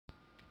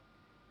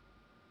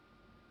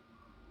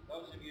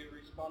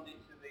responded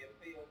to the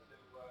appeal to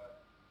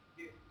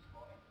give this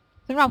morning.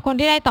 สำหรับคน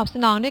ที่ได้ตอบส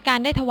นองด้วยการ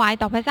ได้ถวาย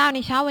ต่อพระเจ้าใน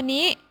เช้าวัน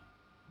นี้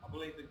I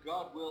believe that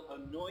God will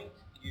anoint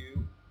you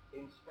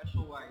in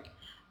special ways.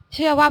 เ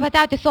ชื่อว่าพระเจ้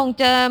าจะทรง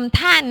เจิม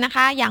ท่านนะค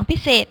ะอย่างพิ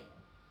เศษ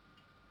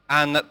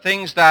And that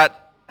things that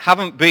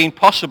haven't been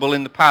possible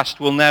in the past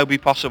will now be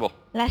possible.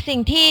 และสิ่ง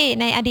ที่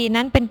ในอดีต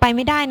นั้นเป็นไปไ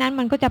ม่ได้นั้น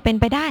มันก็จะเป็น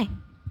ไปได้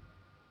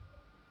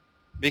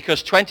Because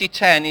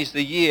 2010 is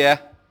the year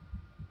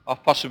of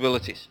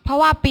possibilities. เพราะ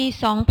ว่าปี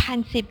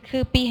 2010 คื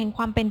อปีแห่งค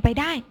วามเป็นไป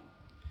ได้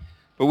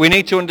But we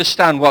need to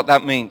understand what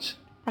that means.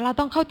 แต่เรา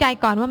ต้องเข้าใจ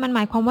ก่อนว่ามันหม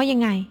ายความว่ายั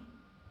งไง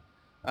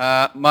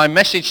My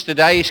message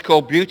today is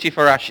called Beauty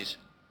for Ashes.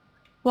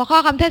 หัวข้อ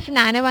คำเทศน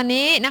าในวัน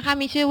นี้นะคะ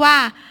มีชื่อว่า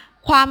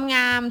ความง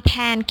ามแท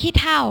นขี้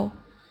เถ้า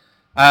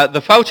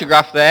The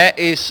photograph there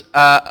is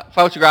a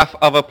photograph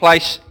of a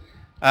place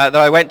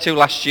that I went to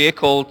last year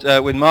called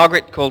with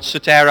Margaret called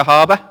Sutera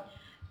Harbour.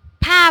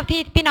 ภาพ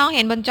ที่พี่น้องเ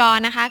ห็นบนจอ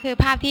นะคะคือ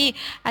ภาพที่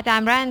อาจาร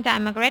ย์ม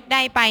าร์เกเร็ตไ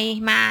ด้ไป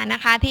มาน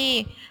ะคะที่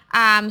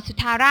สุ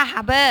ทาราฮ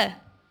าร์เบอร์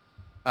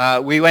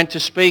We went to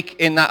speak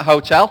in that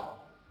hotel.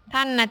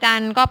 ท่านอาจาร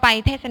ย์ก็ไป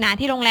เทศนา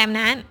ที่โรงแรม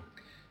นั้น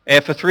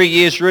For 3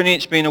 years running,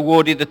 it's been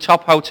awarded the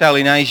top hotel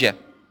in Asia.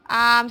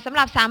 สำห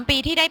รับ3ปี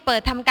ที่ได้เปิ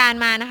ดทำการ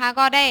มานะคะ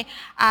ก็ได้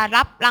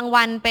รับราง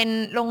วัลเป็น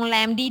โรงแร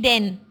มดีเด่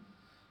น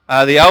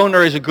The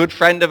owner is a good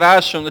friend of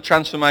ours from the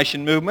Transformation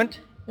Movement.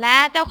 และ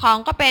เจ้าของ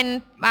ก็เป็น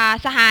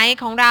สหาย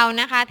ของเรา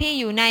นะคะที่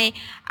อยู่ใน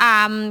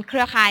เค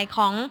รือข่ายข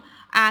อง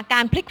กา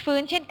รพลิกฟื้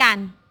นเช่นกัน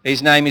His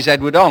name is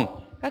Edward Ong.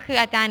 ก็คือ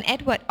อาจารย์เอ็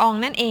ดเวิร์ดออง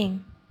นั่นเอง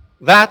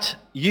That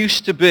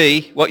used to be,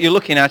 what you're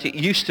looking at, it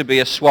used to be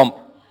a swamp.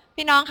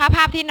 พี่น้องคะภ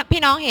าพที่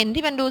พี่น้องเห็น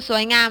ที่มันดูส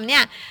วยงามเนี่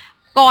ย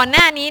ก่อนห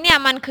น้านี้เนี่ย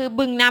มันคือ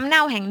บึงน้ำเน่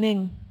าแห่งหนึ่ง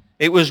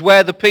It was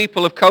where the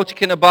people of Kota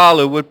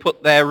Kinabalu would put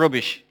their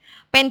rubbish.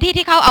 เป็นที่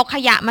ที่เขาเอาข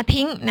ยะมา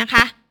ทิ้งนะค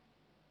ะ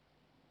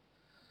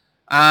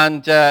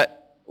And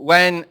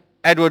when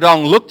Edward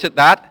Ong looked at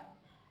that,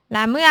 แล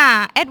ะเมื่อ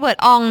เอ็ดเวิร์ด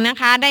อองนะ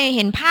คะได้เ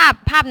ห็นภ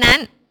าพนั้น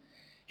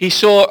he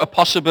saw a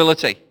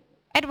possibility.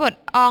 เอ็ดเวิร์ด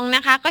อองน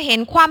ะคะก็เห็น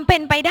ความเป็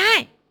นไปได้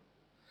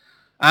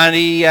And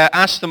he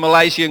asked the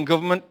Malaysian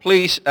government,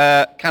 please,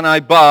 can I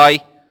buy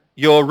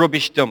your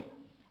rubbish dump?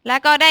 และ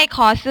ก็ได้ข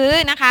อซื้อ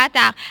นะคะจ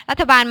ากรั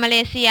ฐบาลมาเล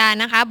เซีย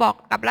นะคะบอก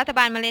กับรัฐบ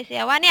าลมาเลเซี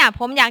ยว่าเนี่ย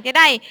ผมอยากจะไ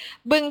ด้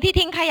บึงที่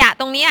ทิ้งขยะ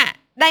ตรงนี้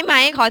ได้ไหม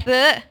ขอ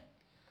ซื้อ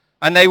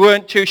And they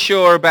weren't too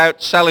sure about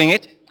selling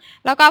it.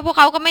 แล้วก็พวกเ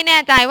ขาก็ไม่แน่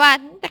ใจว่า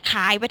จะข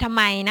ายไปทำไ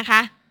มนะค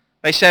ะ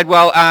They said,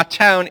 well, our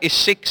town is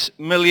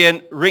 6 million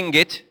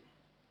ringgit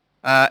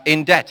in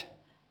debt.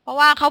 เพราะ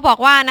ว่าเขาบอก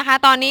ว่านะคะ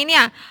ตอนนี้เนี่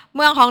ยเ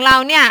มืองของเรา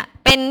เนี่ย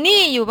เป็นห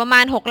นี้อยู่ประมา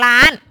ณ6 ล้า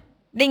น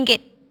ริงกิ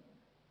ต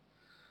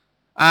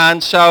And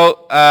so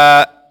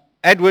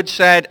Edward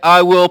said, I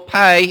will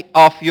pay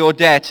off your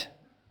debt.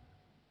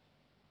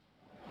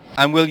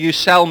 And will you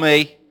sell me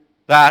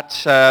that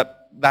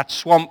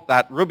swamp,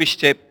 that rubbish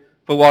tip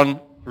for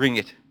 1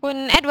 ringgit? คุณ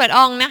เอ็ดเวิร์ดอ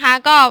องนะคะ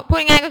ก็พู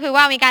ดง่ายก็คือ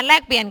ว่ามีการแล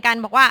กเปลี่ยนกัน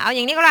บอกว่าเอาอ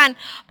ย่างนี้ก็แล้วกัน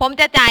ผม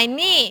จะจ่ายห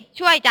นี้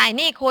ช่วยจ่ายห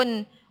นี้คุณ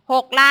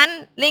6 ล้าน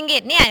ริงกิ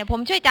ตเนี่ยผม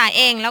ช่วยจ่ายเ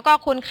องแล้วก็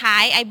คุณขา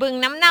ยไอ้บึง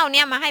น้ำเน่าเ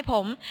นี่ยมาให้ผ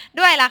ม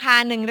ด้วยราคา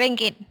1 ริง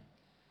กิต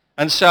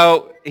And so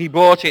he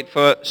bought it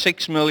for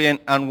 6 million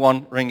and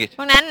 1 ringgit. เ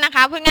พราะนั้นนะค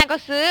ะพูดง่ายก็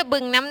ซื้อบึ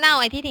งน้ำเน่า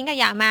ไอ้ที่ทิ้งข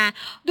ยะมา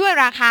ด้วย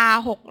ราคา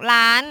6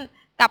 ล้าน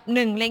กับ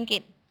1 ริงกิ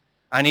ต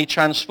And he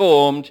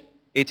transformed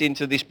it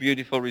into this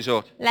beautiful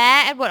resort. และ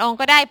เอ็ดเวิร์ดออง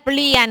ก็ได้เป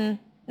ลี่ยน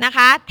นะค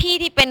ะที่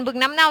เป็นบึง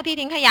น้ำเน่าที่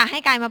ทิ้งขยะให้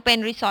กลายมาเป็น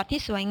รีสอร์ทที่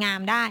สวยงาม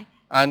ได้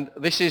And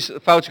this is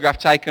a photograph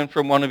taken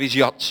from one of his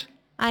yachts.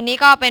 อันนี้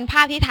ก็เป็นภ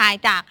าพที่ถ่าย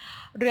จาก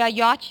เรือ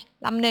ยอชท์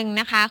ลำหนึ่ง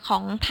นะคะขอ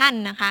งท่าน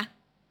นะคะ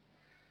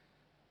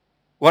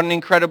What an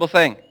incredible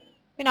thing.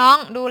 พี่น้อง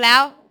ดูแล้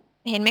ว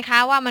เห็นไหมคะ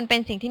ว่ามันเป็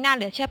นสิ่งที่น่าเ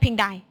หลือเชื่อเพียง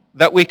ใด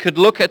That we could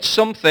look at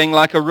something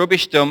like a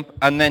rubbish dump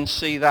and then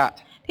see that.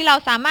 ที่เรา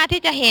สามารถ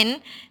ที่จะเห็น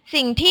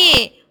สิ่งที่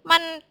มั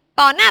น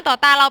ต่อหน้าต่อ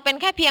ตาเราเป็น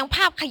แค่เพียงภ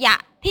าพขยะ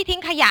ที่ทิ้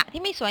งขยะ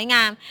ที่ไม่สวยง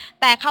าม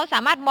แต่เขาสา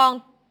มารถมอง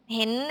เ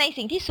ห็นใน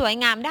สิ่งที่สวย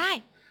งามได้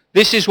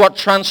This is what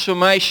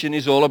transformation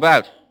is all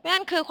about. นั่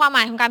นคือความหม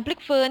ายของการพลิก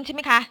ฟื้นใช่ไห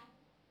มคะ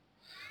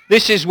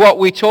This is what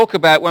we talk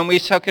about when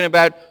we're talking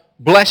about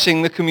blessing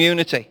the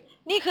community.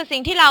 นี่คือสิ่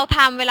งที่เราท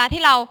ำเวลา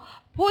ที่เรา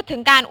พูดถึ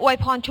งการอวย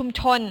พรชุม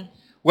ชน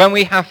When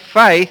we have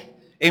faith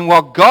in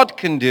what God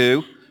can do,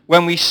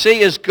 when we see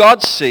as God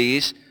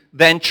sees,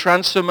 then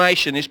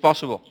transformation is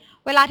possible.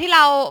 เวลาที่เร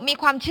ามี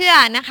ความเชื่อ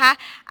นะคะ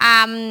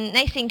ใน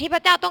สิ่งที่พร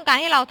ะเจ้าต้องการ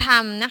ให้เราท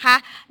ำนะคะ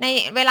ใน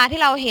เวลาที่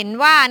เราเห็น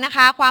ว่านะค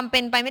ะความเป็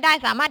นไปไม่ได้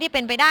สามารถที่เ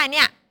ป็นไปได้เ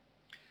นี่ย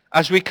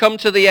As we come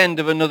to the end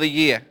of another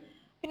year,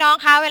 พี่น้อง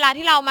คะเวลา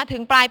ที่เรามาถึ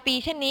งปลายปี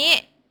เช่นนี้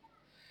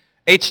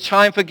it's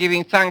time for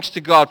giving thanks to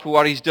God for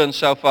what He's done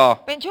so far.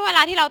 เป็นช่วงเวล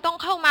าที่เราต้อง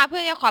เข้ามาเพื่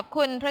อจะขอบ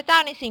คุณพระเจ้า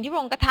ในสิ่งที่พระ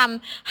องค์กระท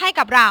ำให้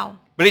กับเรา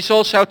But it's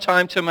also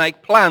time to make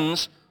plans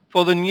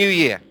for the new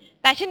year.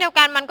 แต่เช่นเดียว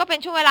กันมันก็เป็น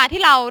ช่วงเวลา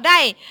ที่เราได้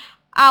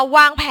ว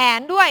างแผน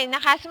ด้วยน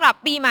ะคะสำหรับ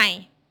ปีใหม่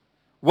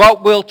What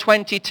will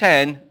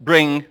 2010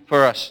 bring for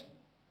us?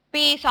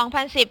 ปี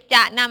 2010 จ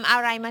ะนำอะ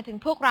ไรมาถึง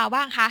พวกเรา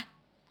บ้างคะ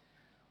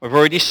We've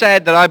already said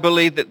that I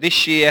believe that this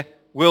year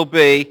will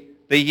be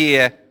the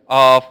year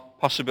of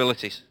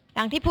possibilities.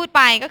 ดังที่พูดไ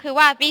ปก็คือ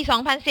ว่าปี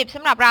 2010 ส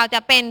ำหรับเราจะ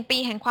เป็นปี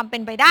แห่งความเป็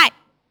นไปได้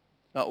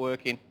Not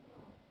working.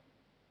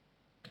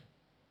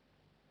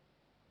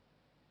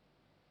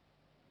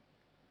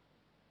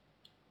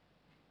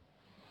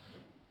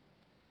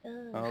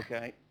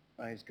 Okay,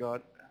 praise God.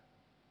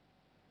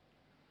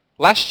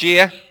 Last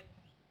year,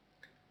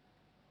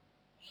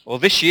 or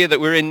this year that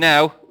we're in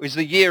now, is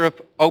the year of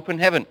open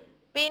heaven.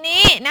 ปี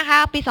นี้นะคะ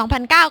ปี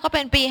 2009 ก็เ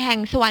ป็นปีแห่ง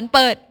สวรรค์เ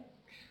ปิด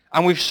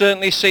And we've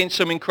certainly seen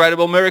some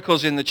incredible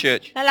miracles in the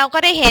church. แล้วเราก็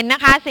ได้เห็นน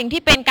ะคะสิ่ง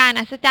ที่เป็นการ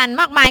อัศจรรย์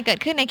มากมายเกิด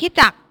ขึ้นในคริสต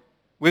จักร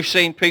We've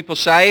seen people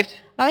saved.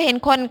 เราเห็น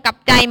คนกลับ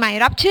ใจใหม่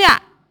รับเชื่อ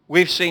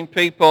We've seen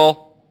people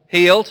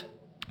healed.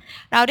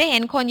 เราได้เห็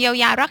นคนเยียว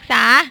ยารักษ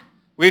า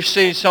We've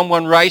seen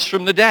someone raised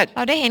from the dead. เ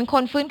ราได้เห็นค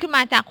นฟื้นขึ้นม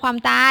าจากความ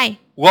ตาย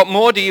What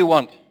more do you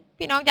want?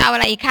 พี่น้องจะเอาอะ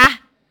ไรอีกคะ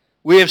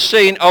We have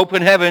seen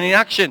open heaven in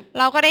action.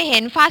 เราก็ได้เห็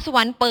นฟ้าสว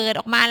รรค์เปิด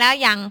ออกมาแล้ว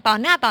อย่างต่อ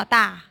หน้าต่อต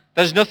า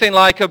There's nothing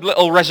like a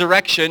little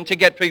resurrection to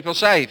get people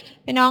saved.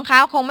 พี่น้องคะ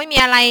คงไม่มี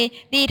อะไร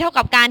ดีเท่า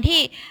กับการที่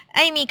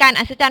มีการ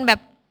อัศจรรย์แบบ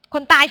ค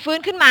นตายฟื้น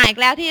ขึ้นมาอีก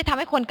แล้วที่จะทำ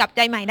ให้คนกลับใจ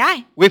ใหม่ได้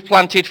We've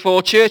planted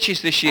 4 churches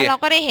this แล้ว year. เรา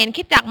ก็ได้เห็นค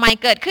ริสตจักรใหม่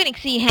เกิดขึ้นอีก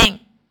4แห่ง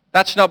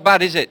That's not bad,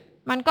 is it?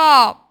 มันก็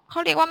เขา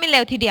เรียกว่าไม่เล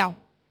วทีเดียว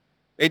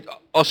It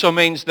also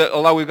means that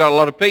although we've got a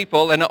lot of people,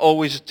 they're not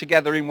always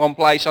together in one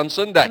place on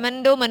Sunday. มัน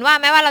ดูเหมือนว่า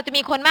แม้ว่าเราจะ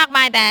มีคนมากม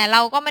ายแต่เร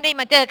าก็ไม่ได้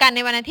มาเจอกันใน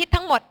วันอาทิตย์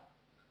ทั้งหมด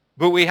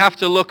But we have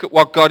to look at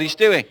what God is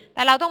doing. แ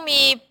ต่เราต้องมี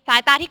สา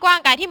ยตาที่กว้าง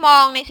ไกลที่มอ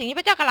งในสิ่งที่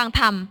พระเจ้ากำลัง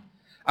ท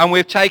ำ And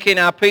we've taken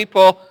our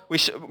people,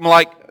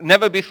 like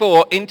never before,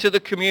 into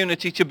the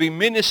community to be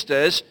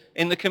ministers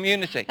in the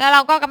community. แล้วเร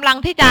าก็กำลัง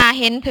ที่จะ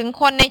เห็นถึง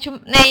คนใน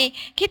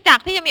คริสตจัก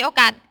รที่จะมีโอ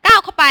กาสก้าว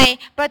เข้าไป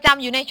ประจ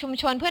ำอยู่ในชุม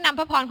ชนเพื่อนำ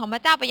พระพรของพร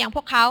ะเจ้าไปยังพ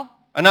วกเขา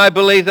And I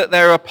believe that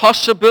there are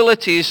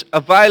possibilities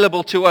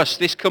available to us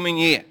this coming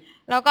year.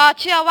 แล้วก็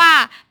เชื่อว่า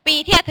ปี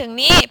ที่จะถึง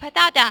นี้พระเ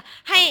จ้าจะ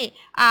ให้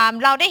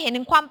เราได้เห็น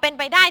ถึงความเป็น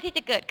ไปได้ที่จ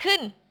ะเกิดขึ้น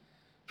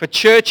For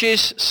churches,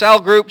 cell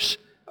groups,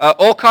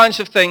 all kinds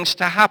of things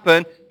to happen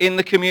in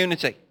the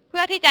community. เ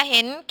พื่อที่จะเ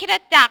ห็นคริส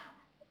ตจักร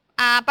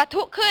ปะ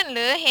ทุขึ้นห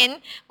รือเห็น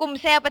กลุ่ม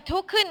เซลล์ปะทุ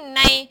ขึ้นใ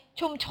น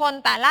ชุมชน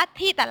แต่ละ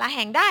ที่แต่ละแ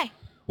ห่งได้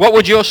What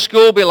would your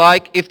school be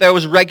like if there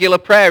was regular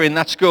prayer in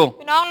that school?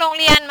 พี่น้องโรง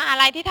เรียนมหา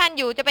ลัยที่ท่าน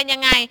อยู่จะเป็นยั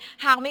งไง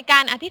หากมีกา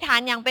รอธิษฐาน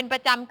อย่างเป็นปร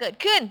ะจำเกิด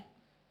ขึ้น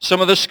Some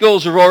of the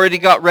schools have already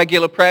got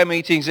regular prayer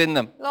meetings in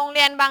them. โรงเ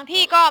รียนบาง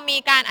ที่ก็มี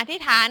การอธิ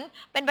ษฐาน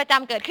เป็นประจ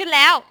ำเกิดขึ้นแ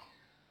ล้ว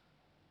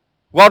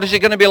What is it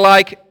going to be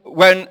like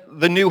when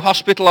the new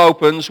hospital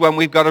opens, when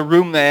we've got a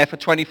room there for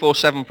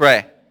 24/7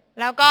 prayer?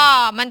 แล้วก็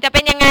มันจะเ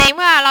ป็นยังไงเ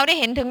มื่อเราได้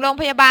เห็นถึงโรง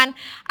พยาบาล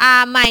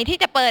ใหม่ที่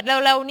จะเปิด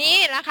เร็วๆนี้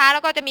นะคะแล้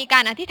วก็จะมีกา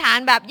รอธิษฐาน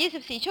แบบ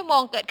24ชั่วโม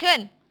งเกิดขึ้น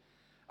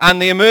And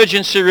the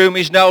emergency room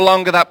is no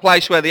longer that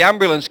place where the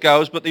ambulance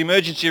goes, but the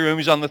emergency room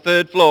is on the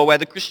 3rd floor where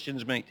the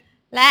Christians meet.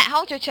 และห้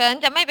องฉุกเฉิน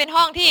จะไม่เป็น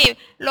ห้องที่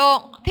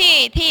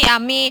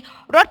มี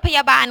รถพย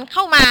าบาลเ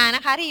ข้ามาน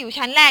ะคะที่อยู่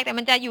ชั้นแรกแต่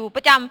มันจะอยู่ป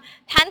ระจ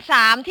ำชั้น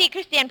3ที่ค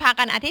ริสเตียนพา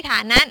กันอธิษฐา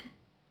นนั้น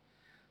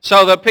So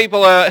that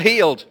people are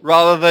healed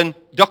rather than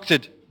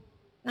doctored.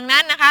 ดัง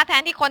นั้นนะคะแท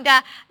นที่คนจะ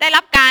ได้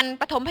รับการ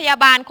ปฐมพยา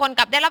บาลคน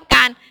กลับได้รับก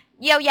าร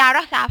เยียวยา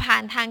รักษาผ่า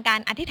นทางการ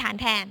อธิษฐาน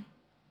แทน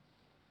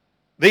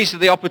These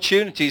are the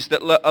opportunities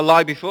that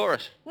lie before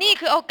us. นี่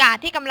คือโอกาส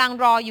ที่กำลัง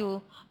รออยู่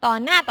ต่อ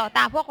หน้าต่อต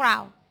าพวกเรา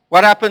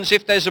What happens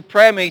if there's a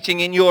prayer meeting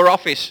in your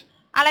office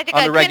อะไรจะ on เ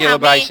กิด a ขึ้น regular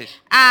หากมี basis?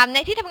 ใน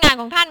ที่ทำงาน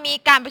ของท่านมี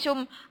การประชุม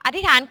อ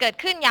ธิษฐานเกิด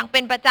ขึ้นอย่างเป็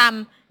นประจ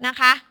ำนะ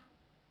คะ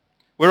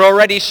We're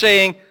already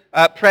seeing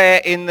prayer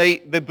in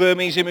the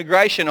Burmese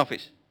immigration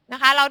office. นะ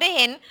คะเราได้เ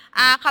ห็น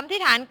คำอธิ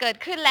ษฐานเกิด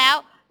ขึ้นแล้ว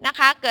นะค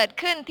ะเกิด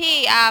ขึ้นที่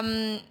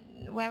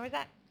where was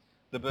that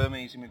The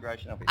Burmese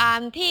immigration office.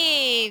 ที่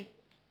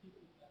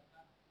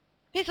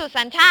พิสูจน์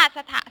สัญชาติ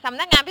สำ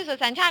นักงานพิสูจ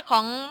น์สัญชาติข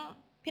อง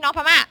พี่น้อง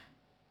พม่า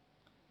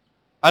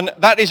And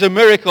that is a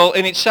miracle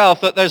in itself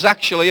that there's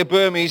actually a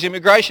Burmese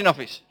immigration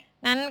office.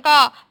 นั้นก็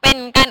เป็น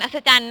การอัศ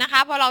จรรย์นะค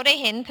ะเพราะเราได้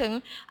เห็นถึง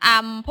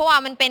เพราะว่า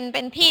มันเ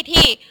ป็นที่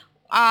ที่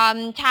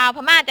ชาวพ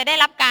ม่าจะได้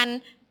รับการ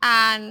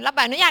รับใบ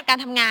อนุญาตการ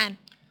ทำงาน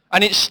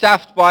And it's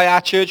staffed by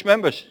our church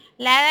members.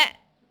 และ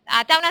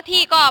เจ้าหน้า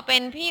ที่ก็เป็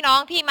นพี่น้อง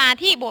ที่มา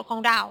ที่โบสถ์ขอ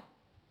งเรา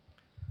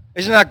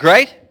Isn't that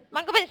great? มั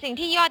นก็เป็นสิ่ง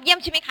ที่ยอดเยี่ยม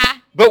ใช่ไหมคะ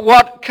But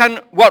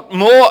what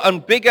more and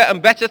bigger and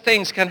better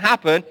things can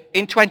happen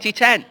in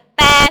 2010?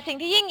 แต่สิ่ง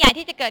ที่ยิ่งใหญ่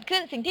ที่จะเกิดขึ้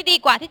นสิ่งที่ดี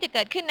กว่าที่จะเ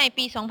กิดขึ้นใน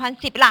ปี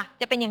 2010 ล่ะ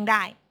จะเป็นอย่างไร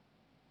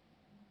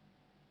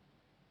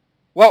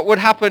What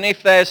would happen if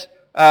there's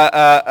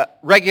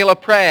regular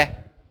prayer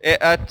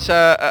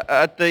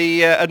at the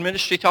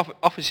administrative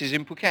offices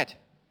in Phuket?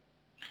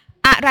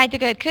 อะไรจะ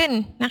เกิดขึ้น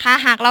นะคะ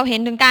หากเราเห็น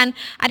ถึงการ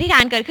อธิษฐา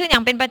นเกิดขึ้นอย่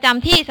างเป็นประจ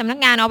ำที่สำนัก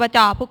งานอบจ.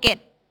ภูเก็ต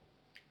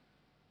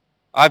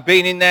I've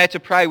been in there to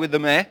pray with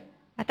the mayor.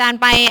 อาจารย์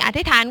ไปอ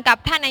ธิษฐานกับ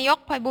ท่านนายก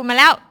ไพบูลย์มา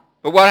แล้ว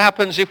But what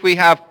happens if we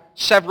have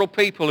several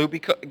people who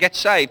get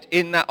saved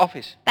in that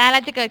office? แต่อะไร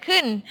จะเกิดขึ้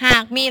นหา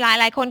กมีหล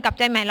ายๆคนกลับ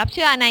ใจใหม่รับเ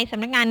ชื่อในส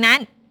ำนักงานนั้น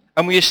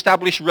And we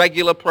establish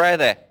regular prayer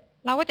there.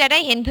 เราก็จะได้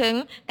เห็นถึง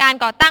การ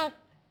ก่อตั้ง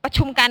ประ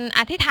ชุมกัน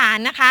อธิษฐาน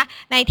นะคะ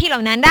ในที่เหล่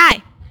านั้นได้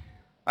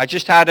I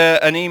just had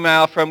an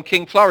email from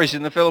King Flores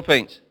in the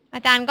Philippines. อ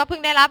าจารย์ก็เพิ่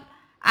งได้รับ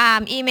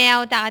อีเมล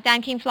จากอาจาร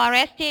ย์คิงฟลอเร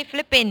สที่ฟิ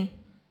ลิปปินส์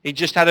He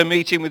just had a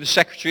meeting with the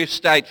Secretary of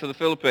State for the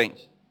Philippines.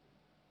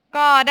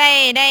 ก็ไ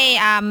ด้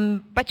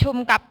ประชุม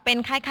กับเป็น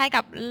คล้ายๆ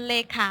กับเล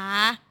ขา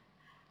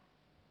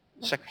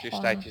Secretary of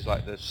State is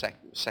like the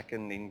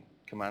second in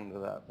command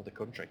of the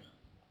country.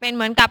 เป็นเ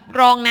หมือนกับ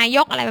รองนาย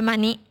กอะไรประมาณ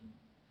นี้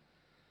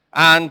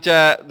And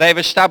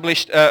they've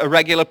established a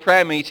regular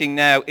prayer meeting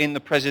now in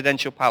the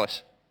presidential palace.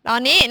 ตอ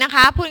นนี้นะค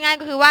ะพูดง่าย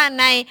ก็คือว่า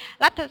ใน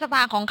รัฐสภ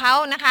าของเขา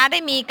นะคะได้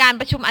มีการ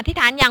ประชุมอธิษ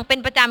ฐานอย่างเป็น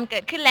ประจำเกิ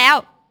ดขึ้นแล้ว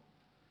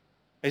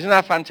Isn't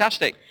that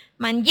fantastic?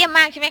 มันเยี่ยมม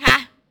ากใช่ไหมคะ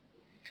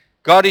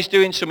God is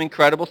doing some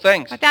incredible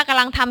things. พระเจ้ากำ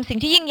ลังทำสิ่ง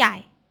ที่ยิ่งใหญ่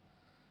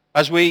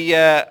As we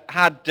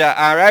had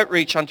our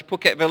outreach onto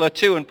Phuket Villa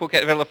 2 and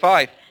Phuket Villa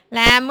 5, แ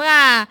ละเมื่อ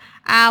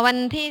วัน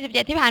ที่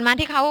17ที่ผ่านมา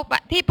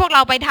ที่พวกเร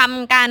าไปท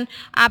ำการ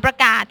ประ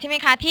กาศใช่ไหม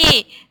คะ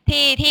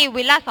ที่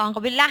วิลล่า2กั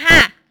บวิลล่า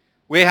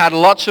5 we had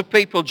lots of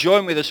people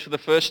join with us for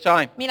the first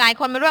time. มีหลาย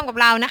คนมาร่วมกับ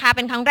เรานะคะเ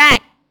ป็นครั้งแรก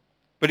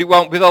But it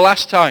won't be the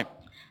last time.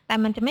 แต่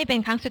มันจะไม่เป็น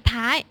ครั้งสุด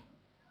ท้าย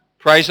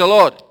Praise the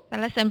Lord. สร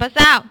รเสริญพระเ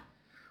จ้า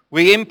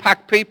We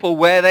impact people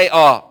where they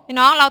are. พี่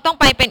น้องเราต้อง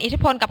ไปเป็นอิทธิ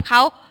พลกับเข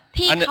า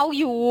ที่เขา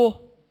อยู่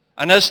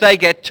And as they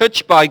get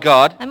touched by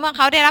God, และเมื่อเ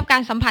ขาได้รับกา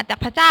รสัมผัสจาก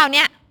พระเจ้าเ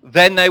นี่ย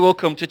then they will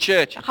come to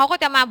church. เขาก็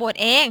จะมาโบส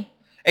ถ์เอง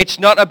It's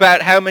not about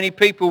how many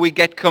people we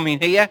get coming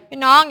here. พี่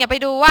น้องอย่าไป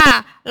ดูว่า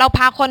เราพ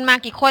าคนมา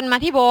กี่คนมา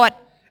ที่โบสถ์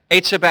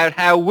It's about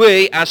how we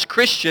as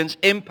Christians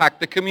impact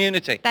the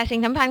community. แต่สิ่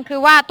งสำคัญคือ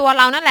ว่าตัว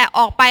เรานั่นแหละอ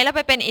อกไปแล้วไ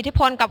ปเป็นอิทธิพ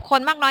ลกับคน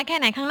มากน้อยแค่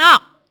ไหนข้างนอก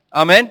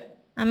Amen.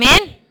 อาเม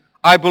น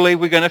I believe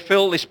we're going to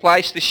fill this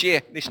place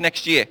this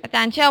next year. อาจ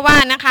ารย์เชื่อว่า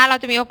นะคะเรา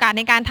จะมีโอกาสใ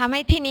นการทำใ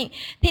ห้ที่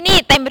นี่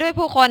เต็มไปด้วย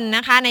ผู้คนน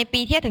ะคะใน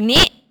ปีที่ถึง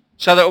นี้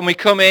So that when we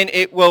come in,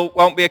 it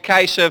won't be a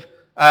case of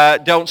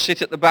don't sit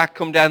at the back,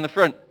 come down the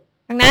front.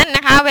 ดังนั้นน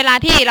ะคะเวลา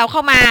ที่เราเข้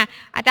ามา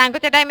อาจารย์ก็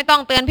จะได้ไม่ต้อ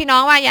งเตือนพี่น้อ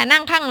งว่าอย่านั่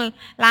งข้าง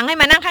หลังให้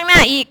มานั่งข้างหน้า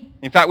อีก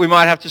In fact, we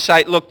might have to say,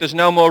 look, there's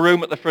no more room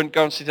at the front,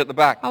 go and sit at the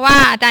back. เพราะว่า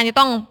อาจารย์จะ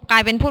ต้องกลา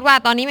ยเป็นพูดว่า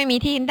ตอนนี้ไม่มี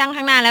ที่นั่งข้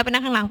างหน้าแล้วไป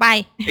นั่งข้างหลังไป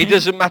It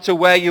doesn't matter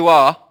where you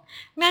are,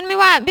 นั้นไม่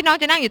ว่าพี่น้อง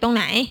จะนั่งอยู่ตรงไ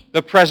หน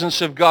the presence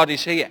of God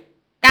is here.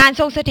 การ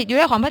ทรงสถิตอยู่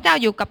ด้วยของพระเจ้า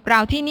อยู่กับเรา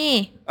ที่นี่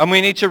And we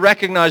need to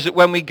recognize that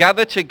when we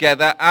gather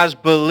together as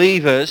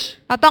believers,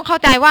 เราต้องเข้า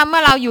ใจว่าเมื่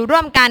อเราอยู่ร่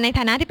วมกันในฐ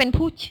านะที่เป็น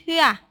ผู้เชื่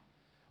อ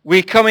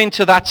we come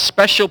into that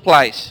special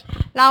place.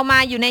 เรามา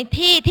อยู่ใน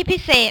ที่ที่พิ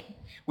เศษ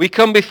We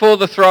come before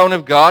the throne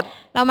of God.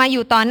 เรามาอ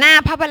ยู่ต่อหน้า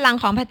พระบัลลัง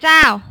ก์ของพระเจ้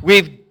า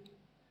We've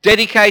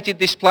dedicated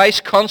this place,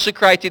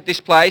 consecrated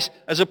this place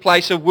as a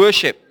place of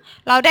worship.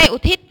 เราได้อุ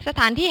ทิศส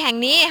ถานที่แห่ง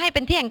นี้ให้เ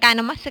ป็นที่แห่งการ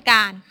นมัสก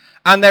าร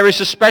And there is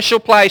a special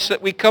place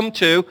that we come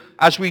to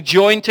as we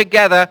join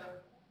together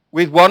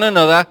with one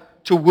another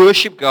to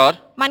worship God.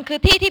 มันคือ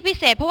ที่ที่พิ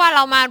เศษเพราะว่าเร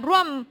ามาร่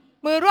วม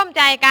มือร่วมใ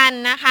จกัน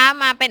นะคะ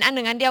มาเป็นอันห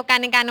นึ่งอันเดียวกัน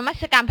ในการนมั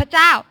สการพระเ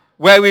จ้า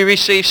Where we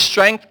receive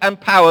strength and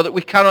power that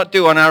we cannot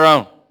do on our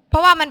own. เพรา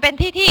ะว่ามันเป็น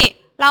ที่ที่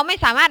เราไม่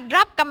สามารถ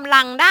รับกำ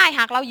ลังได้ห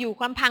ากเราอยู่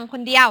ลำพังค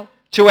นเดียว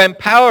To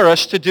empower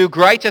us to do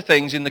greater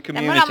things in the แ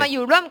ต่เมื่อเรามา community. อ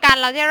ยู่ร่วมกัน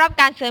เราได้รับ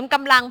การเสริมก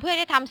ำลังเพื่อ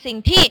ที่ทำสิ่ง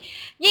ที่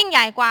ยิ่งให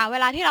ญ่กว่าเว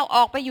ลาที่เราอ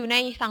อกไปอยู่ใน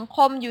สังค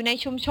มอยู่ใน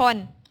ชุมชน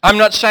I'm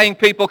not saying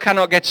people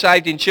cannot get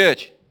saved in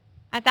church.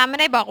 อาจารย์ไม่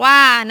ได้บอกว่า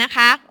นะค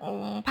ะ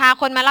พา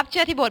คนมารับเ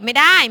ชื่อที่โบสถ์ไม่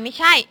ได้ไม่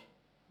ใช่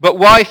But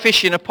why fish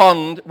in a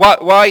pond?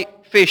 Why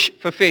fish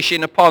for fish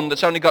in a pond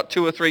that's only got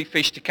 2 or 3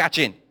 fish to catch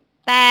in?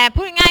 แต่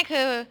พูดง่ายๆ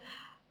คือ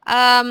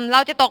เร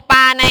าจะตกปล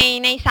า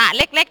ในสระ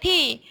เล็กๆ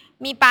ที่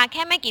มีปลาแ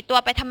ค่ไม่กี่ตัว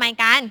ไปทำไม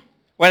กัน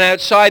When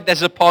outside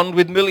there's a pond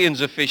with millions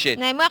of fish in.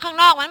 ในเมื่อข้าง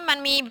นอกมัน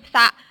มีส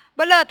ระเบ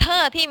ลอเทอ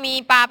ร์ที่มี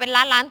ปลาเป็น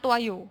ล้านๆตัว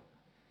อยู่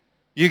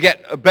You get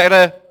a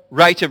better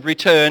rate of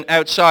return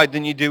outside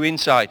than you do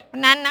inside. เพรา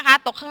ะนั้นนะคะ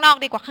ตกข้างนอก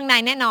ดีกว่าข้างใน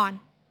แน่นอน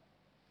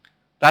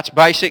That's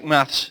basic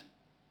maths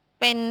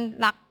เป็น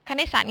หลักค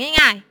ณิตศาสตร์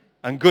ง่าย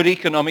and good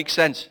economic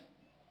sense.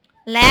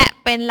 ๆและ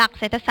เป็นหลัก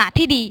เศรษฐศาสตร์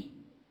ที่ดี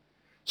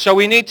So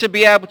we need to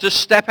be able to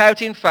step out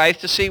in faith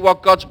to see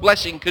what God's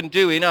blessing can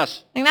do in us.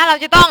 ดังนั้นเรา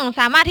จะต้อง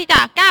สามารถที่จะ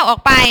ก้าวออก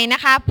ไปน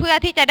ะคะเพื่อ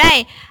ที่จะได้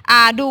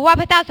ดูว่า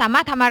พระเจ้าสามา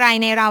รถทำอะไร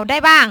ในเราได้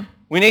บ้าง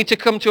We need to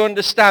come to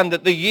understand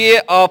that the year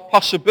of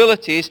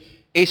possibilities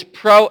is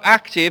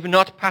proactive,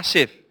 not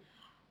passive.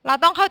 เรา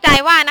ต้องเข้าใจ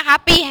ว่านะคะ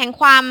ปีแห่ง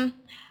ความ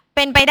เ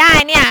ป็นไปได้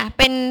เนี่ย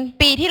เป็น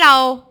ปีที่เรา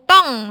ต้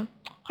อง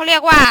เขาเรีย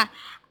กว่า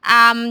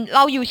เร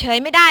าอยู่เฉย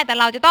ไม่ได้แต่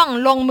เราจะต้อง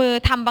ลงมือ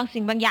ทำบาง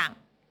สิ่งบางอย่าง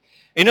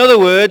In other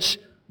words,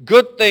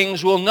 good things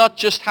will not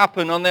just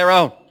happen on their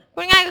own.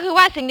 พูดง่ายก็คือ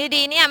ว่าสิ่ง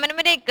ดีๆเนี่ยมันไ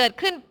ม่ได้เกิด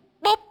ขึ้น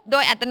ปุ๊บโด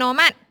ยอัตโน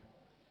มัติ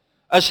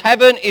As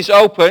heaven is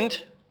opened,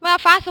 เมื่อ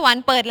ฟ้าสวรร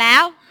ค์เปิดแล้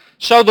ว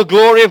so the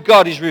glory of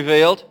God is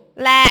revealed,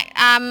 และ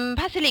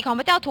พระสิริของ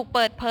พระเจ้าถูกเ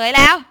ปิดเผยแ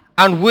ล้ว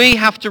and we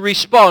have to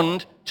respond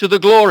to the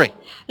glory.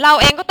 เรา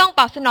เองก็ต้อง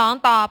ตอบสนอง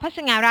ต่อพระส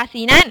ง่ารา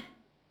ศีนั้น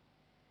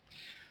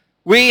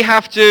We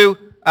have to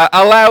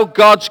allow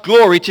God's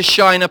glory to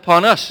shine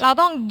upon us. เรา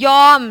ต้องย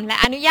อมและ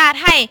อนุญาต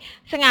ให้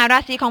สง่ารา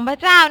ศีของพระ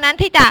เจ้านั้น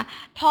ที่จะ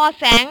ทอ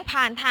แสง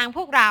ผ่านทางพ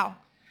วกเรา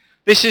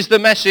This is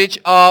the message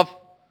of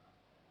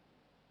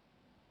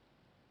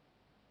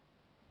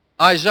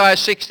Isaiah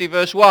 60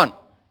 verse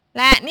 1,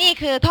 และนี่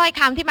คือถ้อย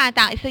คำที่มาจ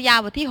ากอิสยา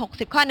ห์บทที่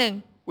60ข้อ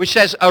1 which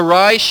says,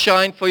 "Arise,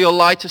 shine, for your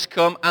light has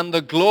come, and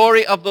the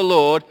glory of the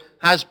Lord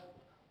has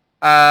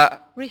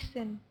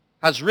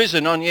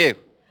risen on you."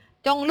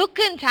 จงลุก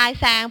ขึ้นฉาย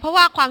แสงเพราะ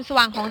ว่าความส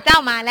ว่างของเจ้า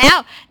มาแล้ว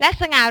และ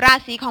สง่ารา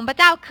ศีของพระ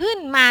เจ้าขึ้น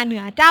มาเหนื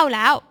อเจ้าแ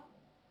ล้ว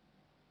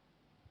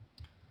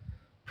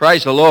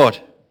Praise the Lord.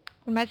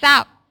 คุณพระเจ้า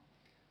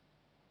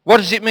What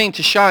does it mean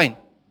to shine?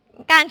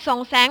 การส่อ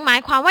งแสงหมา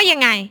ยความว่ายั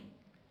งไง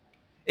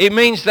It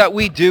means that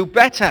we do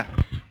better.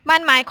 มัน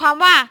หมายความ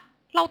ว่า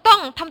เราต้อง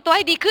ทำตัวใ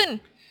ห้ดีขึ้น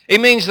It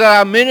means that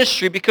our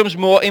ministry becomes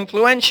more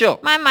influential.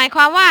 มันหมายค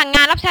วามว่าง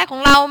านรับใช้ขอ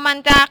งเรามัน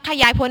จะข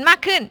ยายผลมา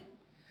กขึ้น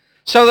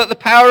So that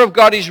the power of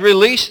God is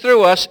released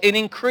through us in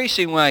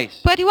increasing ways.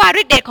 เพื่อที่ว่า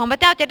ฤทธิ์เดชของพระ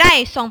เจ้าจะได้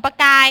ส่องประ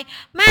กาย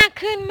มาก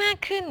ขึ้นมาก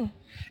ขึ้น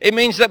It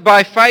means that by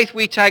faith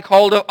we take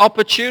hold of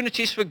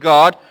opportunities for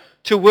God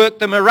to work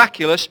the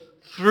miraculous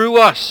through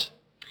us.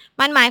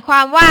 มันหมายคว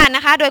ามว่าน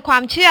ะคะโดยควา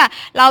มเชื่อ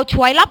เราฉ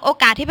วยรับโอ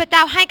กาสที่พระเจ้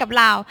าให้กับ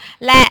เรา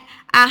และ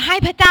ให้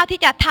พระเจ้าที่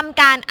จะท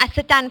ำการอัศ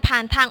จรรย์ผ่า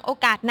นทางโอ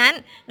กาสนั้น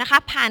นะคะ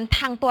ผ่านท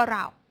างตัวเร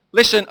า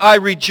Listen, I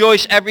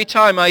rejoice every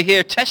time I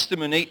hear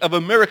testimony of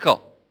a miracle.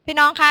 พี่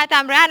น้องคะอาจา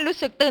รย์บรอันรู้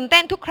สึกตื่นเ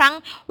ต้นทุกครั้ง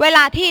เวล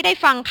าที่ได้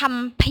ฟังค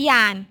ำพย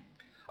าน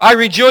I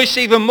rejoice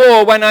even more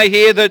when I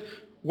hear that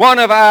one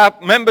of our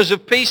members of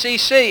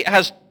PCC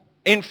has,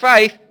 in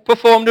faith,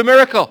 performed a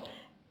miracle.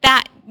 จะ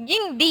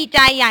ยิ่งดีใจ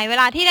ใหญ่เว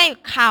ลาที่ได้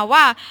ข่าว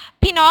ว่า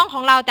พี่น้องข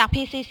องเราจาก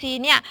PCC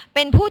เนี่ยเ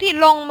ป็นผู้ที่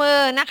ลงมือ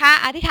นะคะ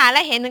อธิษฐานแล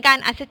ะเห็นการ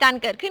อัศจรรย์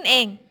เกิดขึ้นเอ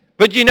ง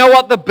But you know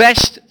what the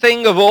best thing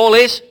of all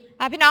is?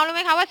 พี่น้องรู้ไห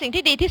มคะว่าสิ่ง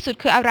ที่ดีที่สุด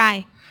คืออะไร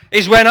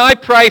Is when I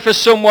pray for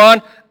someone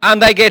and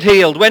they get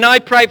healed. When I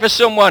pray for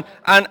someone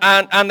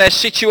and their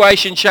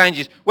situation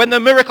changes. When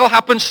the miracle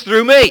happens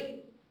through me.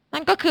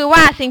 นั่นก็คือว่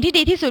าสิ่งที่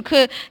ดีที่สุด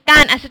คือกา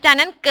รอัศจรรย์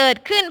นั้นเกิด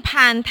ขึ้น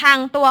ผ่านทาง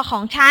ตัวขอ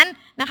งฉัน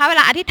นะคะเว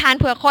ลาอธิษฐาน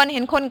เผื่อคนเ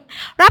ห็นคน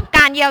รับก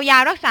ารเยียวยา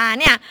รักษา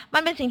เนี่ยมั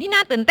นเป็นสิ่งที่น่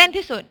าตื่นเต้น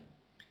ที่สุด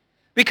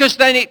Because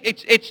then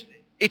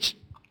it's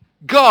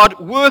God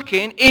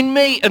working in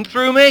me and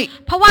through me.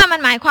 เพราะว่ามัน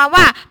หมายความ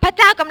ว่าพระเ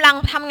จ้ากำลัง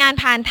ทำงาน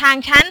ผ่านทาง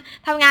ฉัน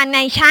ทำงานใน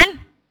ฉัน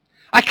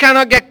I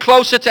cannot get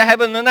closer to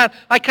heaven than that.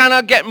 I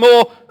cannot get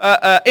more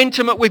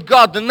intimate with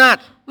God than that.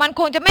 มัน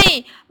คงจะไ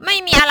ม่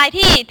มีอะไร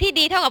ที่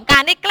ดีเท่ากับกา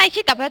รได้ใกล้ชิ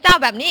ดกับพระเจ้า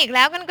แบบนี้อีกแ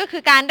ล้วนั่นก็คื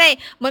อการได้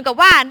เหมือนกับ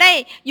ว่าได้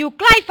อยู่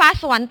ใกล้ฟ้า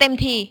สวรรค์เต็ม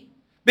ที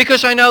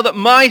Because I know that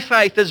my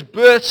faith has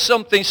birthed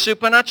something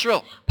supernatural.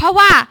 เพราะ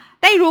ว่า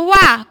ได้รู้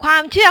ว่าควา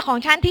มเชื่อของ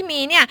ฉันที่มี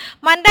เนี่ย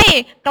มันได้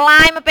กล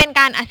ายมาเป็น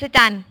การอัศจ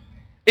รรย์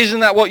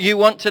Isn't that what you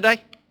want today?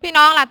 พี่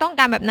น้องล่ะต้อง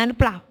การแบบนั้นหรือ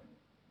เปล่า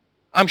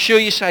I'm sure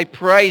you say,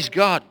 praise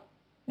God.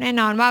 แน่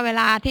นอนว่าเว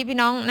ลาที่พี่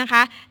น้องนะค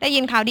ะได้ยิ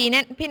นข่าวดีเนี่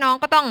ยพี่น้อง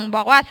ก็ต้องบ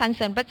อกว่าสรรเ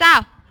สริญพระเจ้า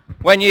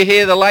When you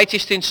hear the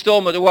latest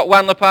installment of what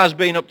Juan Lapar's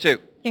been up to.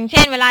 อย่างเ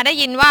ช่นเวลาได้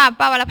ยินว่า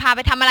ป้าวรภาไ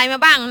ปทำอะไรมา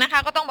บ้างนะคะ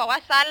ก็ต้องบอกว่า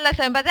สรรเ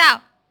สริญพระเจ้า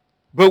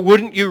But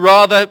wouldn't you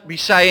rather be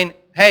saying,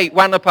 hey,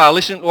 Juan Lapar,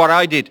 listen to what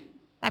I did?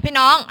 แต่พี่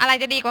น้องอะไร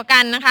จะดีกว่ากั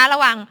นนะคะระ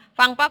หว่าง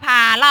ฟังป้าพา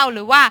เล่าห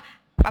รือว่า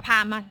ป้าพา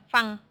มา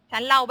ฟังฉั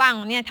นเล่าบ้าง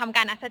เนี่ยทำก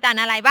ารอัศจรร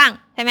ย์อะไรบ้าง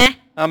ใช่ไหม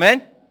Amen.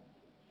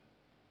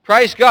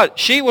 Praise God.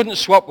 She wouldn't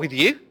swap with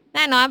you. แ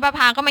น่นอนป้าพ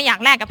าก็ไม่อยาก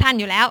แลกกับท่าน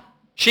อยู่แล้ว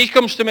She'd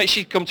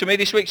come to me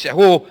this week and say,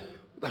 oh,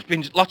 there's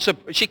been lots of,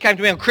 she came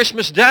to me on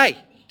Christmas Day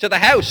to the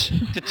house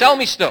to tell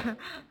me stuff.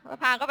 ป้า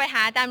พาก็ไปห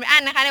าอาจารย์บริอั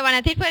นนะคะในวัน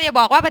อาทิตย์เพื่อจะ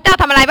บอกว่าพระเจ้า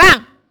ทำอะไรบ้าง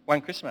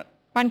One Christmas.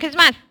 วันคริสต์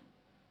มาส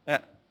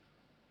Yeah.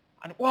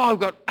 And wow,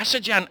 I've got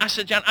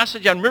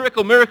Asajan,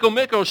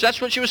 miracles. That's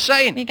what she was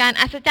saying. มีการ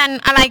อัศจรรย์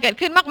อะไรเกิด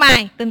ขึ้นมากมาย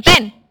ตื่นเต้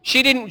น She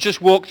didn't just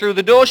walk through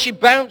the door, she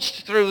bounced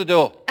through the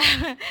door.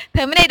 เธ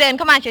อไม่ได้เดินเ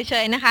ข้ามาเฉ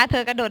ยๆนะคะเธ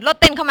อกระโดดโลด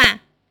เต้นเข้ามา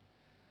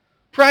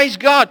Praise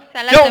God.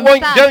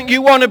 Don't you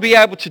want to be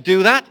able to do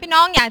that? พี่น้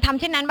องอยากทำ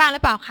เช่นนั้นบ้างหรื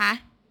อเปล่าคะ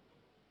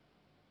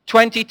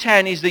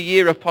 2010 is the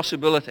year of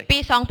possibility. ปี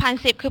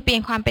 2010 คือปีแ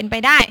ห่งความเป็นไป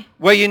ได้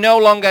Where you no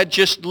longer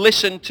just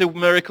listen to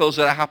miracles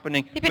that are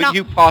happening, but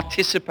you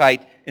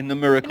participate in the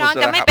พี่ miracles น้อง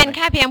that จะ are ไม่เป็น happening. แ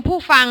ค่เพียงผู้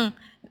ฟัง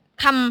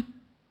ค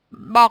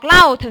ำบอกเล่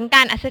าถึงก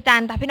ารอัศจร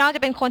รย์แต่พี่น้องจ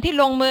ะเป็นคนที่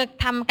ลงมือ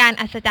ทำการ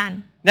อัศจรรย์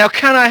Now,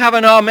 can I have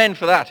an amen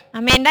for that? อ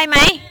าเมนได้ไหม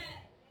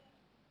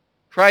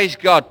Praise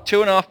God.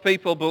 2.5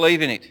 people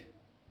believe in it.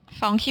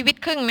 2 ชีวิต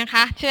ครึ่งนะค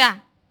ะเชื่อ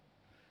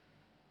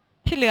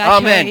ที่เหลือเฉย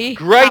Amen.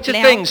 Greater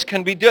things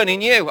can be done in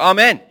you.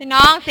 Amen. พี่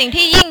น้องสิ่ง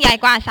ที่ยิ่งใหญ่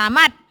กว่าสาม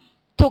ารถ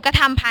ถูกกระ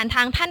ทำผ่านท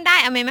างท่านได้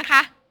อาเมนไหมค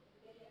ะ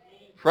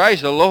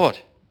Praise the Lord.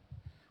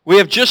 We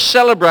have just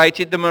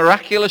celebrated the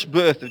miraculous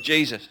birth of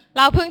Jesus. เ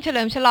ราเพิ่งเฉ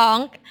ลิมฉลอง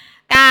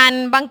การ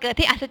บังเกิด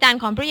ที่อัศจรร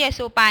ย์ของพระเย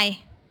ซูไป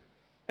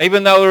Even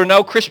though there are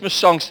no Christmas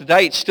songs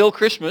today, it's still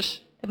Christmas.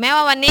 ถึงแม้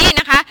ว่าวันนี้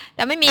นะคะจ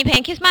ะไม่มีเพล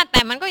งคริสต์มาสแ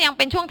ต่มันก็ยังเ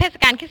ป็นช่วงเทศ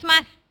กาลคริสต์มา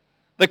ส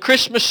The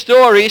Christmas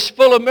story is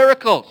full of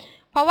miracles.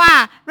 เพราะว่า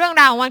เรื่อง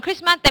ราวของวันคริส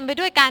ต์มาสเต็มไป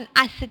ด้วยการ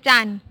อัศจร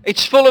รย์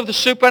It's full of the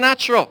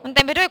supernatural. มันเ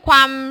ต็มไปด้วยคว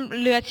าม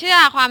เหลือเชื่อ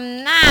ความ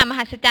น่าม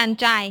หัศจรรย์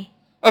ใจ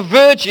A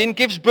virgin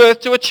gives birth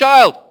to a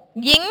child.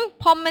 หญิง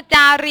พรหมจ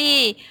ารี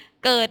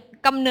เกิด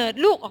กำเนิด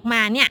ลูกออกม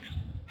าเนี่ย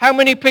How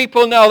many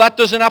people know that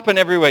doesn't happen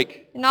every week?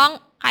 น้อง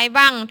ใคร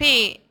บ้างที่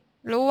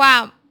รู้ว่า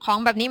ของ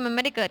แบบนี้มันไ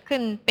ม่ได้เกิดขึ้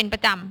นเป็นปร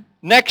ะจ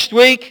ำ Next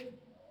week,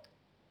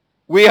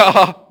 we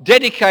are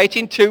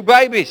dedicating 2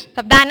 babies.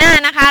 สัปดาห์หน้า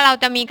นะคะเรา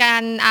จะมีกา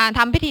รท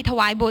ำพิธีถ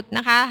วายบุตรน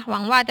ะคะหวั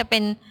งว่าจะเป็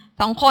น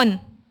2 คน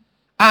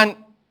And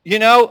you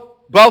know,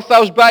 both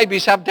those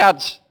babies have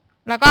dads.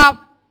 แล้วก็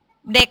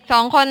เด็ก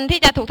2 คนที่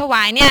จะถูกถว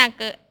ายเนี่ย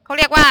เขา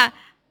เรียกว่า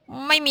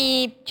ไม่มี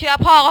เชื้อ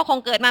พ่อก็คง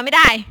เกิดมาไม่ไ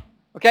ด้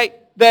Okay,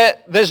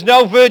 there's no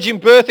virgin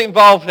birth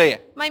involved here.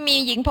 ไม่มี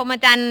หญิงพรหม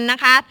จรรย์นะ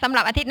คะสำห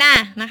รับอาทิตย์หน้า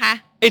นะคะ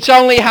It's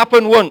only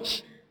happened once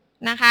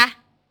นะคะ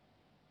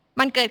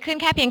มันเกิดขึ้น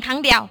แค่เพียงครั้ง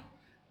เดียว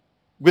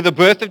with the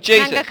birth of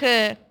นั่นก็ Jesus. คือ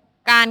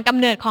การกำ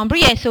เนิดของพร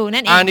ะเยซู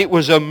นั่นเอง And it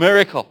was a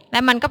miracle. และ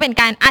มันก็เป็น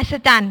การอัศ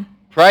จรรย์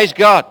Praise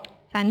God.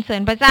 สรรเสริ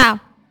ญพระเจ้า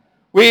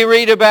We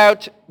read about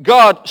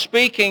God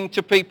speaking to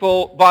people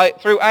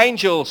through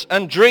angels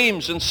and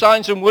dreams and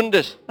signs and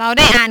wonders. เรา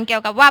ได้อ่านเกี่ย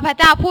วกับว่าพระ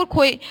เจ้าพูด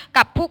คุย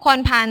กับผู้คน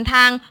ผ่านท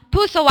าง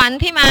ทูตสวรรค์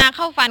ที่มาเ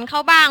ข้าฝันเขา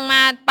บ้างม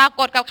าปรา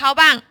กฏกับเขา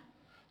บ้าง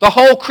The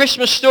whole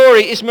Christmas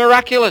story is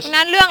miraculous.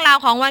 นั้นเรื่องราว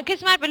ของวันคริ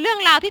สต์มาสเป็นเรื่อง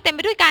ราวที่เต็มไป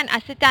ด้วยการอั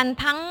ศจรรย์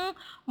ทั้ง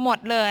หมด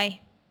เลย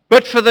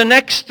But for the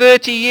next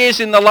 30 years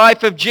in the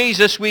life of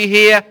Jesus, we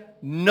hear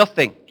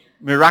nothing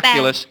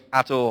miraculous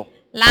at all.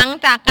 หลัง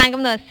จากการก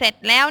ำเนิดเสร็จ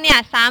แล้วเนี่ย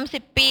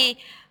30 ปี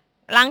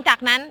หลังจาก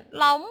นั้น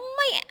เราไ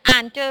ม่อ่า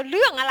นเจอเ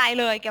รื่องอะไร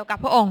เลยเกี่ยวกับ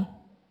พระองค์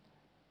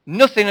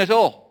Nothing at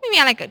all. ไม่มี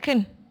อะไรเกิดขึ้น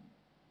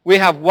We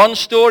have one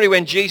story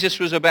when Jesus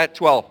was about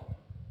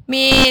 12.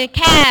 มีแ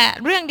ค่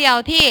เรื่องเดียว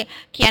ที่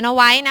เขียนเอา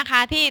ไว้นะคะ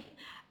ที่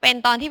เป็น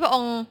ตอนที่พระอ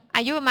งค์อ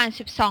ายุประมาณ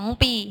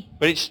12 ปี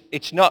But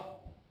it's not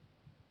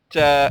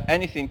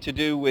anything to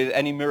do with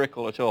any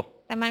miracle at all.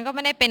 แต่มันก็ไ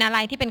ม่ได้เป็นอะไร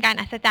ที่เป็นการ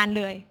อัศจรรย์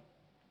เลย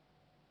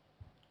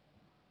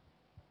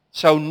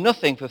So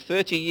nothing for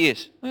 30 years.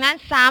 นั้น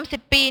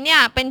30 ปีเนี่ย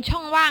เป็นช่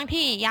องว่าง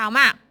ที่ยาว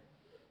มาก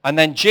And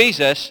then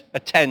Jesus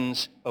attends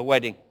a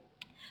wedding.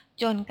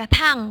 จนกระ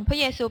ทั่งพระ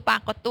เยซูปรา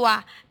กฏตัว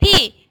ที่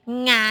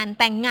งาน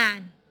แต่งงาน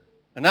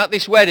And at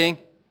this wedding,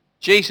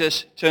 Jesus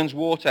turns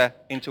water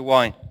into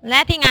wine. และ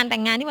ที่งานแต่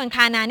งงานที่เมืองค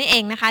านานี่เอ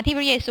งนะคะที่พ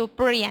ระเยซูเ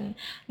ปลี่ยน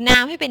น้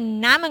ำให้เป็น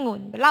น้ำองุ่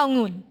นเป็นเหล้าอ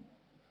งุ่น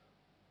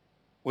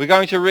We're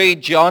going to read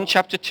John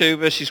chapter 2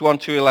 verses 1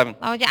 to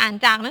 11. เราจะอ่าน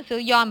จากหนังสือ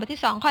ยอห์นบท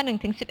ที่2ข้อ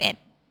1ถึง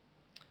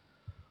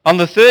11 On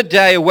the 3rd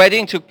day, a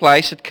wedding took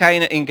place at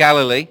Cana in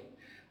Galilee.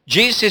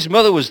 Jesus'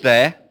 mother was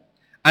there,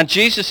 and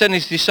Jesus and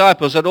his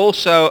disciples had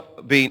also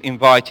been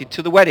invited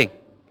to the wedding.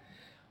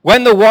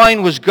 When the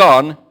wine was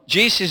gone,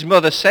 Jesus'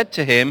 mother said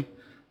to him,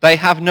 "They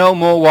have no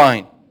more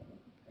wine."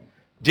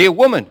 "Dear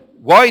woman,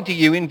 why do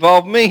you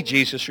involve me?"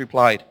 Jesus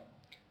replied.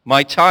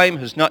 "My time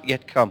has not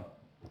yet come."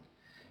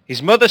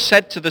 His mother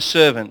said to the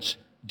servants,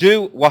 "Do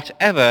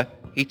whatever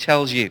he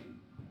tells you."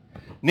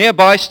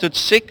 Nearby stood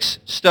 6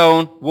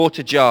 stone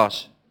water jars,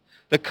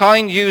 the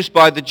kind used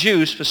by the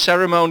Jews for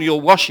ceremonial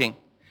washing,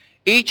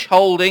 each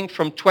holding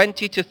from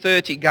 20 to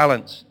 30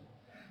 gallons.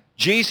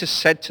 Jesus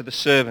said to the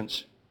servants,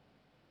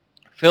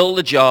 "Fill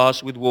the jars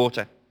with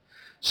water."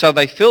 So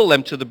they filled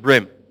them to the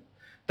brim.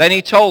 Then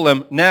he told them,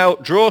 "Now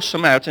draw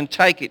some out and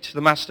take it to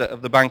the master of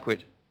the banquet."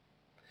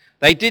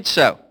 They did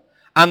so,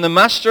 and the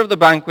master of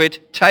the banquet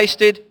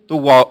tasted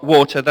the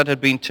water that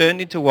had been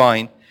turned into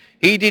wine.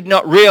 He did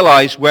not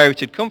realize where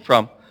it had come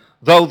from,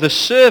 though the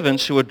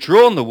servants who had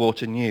drawn the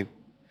water knew.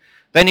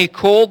 Then he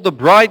called the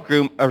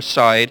bridegroom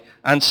aside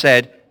and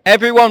said,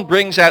 "Everyone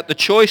brings out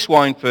the choice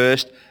wine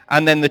first,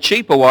 and then the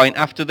cheaper wine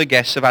after the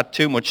guests have had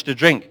too much to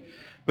drink.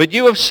 But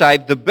you have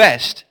saved the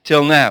best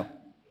till now."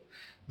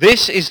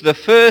 This is the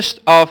first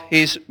of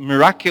his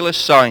miraculous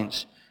signs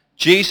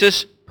Jesus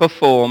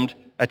performed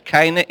at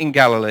Cana in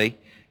Galilee.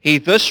 He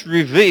thus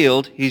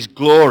revealed his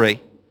glory,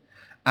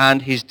 and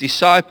his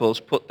disciples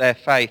put their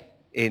faith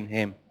in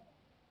him.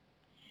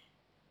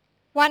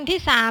 วันที่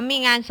3มี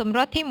งานสมร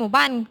สที่หมู่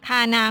บ้านค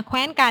านาแค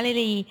ว้นกาลิ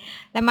ลี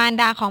และมาร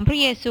ดาของพระ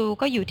เยซู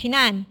ก็อยู่ที่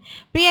นั่น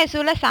พระเยซู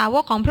และสาว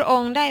กของพระอ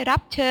งค์ได้รั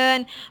บเชิญ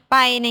ไป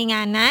ในง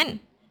านนั้น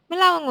เมื่อ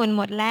เหล้าองุ่นห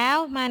มดแล้ว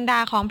มารดา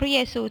ของพระเย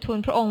ซูทูล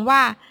พระองค์ว่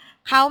า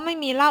เขาไม่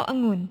มีเหล้าอ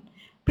งุ่น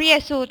พระเย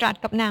ซูตรัส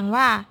กับนาง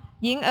ว่า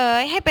หญิงเอ๋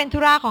ยให้เป็นธุ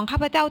ระของข้า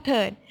พเจ้าเ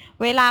ถิด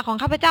เวลาของ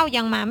ข้าพเจ้า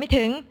ยังมาไม่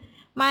ถึง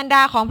มารด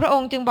าของพระอ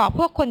งค์จึงบอก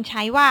พวกคนใ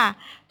ช้ว่า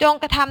จง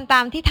กระทำตา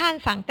มที่ท่าน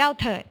สั่งเจ้า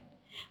เถิด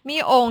มี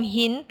โอ่ง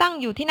หินตั้ง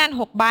อยู่ที่นั่น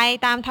6 ใบ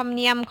ตามธรรมเ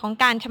นียมของ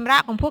การชำระ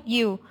ของพวก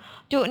ยิว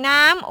จุ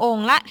น้ำโอ่ง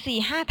ละ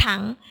 4-5 ถั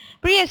ง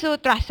พระเยซู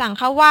ตรัสสั่ง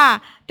เขาว่า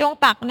จง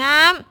ตักน้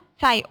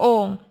ำใส่โอ่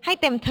งให้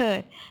เต็มเถิด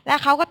และ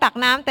เขาก็ตัก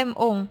น้ำเต็ม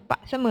โอ่ง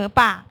เสมอ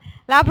ปาก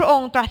แล้วพระอง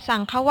ค์ตรัสสั่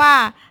งเขาว่า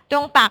จ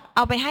งตักเอ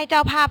าไปให้เจ้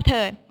าภาพเ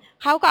ถิด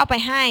เขาก็เอาไป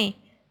ให้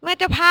เมื่อ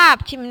เจ้าภาพ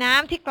ชิมน้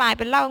ำที่กลายเ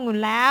ป็นเหล้าองุ่น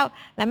แล้ว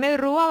และไม่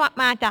รู้ว่า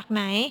มาจากไ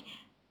หน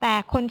แต่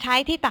คนใช้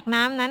ที่ตัก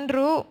น้ำนั้น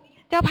รู้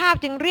เจ้าภาพ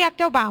จึงเรียก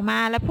เจ้าบ่าวมา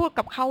และพูด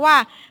กับเขาว่า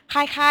ใค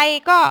ร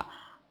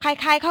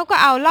ๆเขาก็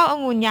เอาเหล้าอ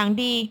งุ่นอย่าง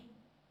ดี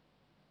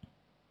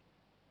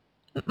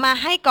มา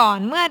ให้ก่อน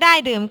เมื่อได้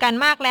ดื่มกัน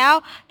มากแล้ว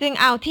จึง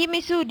เอาที่ไม่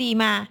สู้ดี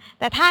มา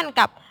แต่ท่าน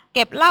กับเ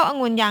ก็บเหล้าอ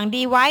งุ่นอย่าง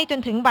ดีไว้จน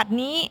ถึงบัด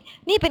นี้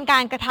นี่เป็นกา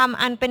รกระท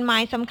ำอันเป็นหมา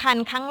ยสำคัญ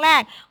ครั้งแร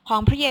กขอ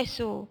งพระเย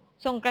ซู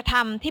ทรงกระท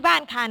ำที่บ้า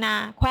นคานา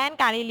แคว้น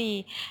กาลิลี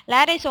และ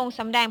ได้ทรงส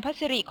ำแดงพระ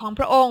สิริของ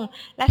พระองค์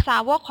และสา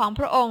วกของ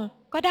พระองค์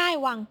ก็ได้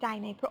วางใจ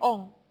ในพระอง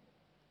ค์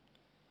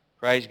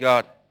Praise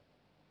God.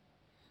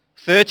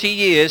 30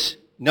 years,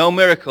 no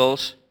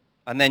miracles,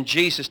 and then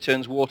Jesus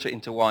turns water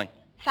into wine.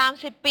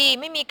 30 ปี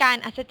ไม่มีการ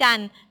อัศจรร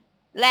ย์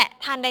และ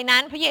ทันใดนั้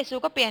นพระเยซู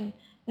ก็เปลี่ยน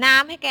น้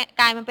ำให้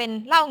กลายมาเป็น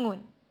เหล้าองุ่น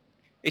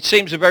It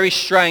seems a very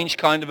strange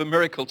kind of a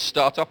miracle to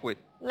start off with.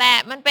 และ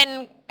มันเป็น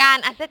การ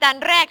อัศจรร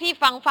ย์แรกที่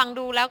ฟัง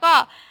ดูแล้วก็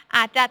อ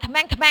าจจะทะแ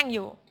ม่งอ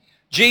ยู่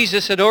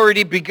Jesus had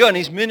already begun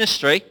his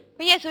ministry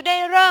พระเยซูได้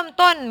เริ่ม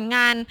ต้นง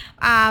าน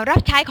รั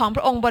บใช้ของพ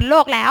ระองค์บนโล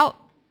กแล้ว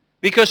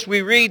because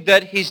we read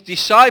that his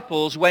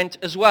disciples went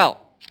as well.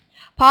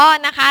 เพราะ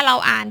นะคะเรา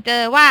อ่านเจ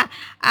อว่า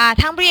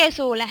ทั้งพระเย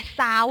ซูและ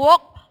สาวก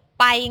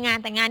ไปงาน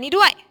แต่งงานนี้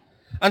ด้วย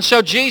And so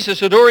Jesus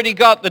had already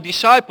got the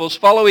disciples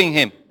following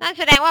him. นั่น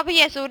แสดงว่าพระ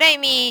เยซูได้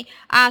มี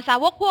สา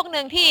วกพวกห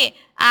นึ่งที่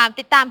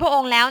ติดตามพระอ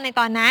งค์แล้วใน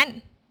ตอนนั้น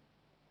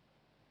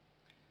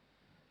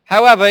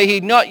However, he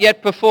had not yet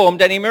performed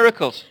any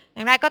miracles. อ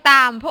ย่างไรก็ต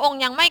ามพระองค์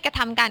ยังไม่กระท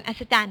ำการอั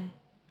ศจรรย์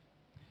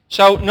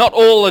So not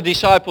all the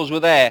disciples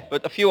were there, but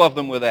a few of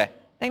them were there.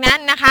 ดังนั้น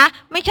นะคะ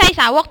ไม่ใช่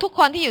สาวกทุกค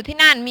นที่อยู่ที่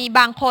นั่นมี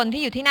บางคน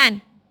ที่อยู่ที่นั่น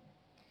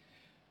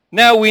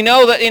Now we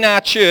know that in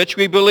our church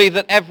we believe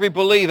that every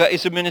believer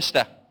is a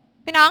minister.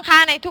 พี่น้องคะ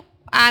ใน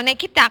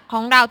คริสตจักรข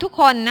องเราทุก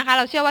คนนะคะเ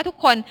ราเชื่อว่าทุก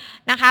คน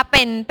นะคะเ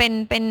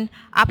ป็น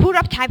ผู้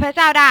รับใช้พระเ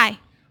จ้าได้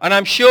And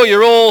I'm sure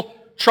you're all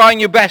trying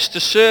your best to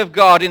serve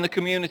God in the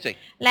community.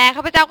 และข้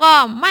าพเจ้าก็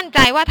มั่นใจ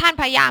ว่าท่าน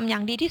พยายามอย่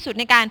างดีที่สุด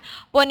ในการ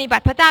ปฏิบั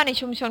ติพระเจ้าใน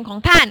ชุมชนของ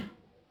ท่าน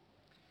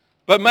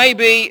But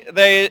maybe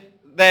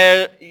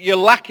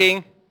you're lacking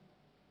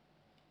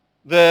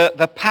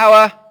the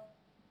power,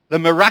 the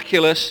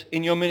miraculous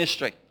in your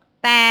ministry.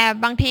 แต่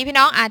บางทีพี่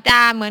น้องอาจจะ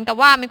เหมือนกับ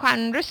ว่ามีความ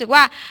รู้สึก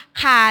ว่า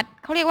ขาด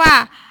เขาเรียกว่า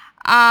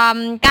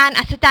การ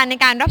อัศจรรย์ใน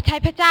การรับใช้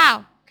พระเจ้า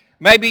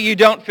Maybe you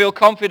don't feel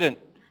confident.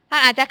 ท่า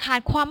นอาจจะขาด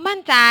ความมั่น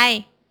ใจ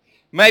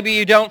Maybe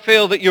you don't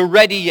feel that you're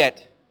ready yet.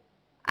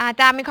 อาจ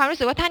จะมีความรู้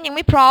สึกว่าท่านยังไ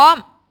ม่พร้อม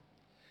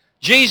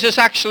Jesus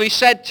actually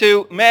said to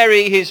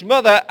Mary, his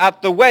mother, at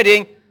the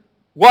wedding,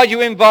 "Why do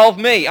you involve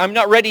me? I'm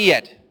not ready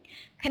yet."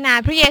 ขณะ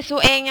พระเยซู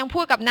เองยัง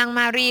พูดกับนางม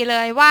ารีเล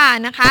ยว่า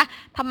นะคะ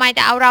ทำไมจ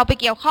ะเอาเราไป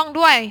เกี่ยวข้อง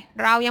ด้วย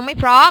เรายังไม่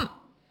พร้อม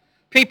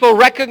People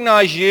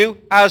recognize you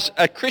as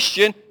a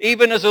Christian,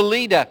 even as a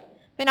leader.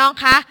 พี่น้อง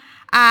คะ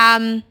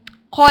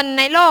คน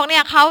ในโลกเนี่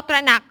ยเขาตร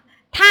ะหนั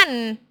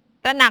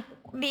ก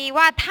ดี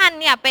ว่าท่าน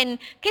เนี่ยเป็น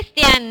คริสเ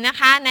ตียนนะ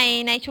คะ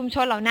ในชุมช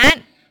นเหล่านั้น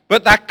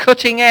But that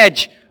cutting edge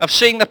of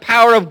seeing the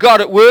power of God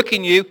at work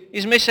in you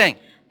is missing.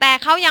 แต่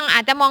เขายังอ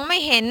าจจะมองไม่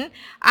เห็น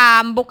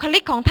บุคลิ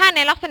กของท่านใ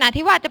นลักษณะ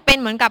ที่ว่าจะเป็น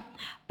เหมือนกับ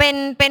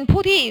เป็น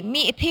ผู้ที่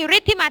มีอิทธิฤ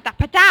ทธิ์ที่มาจาก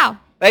พระเจ้า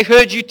They've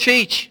heard you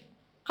teach.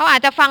 เขาอา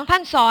จจะฟังท่า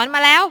นสอนม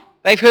าแล้ว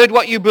They've heard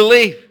what you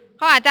believe. เ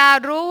ขาอาจจะ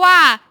รู้ว่า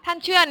ท่าน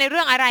เชื่อในเ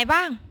รื่องอะไร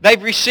บ้าง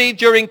They've received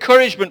your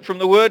encouragement from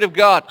the Word of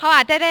God. เขาอ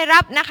าจจะได้รั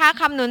บนะคะ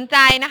คำหนุนใจ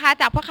นะคะ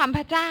จากพระคำพ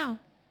ระเจ้า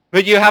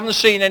But you haven't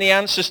seen any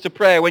answers to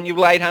prayer when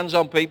you've laid hands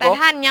on แต่ people.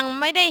 ท่านยัง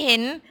ไม่ได้เห็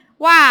น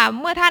ว่า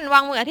เมื่อท่านวา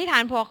งมืออธิษฐา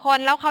นผัวคน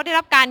แล้วเขาได้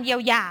รับการเยีย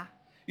วยา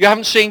You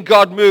haven't seen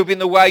God move in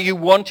the way you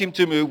want Him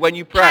to move when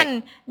you ท่าน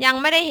pray. ยัง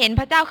ไม่ได้เห็น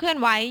พระเจ้าเคลื่อน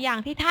ไหวอย่าง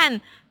ที่ท่าน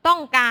ต้อ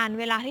งการ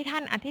เวลาที่ท่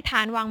านอธิษฐ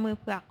านวางมือ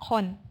เผื่อค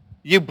น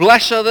You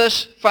bless others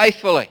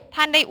faithfully.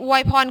 ท่านได้อว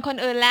ยพรคน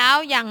อื่นแล้ว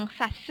อย่าง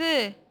สัตย์ซื่อ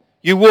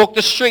You walk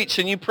the streets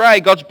and you pray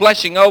God's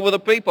blessing over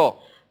the people.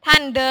 ท่า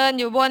นเดิน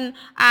อยู่บน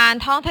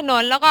ท้องถน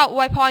นแล้วก็อ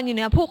วยพรอยู่เห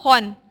นือผู้ค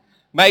น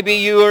Maybe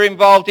you are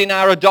involved in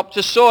our Adopt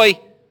a Soy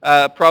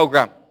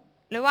program.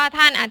 หรือว่า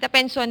ท่านอาจจะเ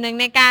ป็นส่วนหนึ่ง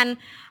ในการ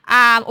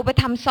อุป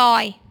ถัมภ์ซอ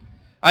ย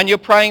And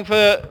you're praying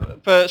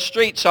for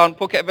streets on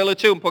Phuket Villa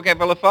 2 and Phuket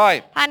Villa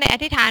 5. ท่านได้อ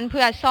ธิษฐานเ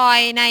ผื่อซอย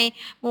ใน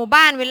หมู่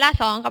บ้านวิลล่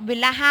า2กับวิล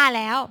ล่า5แ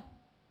ล้ว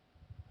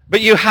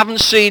But you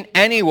haven't seen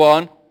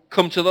anyone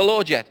come to the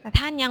Lord yet. แต่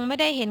ท่านยังไม่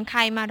ได้เห็นใคร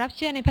มารับเ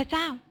ชื่อในพระเ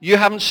จ้า You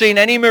haven't seen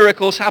any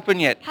miracles happen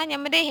yet. ท่านยั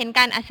งไม่ได้เห็น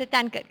การอัศจร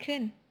รย์เกิดขึ้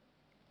น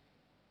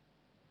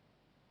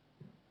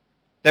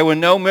There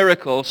were no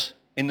miracles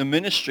in the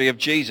ministry of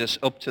Jesus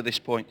up to this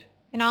point.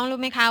 พี่น้องรู้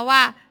ไหมคะว่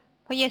า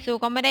พระเยซู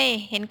ก็ไม่ได้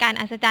เห็นการ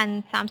อัศจรรย์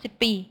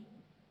30 ปี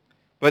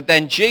But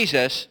then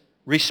Jesus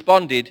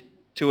responded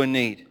to a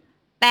need.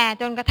 แต่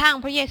จนกระทั่ง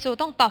พระเยซู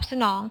ต้องตอบส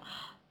นอง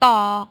ต่อ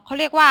เขา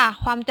เรียกว่า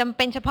ความจำเ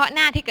ป็นเฉพาะห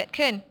น้าที่เกิด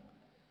ขึ้น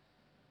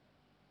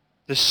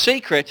The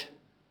secret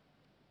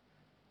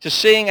to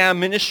seeing our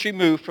ministry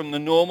move from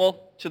the normal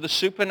to the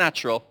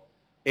supernatural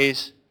is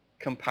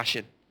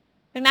compassion.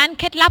 ดังนั้น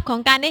เคล็ดลับของ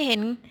การได้เห็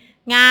น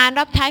งาน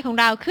รับใช้ของ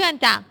เราเคลื่อน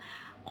จาก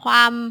คว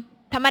าม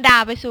ธรรมดา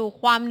ไปสู่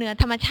ความเหนือ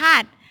ธรรมชา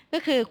ติก็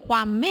คือคว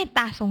ามเมตต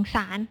าสงส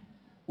าร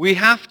We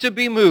have to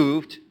be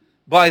moved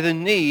by the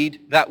need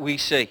that we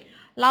see.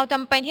 เราจ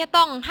ำเป็นที่จะ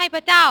ต้องให้พ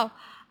ระเจ้า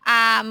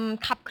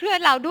ขับเคลื่อน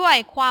เราด้วย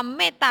ความเ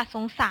มตตาส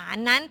งสาร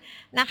นั้น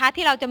นะคะ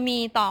ที่เราจะมี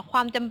ต่อคว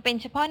ามจำเป็น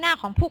เฉพาะหน้า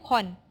ของผู้ค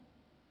น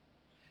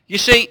You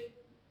see,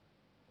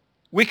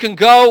 we can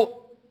go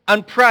and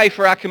pray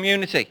for our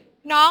community.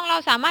 น้องเรา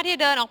สามารถที่จะ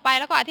เดินออกไป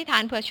แล้วก็อธิษฐา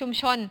นเผื่อชุม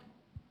ชน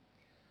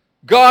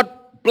God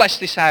bless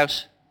this house.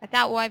 พระเจ้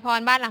าอวยพร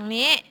บ้านหลัง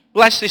นี้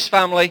Bless this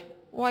family.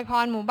 อวยพ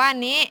รหมู่บ้าน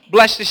นี้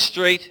Bless this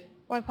street.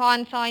 อวยพร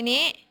ซอย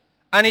นี้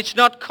And it's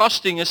not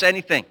costing us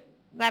anything.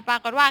 แต่ปรา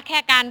กฏว่าแค่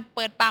การเ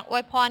ปิดปากอว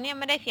ยพรเนี่ย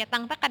ไม่ได้เสียตั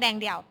งค์สักกระแดง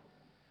เดียว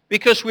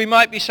Because we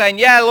might be saying,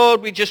 yeah, Lord,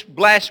 we just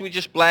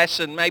bless,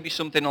 and maybe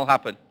something will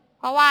happen.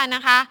 เพราะว่าน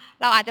ะคะ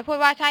เราอาจจะพูด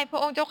ว่าใช่พร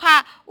ะองค์เจ้าข้า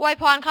อวย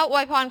พรเขา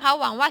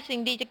หวังว่าสิ่ง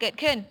ดีจะเกิด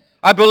ขึ้น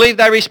I believe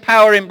there is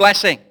power in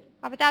blessing.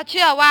 ข้าพเจ้าเ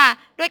ชื่อว่า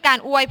ด้วยการ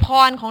อวยพ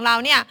รของเรา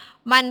เนี่ย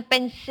มันเป็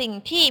นสิ่ง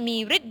ที่มี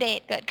ฤทธิ์เดช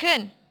เกิดขึ้น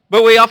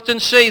But we often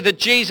see that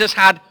Jesus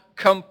had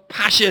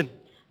compassion.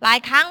 หลาย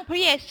ครั้งพร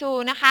ะเยซู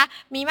นะคะ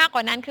มีมากก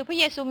ว่านั้นคือพระ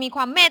เยซูมีค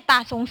วามเมตตา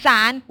สงส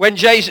าร When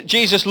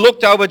Jesus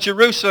looked over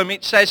Jerusalem,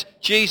 it says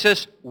Jesus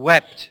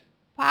wept.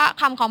 พระ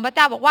คำของพระเ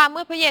จ้าบอกว่าเ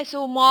มื่อพระเยซู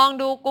มอง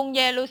ดูกรุงเ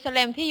ยรูซาเ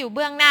ล็มที่อยู่เ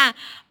บื้องหน้า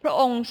พระ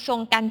องค์ทรง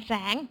กันแส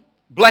ง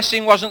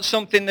Blessing wasn't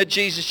something that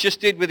Jesus just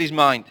did with his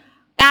mind.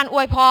 การอ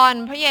วยพร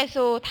พระเย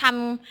ซูท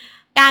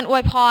ำการอว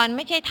ยพรไ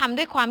ม่ใช่ทำ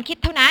ด้วยความคิด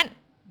เท่านั้น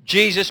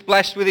Jesus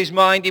blessed with his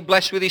mind, he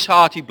blessed with his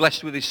heart, he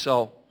blessed with his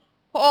soul.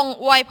 พระองค์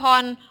อวยพ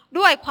ร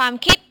ด้วยความ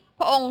คิด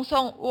พระองค์ทร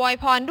งอวย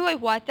พรด้วย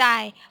หัวใจ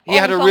He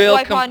had a real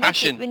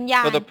compassion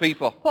for the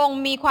people. พระองค์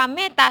มีความเ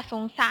มตตาส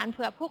งสารเ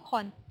ผื่อผู้ค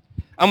น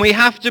And we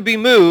have to be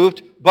moved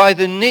by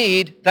the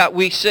need that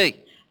we see.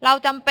 เรา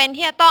จำเป็น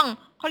ที่จะต้อง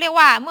เขาเรียก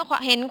ว่าเมื่อ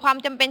เห็นความ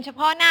จำเป็นเฉพ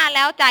าะหน้าแ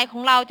ล้วใจขอ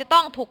งเราจะต้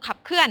องถูกขับ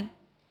เคลื่อน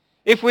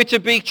If we're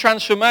to be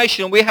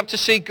transformational, we have to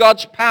see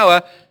God's power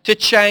to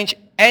change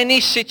any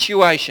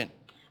situation.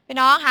 พี่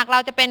น้องหากเรา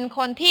จะเป็นค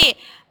นที่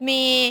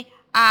มี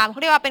เขา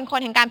เรียกว่าเป็นคน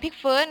แห่งการพลิก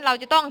ฟื้นเรา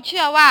จะต้องเ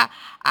ชื่อว่า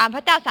พร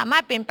ะเจ้าสามาร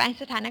ถเปลี่ยนแปลง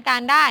สถานการ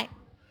ณ์ได้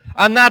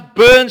And that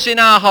burns in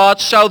our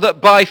hearts so that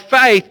by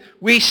faith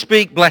we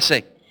speak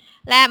blessing.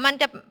 และมัน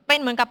จะเป็น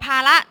เหมือนกับภา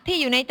ระที่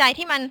อยู่ในใจ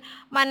ที่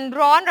มัน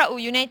ร้อนระอุ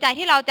อยู่ในใจ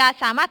ที่เราจะ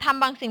สามารถท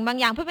ำบางสิ่งบาง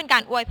อย่างเพื่อเป็นกา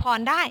รอวยพร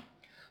ได้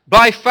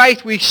By faith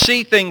we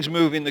see things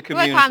move in the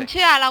ด้วยความ community. เ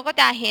ชื่อเราก็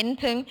จะเห็น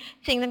ถึง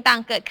สิ่งต่าง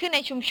ๆเกิดขึ้นใน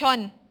ชุมชน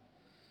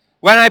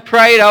When I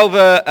prayed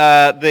over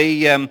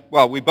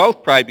well, we both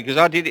prayed because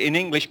I did it in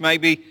English.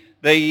 Maybe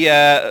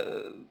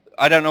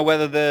I don't know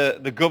whether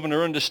the governor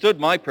understood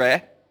my prayer.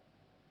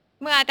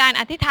 เมื่ออาจารย์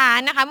อธิษฐาน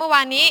นะคะเมื่อว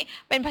านนี้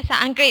เป็นภาษา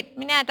อังกฤษไ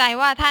ม่แน่ใจ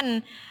ว่าท่าน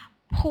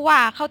ผู้ว่า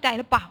เข้าใจ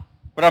หรือเปล่า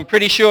But I'm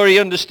pretty sure he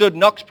understood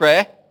Knox's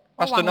prayer, ห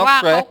วั Pastor งว่า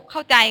Knox's เขา prayer. เข้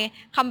าใจ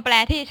คำแปล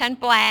ที่ฉัน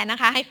แปลนะ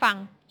คะให้ฟัง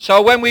So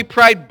when we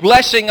prayed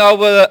blessing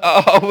over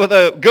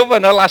the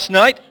governor last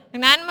night, ดั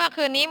งนั้นเมื่อ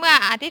คืนนี้เมื่อ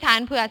อธิษฐาน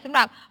เผื่อสำห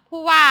รับ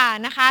ผู้ว่า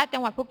นะคะจั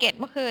งหวัดภูเก็ต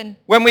เมื่อคืน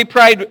when we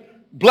prayed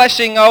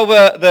blessing over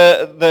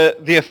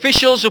the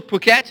officials of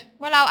Phuket,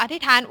 เมื่อเราอธิ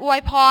ษฐานอว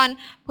ยพร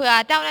เผื่อ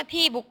เจ้าหน้า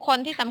ที่บุคคล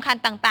ที่สำคัญ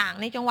ต่าง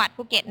ๆในจังหวัด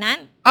ภูเก็ตนั้น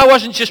I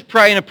wasn't just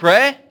praying a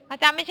prayer. อา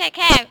จารย์ไม่ใช่แ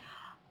ค่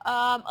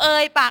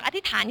ปากอ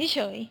ธิษฐานเ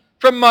ฉย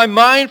From my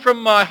mind, from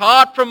my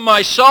heart, from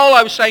my soul,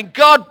 I was saying,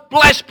 God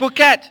bless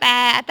Phuket. แต่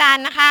อาจาร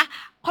ย์นะคะ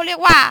เขาเรียก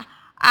ว่า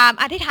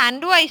อธิษฐาน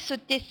ด้วยสุ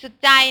ดจิตสุด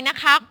ใจนะ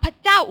คะพระ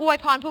เจ้าอวย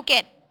พรภูเก็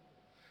ต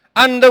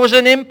And there was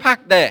an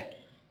impact there.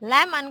 แล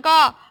ะมัน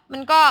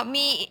ก็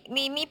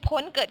มีผ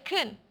ลเกิด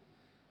ขึ้น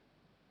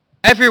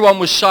Everyone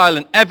was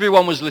silent.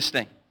 Everyone was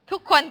listening. ทุ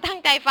กคนตั้ง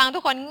ใจฟังทุ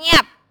กคนเงี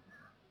ยบ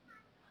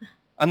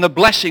And the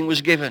blessing was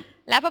given.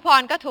 และพระพ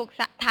รก็ถูก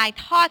ถ่าย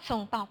ทอดส่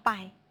งต่อไป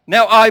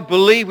Now I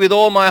believe with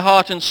all my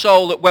heart and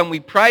soul that when we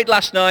prayed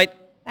last night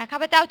แต่ข้า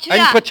พเจ้าเชื่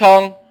in อ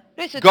Patong,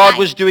 ด้วยสุดใจ God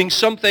was doing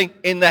something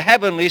in the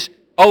heavenlies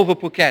over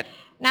Phuket.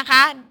 นะค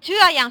ะเ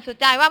ชื่ออย่างสุด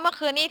ใจว่าเมื่อ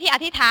คืนนี้ที่อ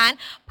ธิษฐาน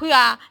เพื่อ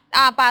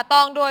ป่าต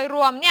องโดยร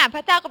วมเนี่ยพร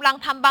ะเจ้ากำลัง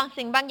ทำบาง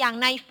สิ่งบางอย่าง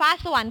ในฟ้า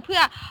สวรรค์เพื่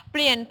อเป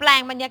ลี่ยนแปล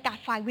งบรรยากาศ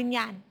ฝ่ายวิญญ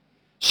าณ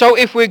So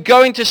if we're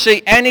going to see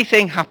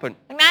anything happen,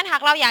 ดังนั้นหา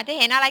กเราอยากจะ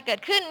เห็นอะไรเกิ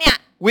ดขึ้นเนี่ย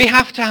we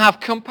have to have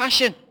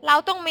compassion. เรา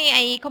ต้องมี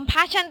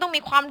compassion ต้อง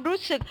มีความรู้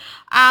สึก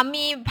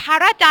มีภา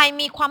ระใจ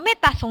มีความเมต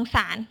ตาสงส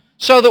าร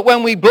So that when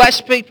we bless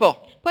people,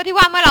 เพื่อที่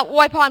ว่าเมื่อเราอ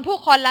วยพรผู้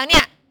คนแล้วเ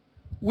นี่ย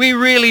we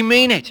really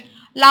mean it.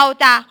 เรา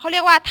จะเขาเรี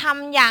ยกว่าท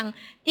ำอย่าง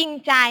จริง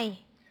ใจ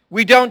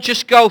We don't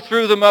just go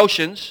through the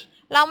motions.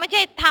 เราไม่ใ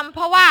ช่ทำเพ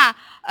ราะว่า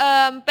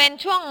เป็น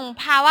ช่วง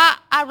ภาวะ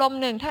อารม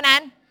ณ์หนึ่งเท่านั้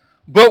น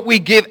But we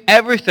give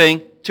everything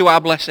to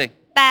our blessing.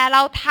 แต่เร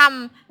าท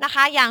ำนะค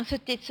ะอย่างสุ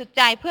ดจิตสุดใ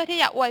จเพื่อที่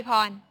จะอวยพ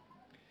ร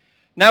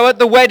Now at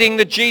the wedding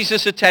that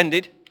Jesus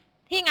attended,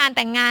 ที่งานแ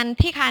ต่งงาน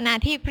ที่คานา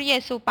ที่พระเย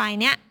ซูไป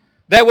เนี่ย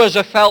there was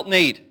a felt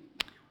need.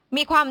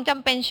 มีความจ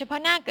ำเป็นเฉพา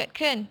ะหน้าเกิด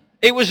ขึ้น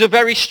It was a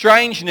very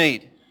strange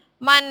need.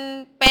 มัน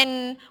เป็น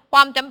คว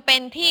ามจำเป็น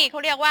ที่เขา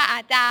เรียกว่าอา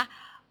จจะ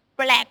แ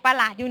ปลกประห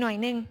ลาดอยู่หน่อย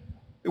นึง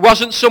It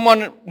wasn't someone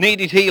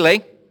needed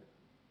healing.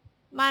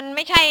 มันไ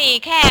ม่ใช่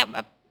แค่แบ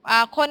บ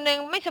คนหนึ่ง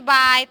ไม่สบ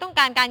ายต้อง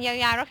การการเยียว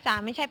ยารักษา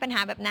ไม่ใช่ปัญห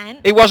าแบบนั้น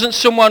It wasn't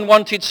someone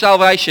wanted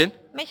salvation.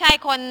 ไม่ใช่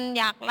คน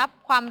อยากรับ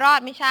ความรอด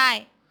ไม่ใช่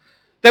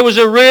There was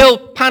a real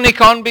panic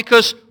on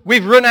because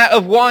we've run out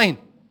of wine.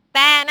 แ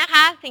ต่นะค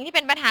ะสิ่งที่เ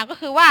ป็นปัญหาก็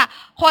คือว่า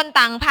คน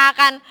ต่างพา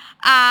กัน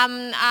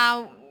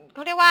เข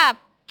าเรียกว่า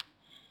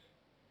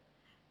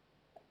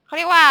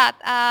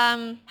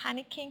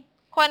panicking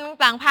คน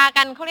ต่างพา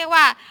กันเขาเรียก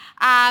ว่า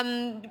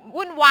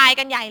วุ่นวาย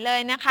กันใหญ่เลย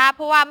นะคะเพ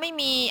ราะว่าไม่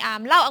มี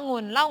เหล้าอ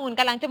งุ่น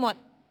กำลังจะหมด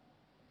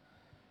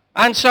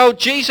And so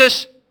Jesus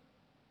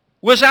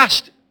was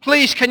asked,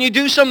 please can you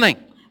do something?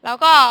 แล้ว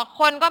ก็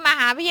คนก็มา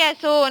หาพระเย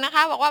ซูนะค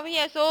ะบอกว่าพระเ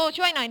ยซู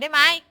ช่วยหน่อยได้ไห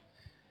ม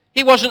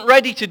He wasn't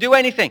ready to do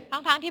anything.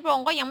 ทั้งที่พระอ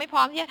งค์ก็ยังไม่พ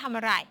ร้อมที่จะทำ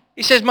อะไร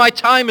He says, my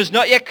time has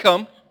not yet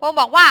come. พระองค์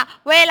บอกว่า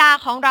เวลา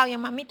ของเรายั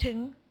งมาไม่ถึง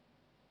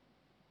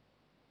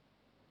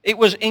It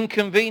was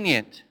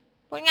inconvenient.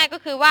 พูดง่ายก็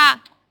คือว่า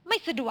ไม่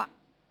สะดวก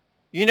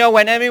You know,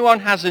 when everyone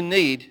has a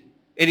need,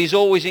 it is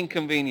always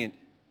inconvenient.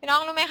 พี่น้อง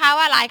รู้ไหมคะ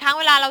ว่าหลายครั้ง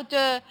เวลาเราเจ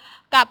อ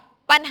กับ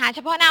ปัญหาเฉ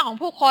พาะหน้าของ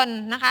ผู้คน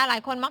นะคะหลา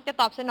ยคนมักจะ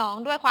ตอบสนอง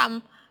ด้วย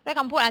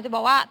คำพูดอาจจะบ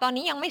อกว่าตอน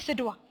นี้ยังไม่สะ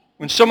ดวก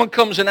When someone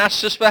comes and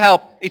asks us for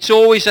help, it's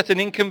always at an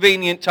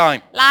inconvenient time.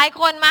 หลาย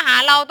คนมาหา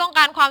เราต้องก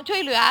ารความช่ว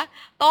ยเหลือ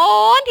ตอ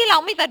นที่เรา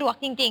ไม่สะดวก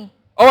จริง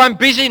Oh, I'm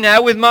busy now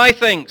with my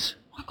things.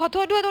 ๆขอโท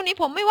ษด้วยตรงนี้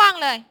ผมไม่ว่าง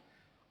เลย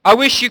I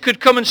wish you could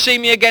come and see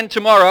me again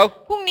tomorrow.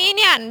 พรุ่งนี้เ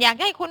นี่ยอยาก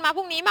ให้คุณมาพ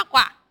รุ่งนี้มากก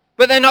ว่า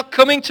But they're not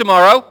coming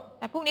tomorrow.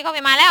 แต่พรุ่งนี้เขาไ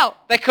ม่มาแล้ว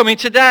They're coming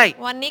today.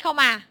 วันนี้เขา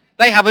มา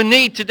They have a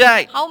need today.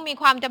 เขามี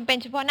ความจำเป็น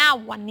เฉพาะหน้า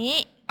วันนี้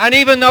And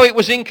even though it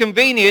was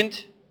inconvenient,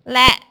 แล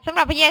ะสำห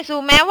รับพระเยซู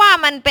แม้ว่า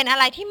มันเป็นอะ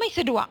ไรที่ไม่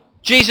สะดวก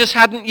Jesus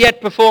hadn't yet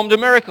performed a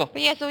miracle. พ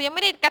ระเยซูยังไ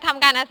ม่ได้กระท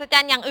ำการอัศจร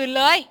รย์อย่างอื่น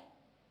เลย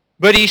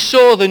But he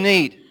saw the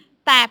need.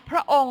 แต่พร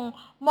ะองค์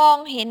มอง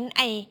เห็น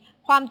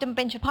ความจำเ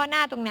ป็นเฉพาะหน้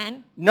าตรงนั้น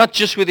Not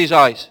just with his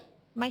eyes,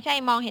 ไม่ใช่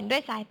มองเห็นด้ว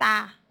ยสายตา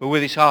but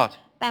with his heart.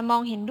 แต่มอ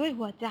งเห็นด้วย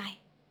หัวใจ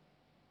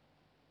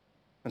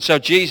And so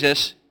Jesus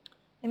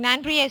ดังนั้น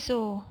พระเยซู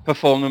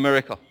performed a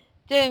miracle.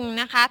 จึง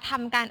นะคะท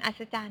ำการอั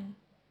ศจรรย์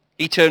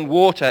He turned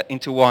water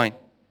into wine.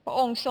 พระ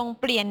องค์ทรง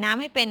เปลี่ยนน้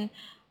ำให้เป็น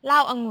เหล้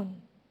าองุ่น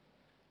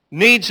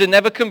Needs are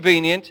never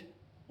convenient.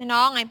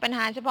 น้องปัญห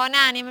าเฉพาะห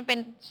น้านี่มันเป็น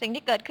สิ่ง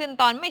ที่เกิดขึ้น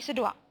ตอนไม่สะ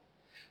ดวก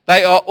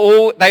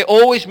They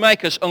always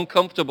make us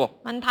uncomfortable.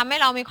 มันทำให้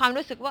เรามีความ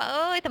รู้สึกว่า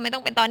ทำไมต้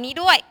องเป็นตอนนี้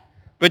ด้วย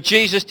But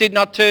Jesus did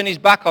not turn his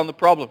back on the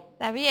problem.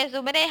 แต่พระเยซู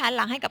ไม่ได้หันห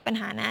ลังให้กับปัญ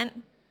หานั้น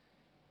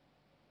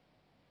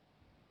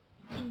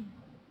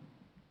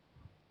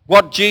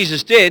What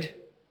Jesus did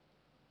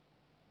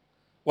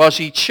was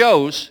he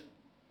chose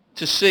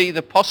to see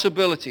the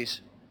possibilities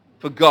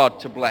for God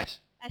to bless.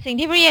 แต่สิ่ง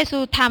ที่พระเยซู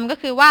ทำก็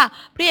คือว่า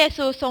พระเย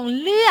ซูทรง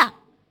เลือก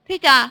ที่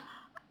จะ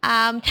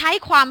ใช้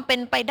ความเป็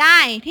นไปได้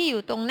ที่อ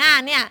ยู่ตรงหน้า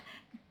เนี่ย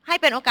ให้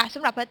เป็นโอกาสส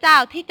ำหรับพระเจ้า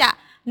ที่จะ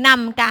น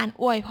ำการ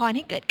อวยพรใ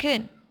ห้เกิดขึ้น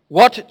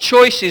What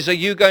choices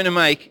are you going to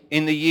make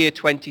in the year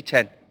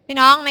 2010? พี่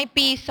น้องใน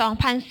ปี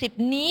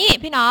 2010 นี้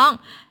พี่น้อง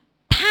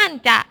ท่าน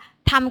จะ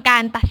ทำกา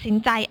รตัดสิน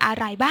ใจอะ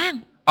ไรบ้าง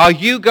Are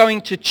you going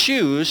to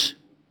choose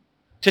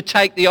to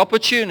take the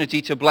opportunity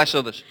to bless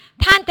others?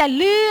 ท่านจะ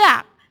เลือ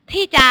ก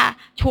ที่จะ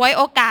ฉวย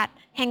โอกาส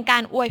แห่งกา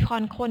รอวยพ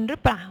รคนหรื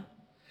อเปล่า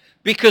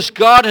Because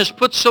God has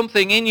put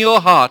something in your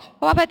heart. เ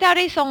พราะว่าพระเจ้า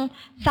ได้ทรง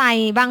ใส่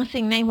บาง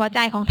สิ่งในหัวใจ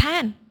ของท่า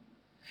น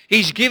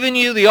He's given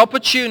you the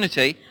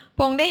opportunity พ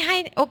ระองค์ได้ให้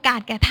โอกาส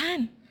แก่ท่าน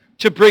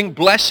to bring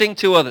blessing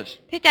to others.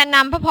 ที่จะน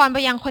ำพระพรไป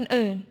ยังคน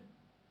อื่น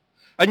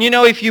And you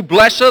know, if you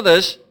bless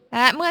others, แล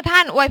ะเมื่อท่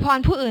านอวยพร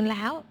ผู้อื่นแ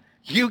ล้ว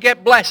you get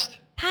blessed.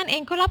 ท่านเอ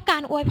งก็รับกา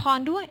รอวยพร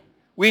ด้วย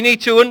We need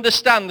to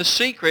understand the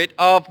secret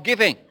of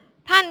giving.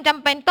 ท่านจ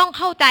ำเป็นต้อง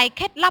เข้าใจเ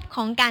คล็ดลับข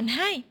องการใ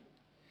ห้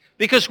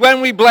Because when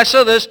we bless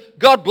others,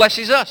 God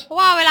blesses us. เพราะ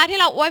ว่าเวลาที่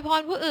เราอวยพ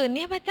รผู้อื่นเ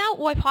นี่ยพระเจ้า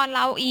อวยพรเ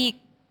ราอีก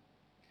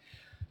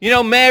You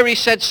know, Mary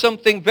said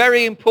something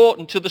very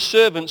important to the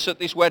servants at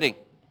this wedding.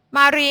 ม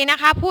ารีนะ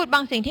คะพูดบา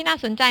งสิ่งที่น่า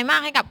สนใจมา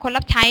กให้กับคน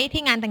รับใช้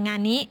ที่งานแต่งงาน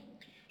นี้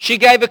She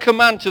gave a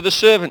command to the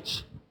servants.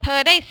 เธอ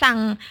ได้สั่ง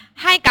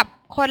ให้กับ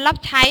คนรับ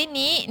ใช้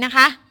นี้นะค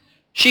ะ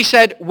She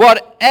said,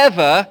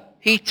 whatever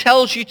he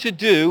tells you to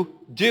do,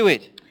 do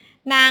it.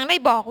 นางได้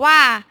บอกว่า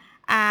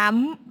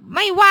ไ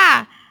ม่ว่า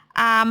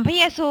พระ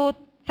เยซู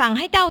สั่งใ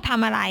ห้เจ้าท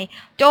ำอะไร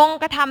จง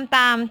กระทำต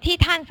ามที่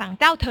ท่านสั่ง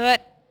เจ้าเถิด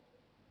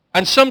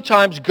And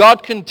sometimes God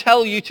can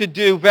tell you to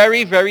do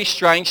very, very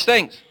strange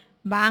things.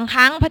 บางค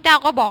รั้งพระเจ้า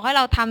ก็บอกให้เ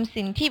ราทำ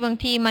สิ่งที่บาง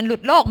ทีมันหลุ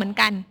ดโลกเหมือน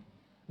กัน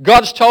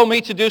God's told me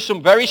to do some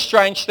very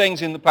strange things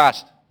in the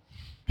past.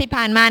 ที่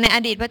ผ่านมาในอ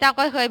ดีตพระเจ้า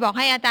ก็เคยบอกใ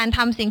ห้อาจารย์ท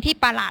ำสิ่งที่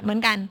ประหลาดเหมือ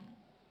นกัน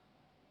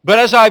But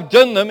as I've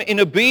done them in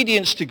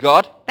obedience to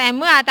God, แต่เ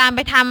มื่ออาจารย์ไ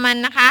ปทำมัน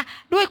นะคะ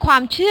ด้วยควา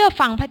มเชื่อ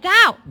ฟังพระเจ้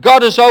า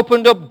God has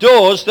opened up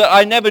doors that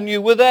I never knew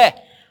were there.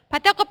 พร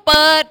ะเจ้าก็เ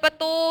ปิดประ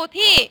ตู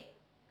ที่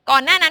ก่อ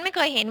นหน้านั้นไม่เค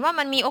ยเห็นว่า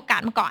มันมีโอกา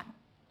สมาก่อน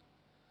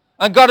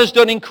And God has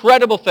done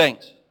incredible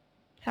things.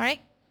 Sorry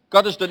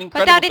God has done พร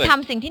ะเจ้า incredible ได้ things. ท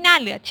ำสิ่งที่น่า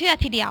เหลือเชื่อ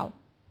ทีเดียว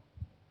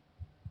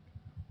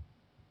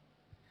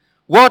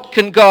What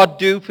can God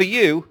do for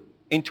you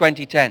in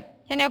 2010?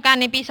 เช่นเดียวกัน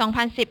ในปี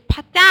 2010 พ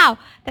ระเจ้า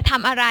จะท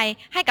ำอะไร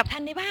ให้กับท่า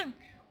นได้บ้าง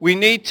We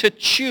need to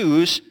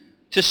choose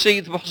to see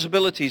the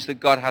possibilities that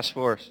God has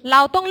for us. เร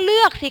าต้องเลื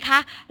อกสิคะ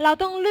เรา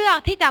ต้องเลือก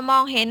ที่จะม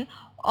องเห็น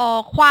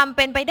ความเ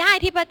ป็นไปได้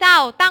ที่พระเจ้า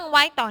ตั้งไ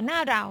ว้ต่อหน้า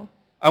เรา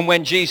And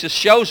when Jesus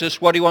shows us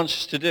what he wants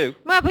us to do,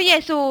 เมื่อพระเย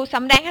ซูส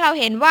ำแดงให้เรา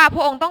เห็นว่าพ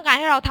ระองค์ต้องการ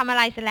ให้เราทำอะไ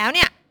รเสร็จแล้วเ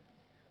นี่ย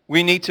we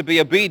need to be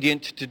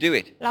obedient to do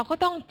it. เราก็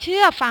ต้องเ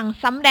ชื่อฟัง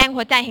สำแดง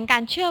หัวใจแห่งกา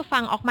รเชื่อฟั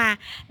งออกมา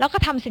แล้วก็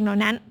ทำสิ่งเหล่า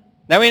นั้น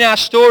Now in our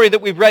story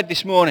that we've read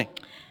this morning,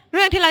 เ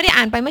รื่องที่เราได้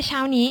อ่านไปเมื่อเช้า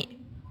นี้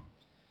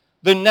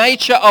the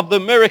nature of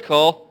the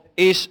miracle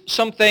is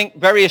something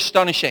very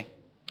astonishing.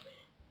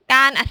 ก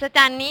ารอัศจ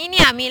รรย์นี้เ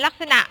นี่ยมีลัก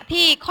ษณะ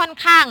ที่ค่อน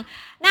ข้าง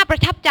น่าปร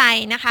ะทับใจ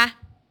นะคะ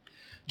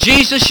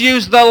Jesus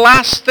used the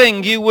last thing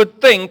you would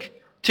think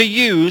to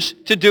use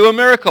to do a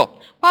miracle.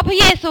 เพราะพระ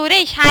เยซูไ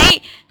ด้ใช้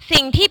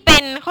สิ่งที่เป็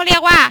นเขาเรีย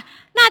กว่า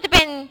น่าจะเ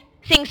ป็น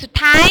สิ่งสุด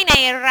ท้ายใน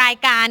ราย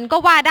การก็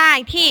ว่าได้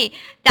ที่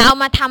จะเอา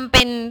มาทำเ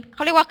ป็นเข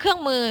าเรียกว่าเครื่อง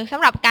มือส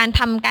ำหรับการ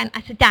ทำการ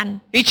อัศจรรย์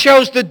He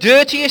chose the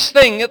dirtiest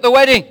thing at the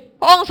wedding.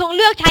 พระองค์ทรงเ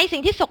ลือกใช้สิ่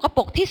งที่สกป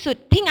รกที่สุด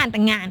ที่งานแต่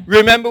งงาน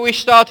Remember we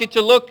started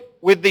to look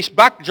with this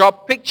backdrop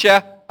picture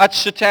at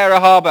Sotera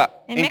Harbour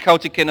in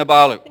Kota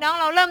Kinabalu. พี่น้อง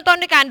เราเริ่มต้น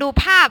ด้วยการดู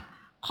ภาพ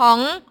ของ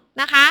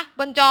นะคะ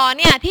บนจอ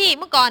เนี่ยที่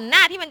เมื่อก่อนหน้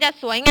าที่มันจะ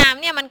สวยงาม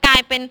เนี่ยมันกลา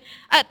ยเป็น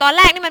ตอนแ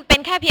รกนี่มันเป็น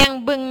แค่เพียง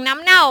บึงน้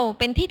ำเน่า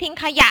เป็นที่ทิ้ง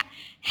ขยะ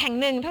แห่ง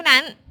หนึ่งเท่า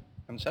นั้น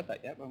I haven't said that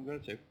yet, but I'm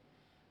going to.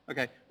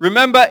 Okay.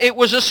 Remember it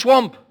was a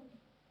swamp.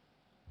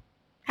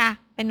 ค่ะ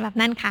เป็นแบบ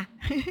นั้นค่ะ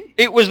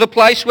It was the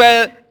place where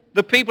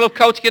the people of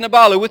Kota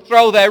Kinabalu would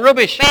throw their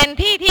rubbish. เป็น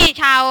ที่ที่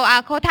ชาว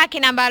โคทาคิ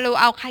นาบาลู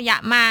เอาขยะ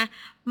ม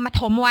า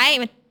ถมไว้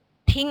มา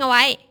ทิ้งเอาไ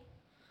ว้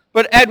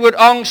But Edward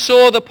Ong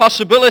saw the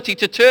possibility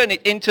to turn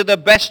it into the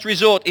best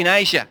resort in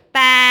Asia. แ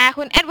ต่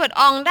คุณเอ็ดเวิร์ด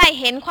อองได้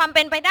เห็นความเ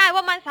ป็นไปได้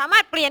ว่ามันสามา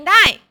รถเปลี่ยนไ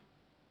ด้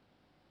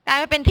กลาย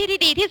เป็นที่ที่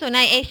ดีที่สุดใ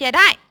นเอเชีย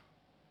ได้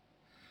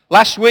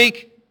Last week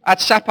at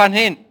Sapan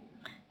Hin,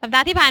 สัปด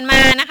าห์ที่ผ่านมา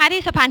นะคะ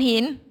ที่สะพานหิ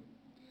น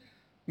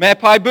Mayor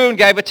Pai Boon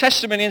gave a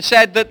testimony and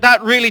said that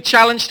really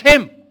challenged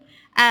him.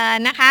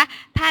 นะคะ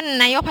ท่าน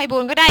นายกไพบู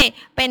ลย์ก็ได้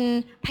เป็น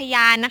พย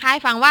านนะคะใ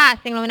ห้ฟังว่า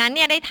สิ่งเหล่านั้นเ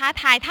นี่ยได้ท้า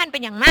ทายท่านเป็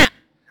นอย่างมาก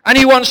And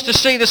he wants to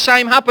see the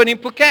same happen in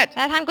Phuket. แ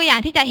ละท่านก็อยา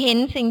กที่จะเห็น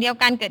สิ่งเดียว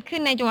กันเกิดขึ้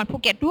นในจังหวัดภู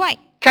เก็ตด้วย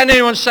Can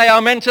anyone say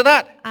amen to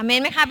that? อาเมน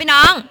ไหมคะพี่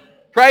น้อง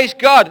Praise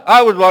God. I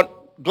would want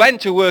Glenn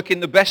to work in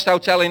the best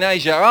hotel in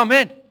Asia.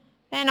 Amen.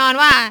 แน่นอน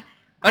ว่า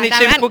And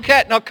it's in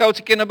Phuket, not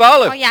Kota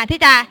Kinabalu. ก็อยาก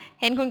ที่จะ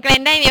เห็นคุณเกร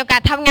นได้มีโอกา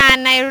สทำงาน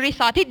ในรี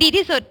สอร์ทที่ดี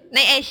ที่สุดใน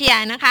เอเชีย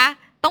นะคะ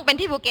ต้องเป็น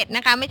ที่ภูเก็ตน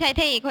ะคะไม่ใช่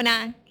ที่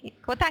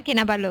โคทาคิ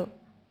นาบาลู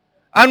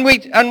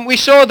And we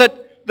saw that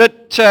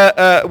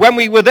when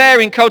we were there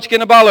in Kota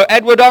Kinabalu,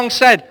 Edward Ong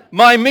said,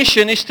 "My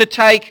mission is to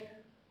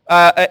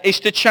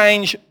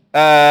change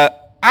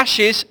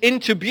ashes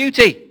into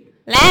beauty."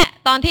 และ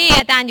ตอนที่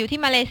อาจารย์อยู่ที่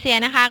มาเลเซีย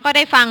นะคะก็ไ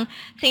ด้ฟัง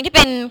สิ่งที่เ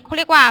ป็นเขาเ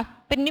รียกว่า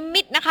เป็นนิ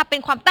มิตนะคะเป็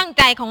นความตั้งใ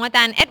จของอาจ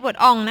ารย์เอ็ดเวิร์ด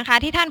อองนะคะ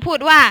ที่ท่านพูด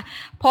ว่า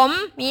ผม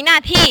มีหน้า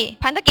ที่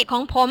พันธกิจข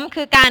องผม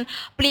คือการ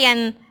เป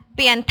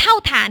ลี่ยนเท่า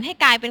ฐานให้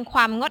กลายเป็นคว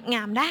ามงดง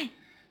ามได้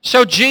So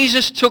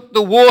Jesus took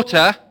the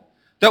water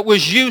that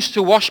was used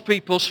to wash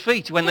people's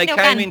feet when they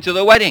came into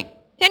the wedding.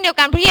 เช่นเดียว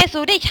กันพระเยซู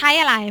ได้ใช้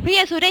อะไรพระเ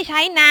ยซูได้ใช้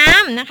น้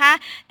ำนะคะ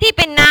ที่เ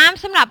ป็นน้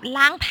ำสำหรับ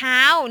ล้างเท้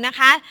านะ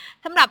คะ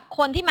สำหรับค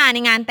นที่มาใน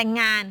งานแต่ง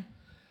งาน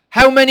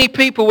How many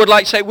people would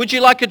like to say, "Would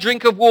you like a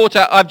drink of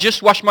water? I've just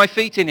washed my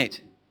feet in it."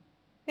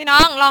 พี่น้อ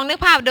งลองนึก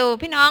ภาพดู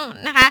พี่น้อง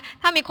นะคะ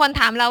ถ้ามีคน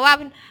ถามเราว่า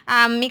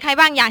มีใคร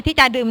บ้างอยากที่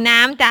จะดื่มน้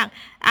ำจาก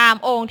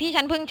โอ่งที่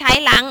ฉันเพิ่งใช้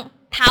ล้าง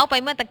เท้าไป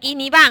เมื่อตะกี้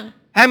นี้บ้าง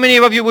How many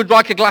of you would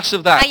like a glass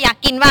of ใคร that? อยาก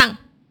กินบ้าง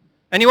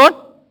Anyone?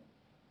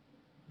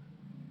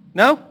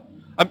 No?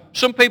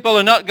 Some people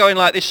are not going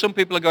like this. Some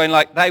people are going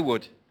like they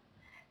would.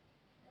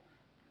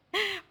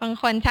 บาง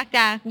คนชักจ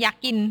ะอยาก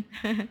กิน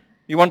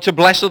You want to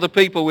bless other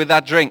people with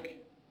that drink.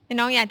 พี่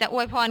น้องอยากจะอ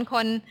วยพรค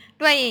น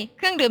ด้วยเ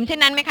ครื่องดื่มเช่น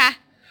นั้นไหมคะ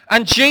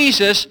And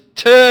Jesus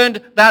turned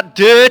that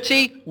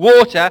dirty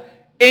water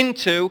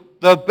into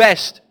the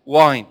best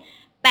wine.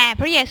 แต่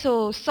พระเยซู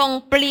ทรง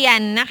เปลี่ย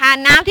นนะคะ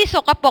น้ำที่ส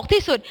กปรก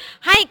ที่สุด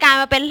ให้กลาย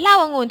มาเป็นเหล้า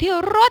องุ่นที่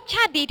รสช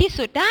าติดีที่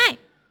สุดได้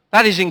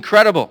That is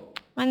incredible.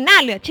 มันน่า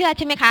เหลือเชื่อใ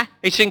ช่ไหมคะ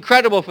It's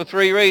incredible for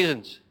 3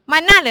 reasons. มั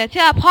นน่าเหลือเ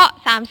ชื่อเพราะ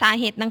3สา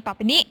เหตุดังต่อไป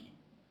นี้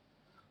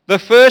The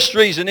first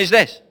reason is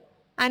this.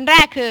 อันแร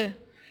กคือ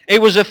It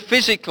was a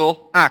physical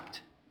act.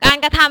 การ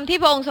กระทำที่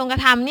พระองค์ทรงกร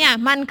ะทำเนี่ย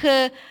มันคือ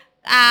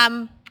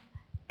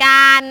ก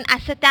ารอั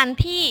ศจรรย์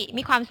ที่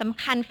มีความส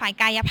ำคัญฝ่าย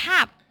กายภา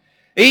พ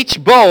Each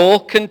bowl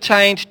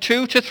contained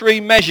 2 to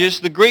 3 measures.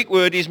 The Greek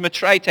word is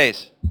metrites.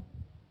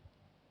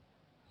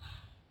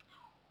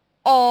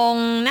 อง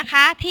ค์นะค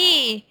ะ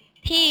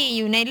ที่อ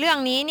ยู่ในเรื่อง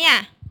นี้เนี่ย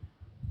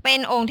เป็น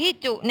องค์ที่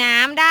จุน้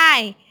ำได้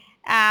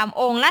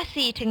องค์ละ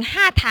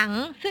 4-5 ถัง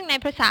ซึ่งใน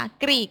ภาษา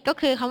กรีกก็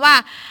คือคำว่า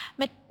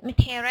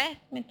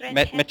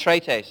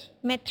metrites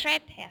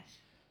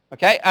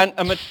Okay, and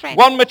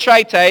one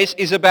metrites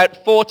is about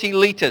 40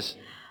 liters.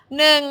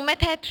 1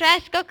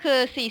 metrites ก็คือ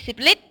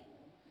40 ลิตร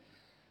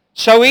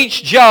So each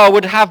jar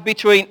would have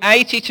between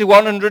 80 to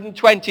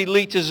 120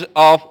 liters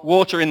of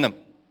water in them.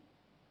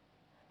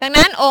 ดัง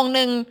นั้นองค์ห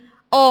นึ่ง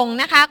องค์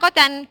นะคะก็จ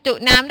ะจุ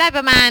น้ำได้ป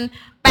ระมาณ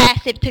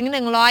80 ถึง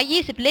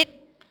 120 ลิตร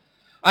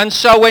And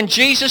so when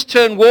Jesus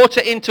turned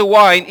water into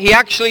wine, he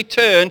actually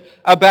turned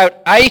about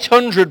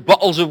 800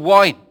 bottles of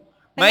wine.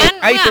 Made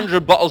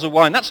 800 bottles of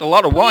wine. That's a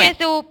lot of พระเย wine.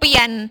 ซูเปลี่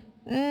ยน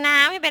น้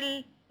ำให้เป็น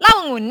เหล้า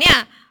องุ่นเนี่ย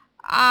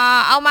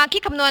เอามาคิ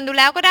ดคำนวณดู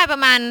แล้วก็ได้ปร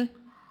ะมาณ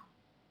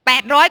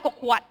800 กว่า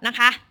ขวดนะ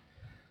คะ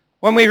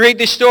When we read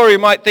this story,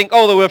 we might think,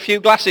 oh, there were a few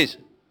glasses.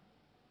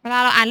 เวลา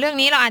เราอ่านเรื่อง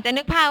นี้เราอาจจะ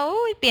นึกภาพ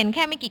เปลี่ยนแ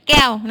ค่ไม่กี่แ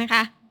ก้วนะค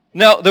ะ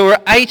No, there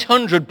were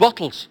 800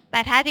 bottles. แ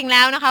ต่แท้จริงแ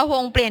ล้วนะคะค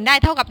งเปลี่ยนได้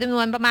เท่ากับจำน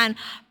วนประมาณ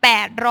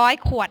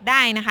800 ขวดไ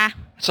ด้นะคะ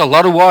That's a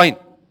lot of wine.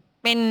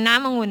 เป็นน้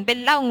ำองุ่นเป็น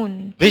เหล้าองุ่น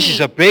This is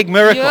a big เย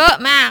miracle. อะ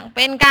มากเ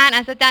ป็นการ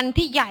อัศจรรย์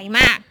ที่ใหญ่ม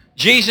าก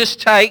Jesus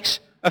takes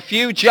a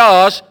few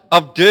jars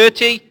of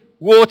dirty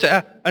water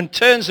and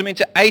turns them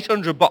into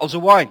 800 bottles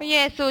of wine. พระเ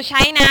ยซูใ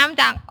ช้น้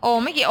ำจากโอ่ง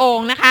ไม่กี่โอ่ง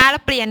นะคะแล้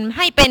วเปลี่ยนใ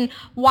ห้เป็น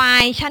ไว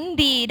น์ชั้น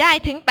ดีได้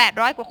ถึง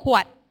800กว่าขว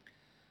ด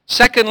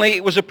Secondly,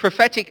 it was a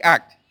prophetic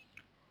act.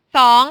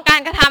 2. กา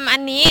รกระทำอั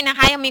นนี้นะค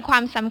ะยังมีควา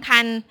มสำคั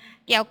ญ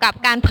เกี่ยวกับ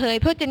การเผย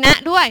พระวจนะ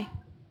ด้วย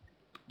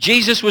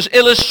Jesus was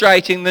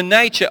illustrating the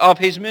nature of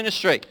his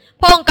ministry.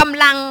 พระองค์ก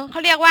ำลังเขา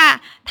เรียกว่า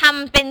ท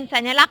ำเป็นสั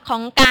ญลักษณ์ขอ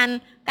งก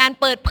าร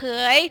เปิดเผ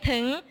ยถึ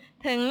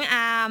ง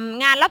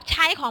งานรับใ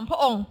ช้ของพระ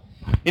องค์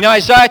In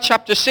Isaiah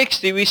chapter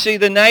 60, we see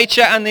the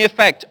nature and the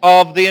effect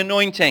of the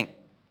anointing.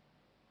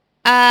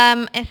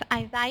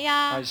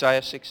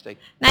 Isaiah 60.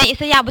 ในอิ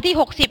สยาห์บทที่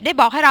60ได้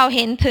บอกให้เราเ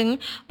ห็นถึง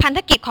พันธ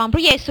กิจของพร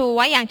ะเยซูไ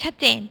ว้อย่างชัด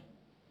เจน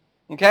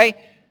Okay?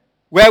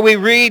 Where we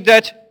read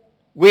that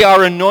we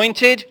are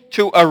anointed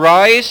to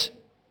arise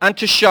and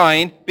to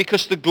shine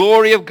because the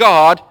glory of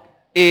God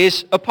is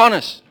upon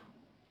us.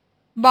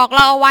 บอกเ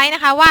ราเอาไว้น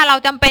ะคะว่าเรา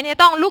จำเป็นที่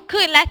ต้องลุก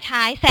ขึ้นและฉ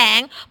ายแสง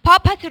เพราะ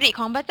พระสิริ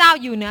ของพระเจ้า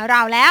อยู่เหนือเร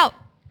าแล้ว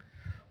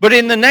But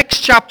in the next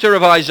chapter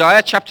of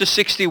Isaiah, chapter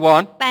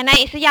 61, แต่ใน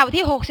อิสยาห์บท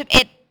ที่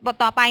61บท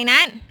ต่อไป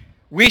นั้น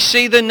we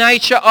see the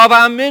nature of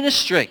our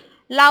ministry.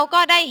 เรา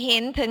ก็ได้เห็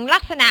นถึงลั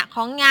กษณะข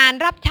องงาน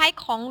รับใช้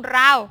ของเร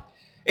า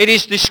It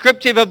is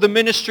descriptive of the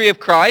ministry of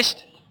Christ.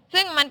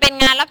 ซึ่งมันเป็น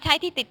งานรับใช้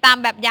ที่ติดตาม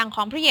แบบอย่างข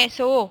องพระเย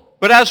ซู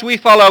But as we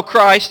follow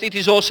Christ, it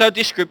is also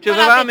descriptive เ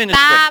มื่อ of เรา our ติด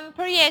ตาม ministry.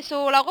 พระเยซู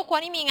เราก็ควร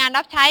ที่มีงาน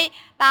รับใช้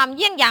ตามเ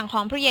ยี่ยงอย่างข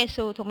องพระเย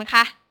ซูถูกไหมค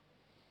ะ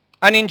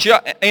And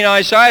in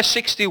Isaiah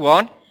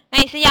 61, ใน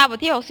อิสยาห์บท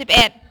ที่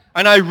61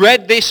 and I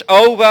read this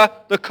over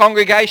the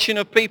congregation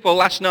of people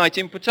last night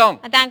in Patong.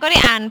 อาจารย์ก็ได้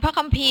อ่านพระ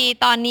คัมภีร์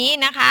ตอนนี้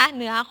นะคะเ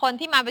หนือคน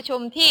ที่มาประชุม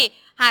ที่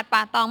หาดป่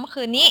าตองเมื่อ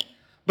คืนนี้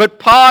But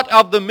part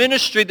of the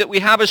ministry that we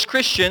have as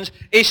Christians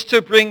is to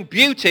bring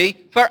beauty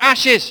for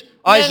ashes.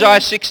 Isaiah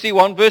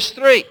 61 verse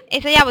 3. อิ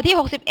สยาห์บทที่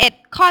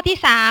61ข้อที่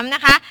3น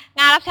ะคะ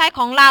งานรับใช้ข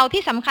องเรา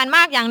ที่สำคัญม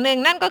ากอย่างหนึ่ง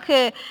นั่นก็คื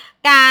อ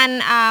การ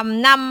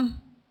น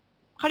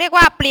ำเขาเรียก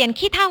ว่าเปลี่ยน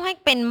ขี้เถ้าให้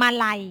เป็นมา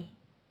ลัย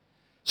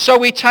So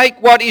we take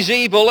what is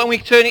evil and we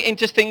turn it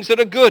into things that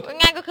are good.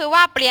 ง่ายก็คือว่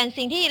าเปลี่ยน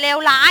สิ่งที่เลว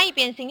ร้ายเป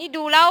ลี่ยนสิ่งที่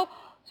ดูแล้ว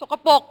สก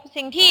ปรก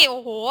สิ่งที่โ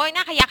อ้โห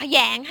น่าขยะแขย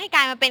งให้กล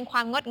ายมาเป็นคว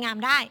ามงดงาม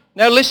ได้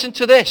Now listen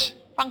to this.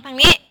 ฟังทาง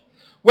นี้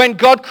When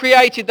God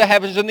created the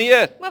heavens and the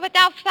earth, เมื่อพระเ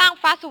จ้าสร้าง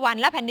ฟ้าสวรร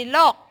ค์และแผ่นดินโล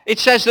ก it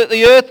says that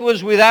the earth was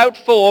without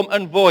form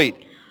and void.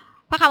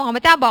 พระคำของพ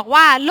ระเจ้าบอก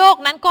ว่าโลก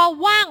นั้นก็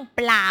ว่างเ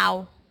ปล่า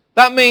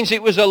That means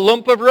it was a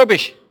lump of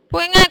rubbish. พูด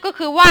ง่ายๆก็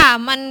คือว่า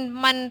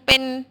มันเป็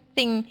น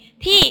สิ่ง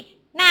ที่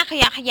น่าข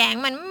ยะแขยง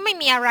มันไม่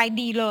มีอะไร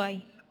ดีเลย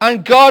And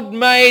God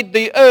made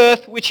the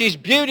earth, which is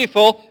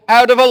beautiful,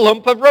 out of a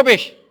lump of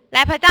rubbish. แล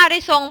ะพระเจ้าได้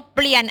ทรงเป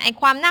ลี่ยนไอ้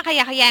ความน่าขย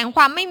ะแขยงค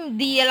วามไม่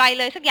ดีอะไร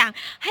เลยสักอย่าง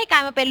ให้กลา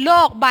ยมาเป็นโล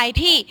กใบ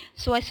ที่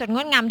สวยสดง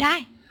ดงามได้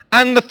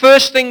And the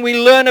first thing we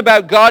learn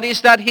about God is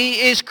that He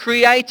is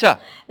creator.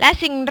 และ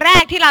สิ่งแร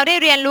กที่เราได้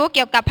เรียนรู้เ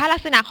กี่ยวกับพระลั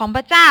กษณะของพ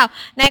ระเจ้า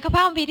ในพร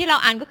ะคัมภีร์ที่เรา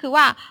อ่านก็คือ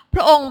ว่าพ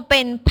ระองค์เ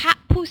ป็นพระ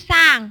ผู้ส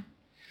ร้าง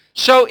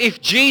So if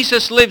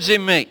Jesus lives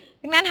in me,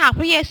 ดังนั้นหาก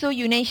พระเยซู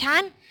อยู่ในฉั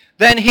น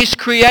then His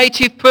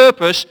creative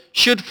purpose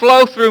should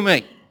flow through me.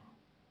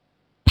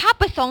 พระ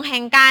ประสงค์แห่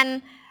งการ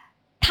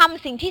ท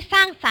ำสิ่งที่ส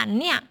ร้างสรรค์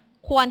เนี่ย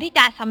ควรที่จ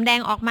ะสำแดง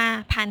ออกมา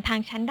ผ่านทาง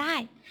ฉันได้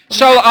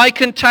So I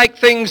can take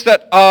things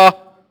that are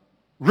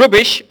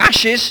rubbish,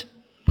 ashes,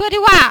 เพื่อ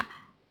ที่ว่า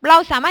เรา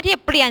สามารถที่จ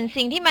ะเปลี่ยน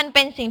สิ่งที่มันเ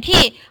ป็นสิ่ง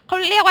ที่เขา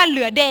เรียกว่าเห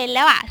ลือเดนแ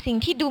ล้วอะสิ่ง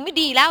ที่ดูไม่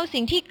ดีแล้ว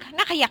สิ่งที่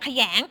น่าขยะแข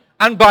ยง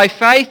and by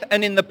faith and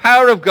in the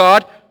power of God,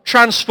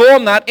 transform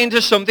that into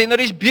something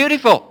that is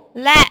beautiful.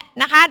 และ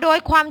นะคะโดย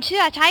ความเ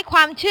ชื่อใช้คว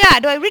ามเชื่อ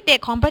โดยฤทธิ์เดช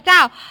ของพระเจ้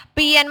าเป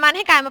ลี่ยนมันใ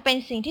ห้กลายมาเป็น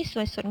สิ่งที่ส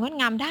วยสดงด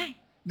งามได้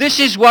This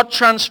is what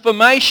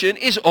transformation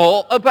is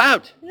all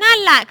about. นั่น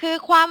แหละคือ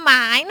ความหม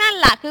ายนั่น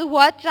แหละคือ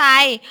หัวใจ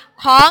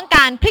ของก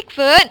ารพลิก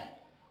ฟื้น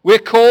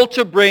We're called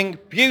to bring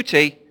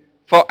beauty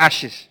for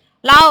ashes.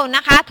 เราน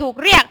ะคะถูก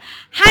เรียก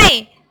ให้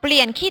เป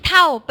ลี่ยนขี้เ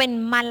ถ้าเป็น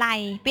มาลั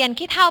ยเปลี่ยน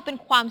ขี้เถ้าเป็น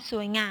ความส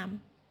วยงาม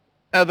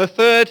Now the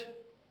third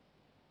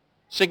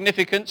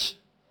significance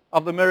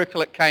of the miracle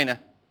at Cana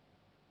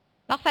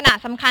ลักษณะ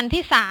สำคัญ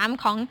ที่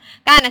3ของ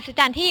การอัศ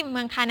จรรย์ที่เ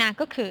มืองคานา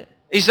ก็คือ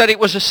is that it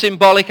was a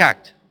symbolic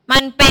act. มั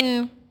นเป็น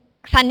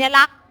สัญ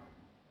ลักษณ์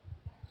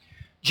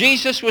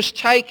Jesus was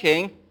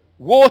taking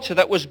water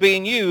that was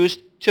being used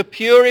to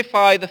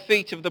purify the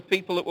feet of the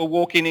people that were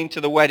walking into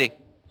the wedding.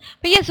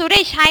 พระเยซูไ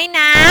ด้ใช้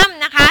น้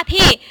ำนะคะ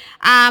ที่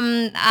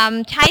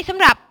ใช้สำ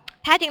หรับ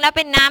แท้จริงแล้วเ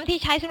ป็นน้ำที่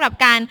ใช้สำหรับ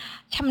การ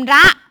ชำร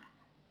ะ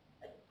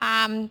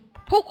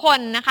ผู้คน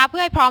นะคะเพื่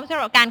อให้พร้อมสำ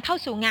หรับการเข้า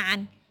สู่งาน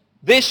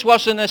This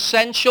was an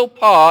essential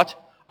part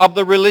of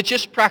the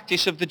religious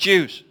practice of the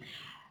Jews.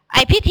 ไอ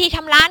พิธีช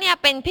ำระเนี่ย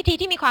เป็นพิธี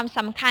ที่มีความส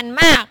ำคัญ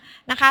มาก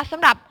นะคะส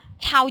ำหรับ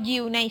ชาวยิ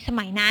วในส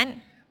มัยนั้น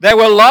There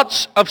were lots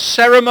of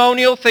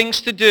ceremonial things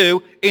to do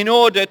in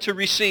order to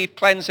receive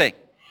cleansing.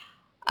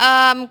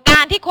 ก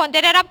ารที่คนจะ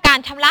ได้รับการ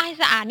ชำระให้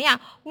สะอาดเนี่ย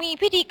มี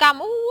พิธีกรรม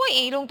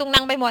ลุงตุงนั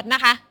งไปหมดน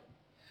ะคะ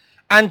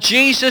And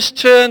Jesus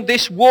turned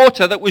this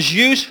water that was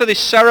used for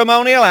this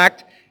ceremonial act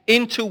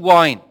into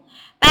wine.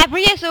 แต่พร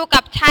ะเยซูก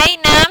ลับใช้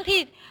น้ำที่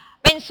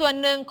เป็นส่วน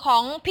หนึ่งขอ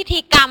งพิธี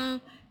กรรม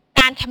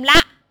การชำระ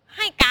ใ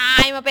ห้กลา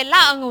ยมาเป็นเหล้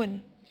าองุ่น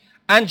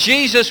And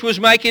Jesus was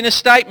making a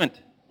statement.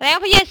 แล้ว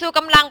พระเยซูก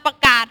ำลังประ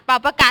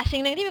กาศสิ่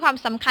งหนึ่งที่มีความ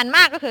สำคัญม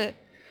ากก็คือ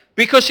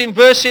Because in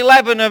verse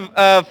 11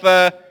 of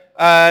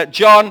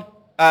John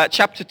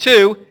chapter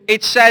 2,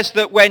 it says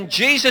that when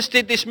Jesus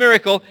did this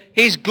miracle,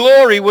 his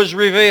glory was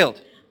revealed.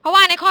 เพราะ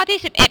ว่าในข้อที่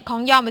11ของ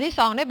ยอห์นบทที่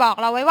2ได้บอก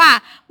เราไว้ว่า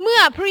เมื่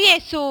อพระเย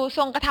ซูท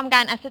รงกระทำก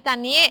ารอัศจรร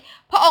ย์นี้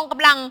พระองค์ก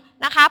ำลัง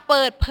นะคะเ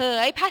ปิดเผ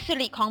ยพระสิ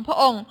ริของพระ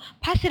องค์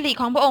พระสิริ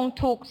ของพระองค์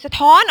ถูกสะ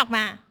ท้อนออกม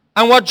า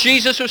And what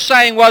Jesus was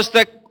saying was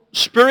that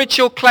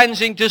spiritual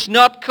cleansing does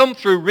not come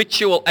through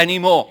ritual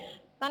anymore.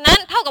 ตอนนั้น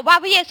เท่ากับว่า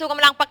พระเยซูก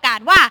ำลังประกาศ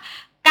ว่า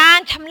การ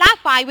ชำระ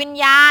ฝ่ายวิญ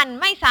ญาณ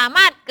ไม่สาม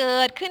ารถเกิ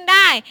ดขึ้นไ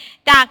ด้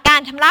จากกา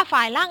รชำระ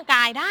ฝ่ายร่างก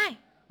ายได้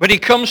But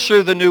it comes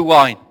through the new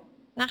wine.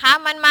 นะคะ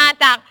มันมา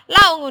จากเห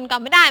ล้าองุ่นก่อ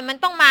นไม่ได้มัน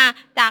ต้องมา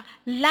จาก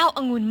เหล้าอ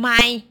งุ่นให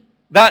ม่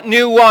That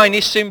new wine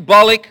is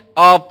symbolic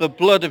of the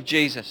blood of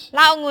Jesus. เห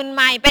ล้าองุ่นใ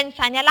หม่เป็น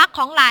สัญลักษณ์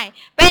ของอะไร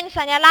เป็น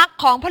สัญลักษณ์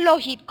ของพระโล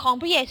หิตของ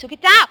พระเยซูคริ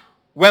สต์เจ้า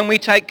When we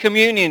take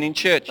communion in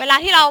church, เวลา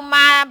ที่เราม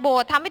าโบ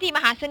สถ์ทำพิธีม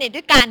หาสนิท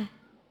ด้วยกัน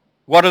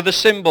what are the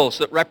symbols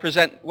that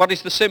represent, what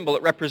is the symbol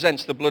that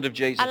represents the blood of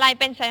Jesus? อะไร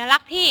เป็นสัญลั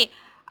กษณ์ที่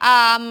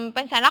เ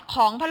ป็นสัญลักษณ์ข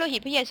องพระโลหิ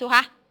ตพระเยซูค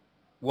ะ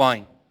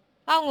Wine.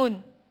 เหล้าองุ่น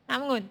น้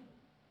ำองุ่น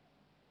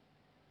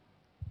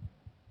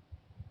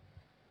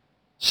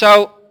So,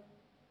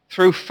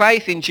 through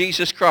faith in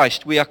Jesus Christ,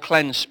 we are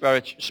cleansed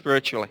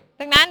spiritually.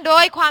 ดังนั้นโด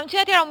ยความเชื่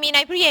อที่เรามีใน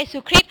พระเยซู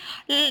คริสต์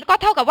ก็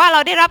เท่ากับว่าเรา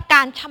ได้รับก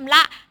ารชำร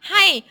ะใ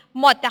ห้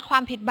หมดจากควา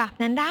มผิดบาป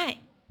นั้นได้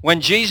When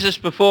Jesus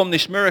performed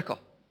this miracle,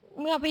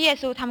 เมื่อพระเย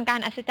ซูทำการ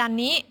อัศจรรย์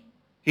นี้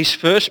his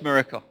first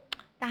miracle,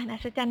 การอั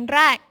ศจรรย์แร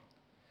ก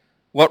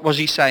what was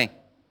he saying?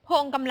 พระ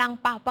องค์กำลัง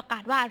เป่าประกา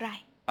ศว่าอะไร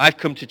I've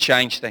come to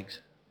change things.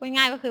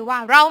 ง่ายๆก็คือว่า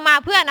เรามา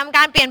เพื่อนำก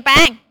ารเปลี่ยนแปล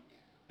ง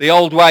The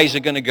old ways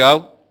are going to go.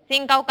 สิ่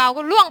งเก่าๆ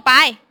ก็ล่วงไป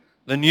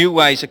The new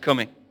ways are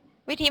coming.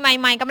 วิธีใ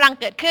หม่ๆกำลัง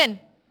เกิดขึ้น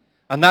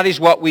And that is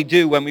what we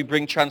do when we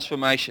bring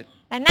transformation.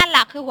 และนั่นแหล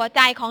ะคือหัวใ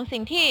จของสิ่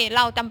งที่เ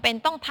ราจำเป็น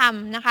ต้องท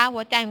ำนะคะ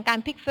หัวใจของการ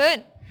พลิกฟื้น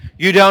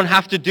You don't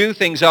have to do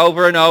things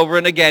over and over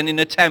and again in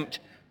attempt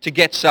to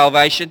get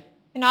salvation.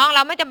 พี่น้องเร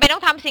าไม่จำเป็นต้อ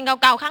งทำสิ่ง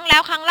เก่าๆครั้งแล้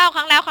วครั้งเล่าค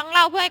รั้งแล้วครั้งเ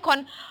ล่าเพื่อให้คน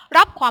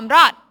รับความร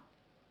อด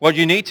What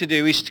you need to do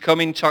is to come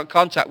in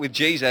contact with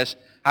Jesus,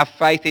 have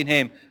faith in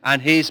him, and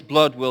his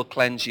blood will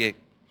cleanse you.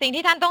 สิ่ง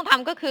ที่ท่านต้องท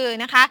ำก็คือ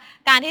นะคะ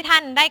การที่ท่า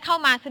นได้เข้า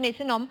มาสนิท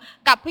สนม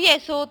กับพระเย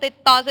ซูติด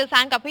ต่อสื่อสา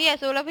รกับพระเย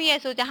ซูและพระเย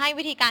ซูจะให้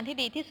วิธีการที่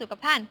ดีที่สุดกับ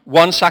ท่าน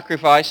One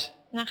sacrifice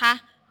นะคะ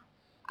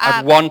at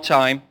one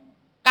time.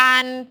 กา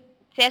ร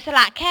เสียสล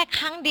ะแค่ค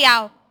รั้งเดียว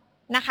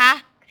นะคะ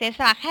เสียส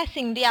ละแค่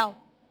สิ่งเดียว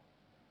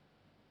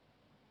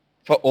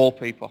For all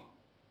people.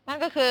 นั่น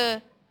ก็คือ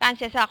การเ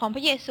สียสละของพ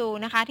ระเยซู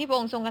นะคะที่พระ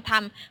องค์ทรงกระท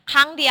ำค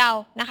รั้งเดียว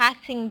นะคะ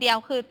สิ่งเดียว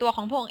คือตัวข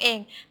องพระองค์เอง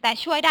แต่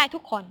ช่วยได้ทุ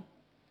กคน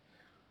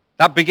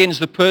That begins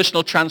the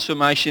personal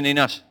transformation in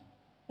us.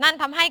 นั่น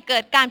ทำให้เกิ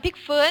ดการพลิก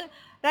ฟื้น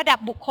ระดับ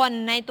บุคคล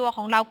ในตัวข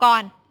องเราก่อ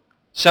น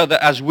So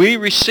that as we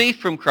receive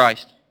from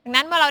Christ, ดัง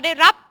นั้นเมื่อเราได้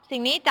รับสิ่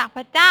งนี้จากพ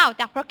ระเจ้า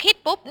จากพระคริส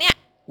ต์ปุ๊บเนี่ย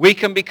we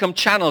can become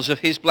channels of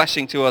his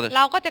blessing to others.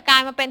 เราก็จะกลา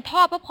ยมาเป็นท่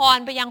อพระพร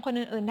ไปยังคน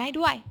อื่นๆได้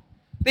ด้วย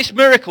This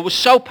miracle was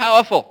so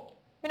powerful.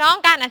 พี่น้อง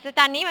การอัศจ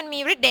รรย์นี้มันมี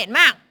ฤทธิ์เดช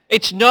มาก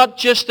It's not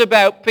just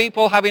about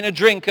people having a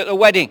drink at a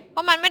wedding. เพร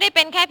าะมันไม่ได้เ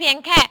ป็นแค่เพียง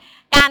แค่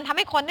การทำใ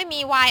ห้คนได้มี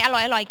ไวน์อ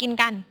ร่อยๆกิน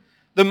กัน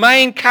The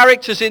main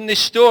characters in this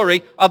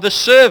story are the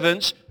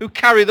servants who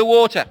carry the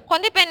water. คน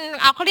ที่เป็น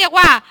เขาเรียก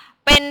ว่า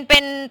เป็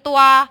นตัว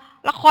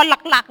ละคร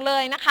หลักๆเล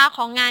ยนะคะข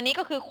องงานนี้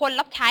ก็คือคน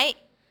รับใช้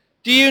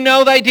Do you know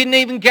they didn't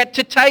even get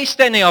to taste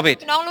any of it?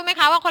 น้องรู้ไหม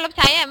คะว่าคนรับใ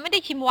ช้ไม่ได้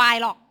ชิมไว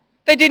น์หรอก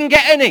They didn't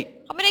get any.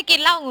 เขาไม่ได้กิน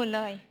เหล้าองุ่นเ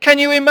ลย Can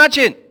you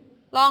imagine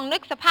ลองนึ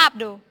กสภาพ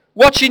ดู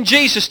watching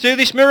Jesus do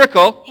this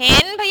miracle เห็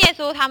นพระเย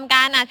ซูทำก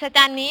ารอัศจ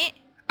รรย์นี้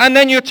and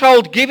then you're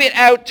told give it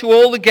out to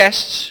all the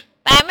guests?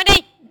 แต่ไม่ไ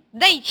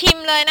ด้ชิม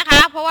เลยนะค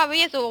ะเพราะว่าพระ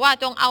เยซูว่า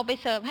จงเอาไป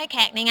เสิร์ฟให้แข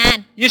กในงาน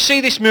You see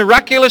this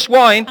miraculous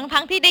wine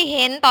ทั้งที่ได้เ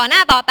ห็นต่อหน้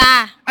าต่อตา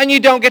and you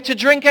don't get to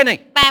drink any.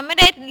 แต่ไม่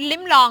ได้ลิ้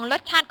มลองร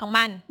สชาติของ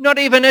มัน Not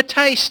even a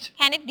taste. แ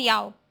ค่นิดเดียว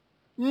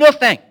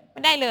Nothing. ไ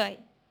ม่ได้เลย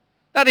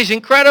That is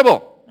incredible.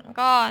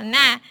 ก็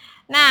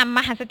น่าม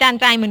หัศจรรย์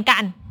ใจเหมือนกั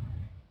น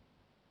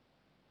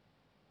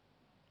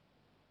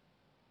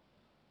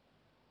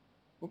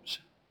Oops.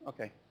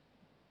 Okay.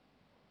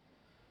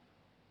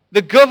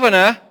 The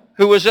governor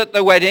who was at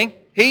the wedding,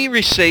 he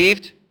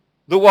received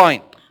the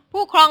wine.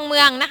 ผู้ครองเมื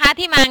องนะคะ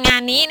ที่มางา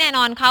นนี้แน่น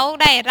อนเขา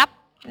ได้รับ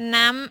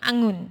น้ำอ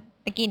งุ่น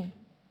ไปกิน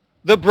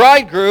The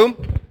bridegroom,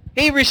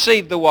 he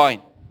received the wine.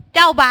 เ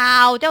จ้าบ่า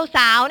วเจ้าส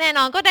าวแน่น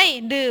อนก็ได้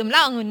ดื่มเหล้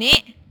าองุ่นนี้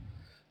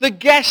The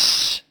guests,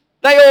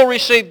 they all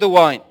received the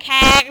wine. แข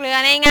กเหลือ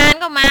ในงาน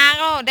ก็มา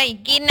ก็ได้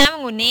กินน้ำอ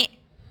งุ่นนี้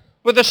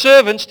But the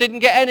servants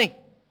didn't get any.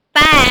 แ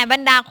ต่บร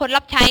รดาคน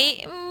รับใช้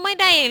ไม่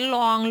ได้ล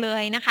องเล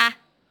ยนะคะ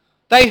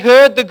They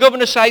heard the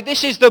governor say,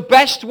 this is the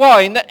best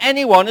wine that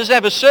anyone has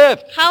ever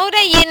served. เขาไ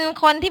ด้ยิน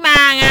คนที่มา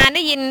งานไ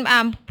ด้ยิน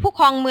ผู้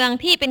ครองเมือง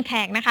ที่เป็นแข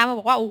กนะคะมา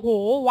บอกว่าโอ้โห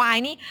ไว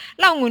น์นี่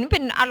เหล้าองุ่นเ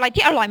ป็นอะไร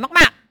ที่อร่อย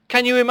มาก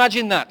Can you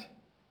imagine that?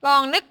 ๆลอ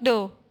งนึกดู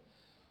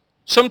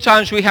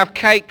Sometimes we have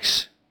cakes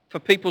for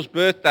people's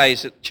birthdays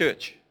at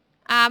church.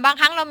 บาง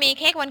ครั้งเรามี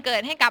เค้กวันเกิ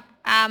ดให้กับ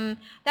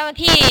เจ้าหน้า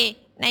ที่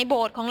ในโบ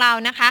สถ์ของเรา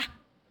นะคะ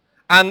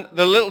And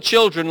the little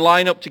children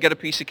line up to get a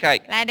piece of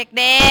cake. และเ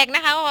ด็กๆน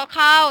ะคะก็เ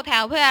ข้าแถ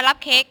วเพื่อรับ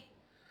เค้ก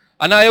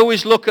And I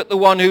always look at the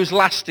one who's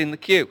last in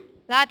the queue.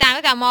 แล้วอาจารย์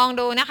ก็จะมอง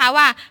ดูนะคะ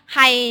ว่าใค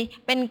ร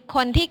เป็นค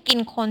นที่กิน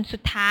คนสุ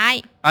ดท้าย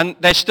And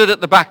they stood at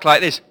the back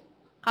like this.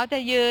 เขาจะ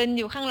ยืนอ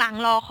ยู่ข้างหลัง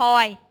รอคอ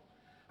ย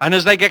And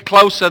as they get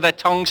closer, their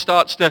tongue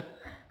starts to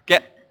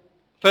get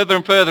further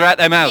and further out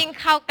their mouth. ยิ่ง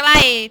เข้าใกล้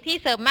ที่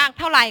เสิร์ฟมาก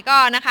เท่าไหร่ก็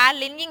นะคะ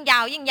ลิ้นยิ่งยา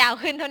ว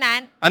ขึ้นเท่านั้น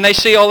And they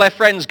see all their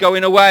friends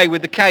going away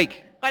with the cake.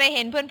 ก็ได้เ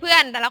ห็นเพื่อ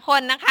นๆแต่ละค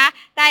นนะคะ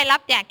ได้รั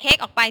บแจกเค้ก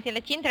ออกไปทีล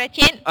ะชิ้นทีละ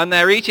ชิ้น And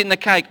they're eating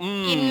the cake.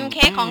 กินเ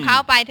ค้กของเขา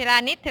ไปทีละ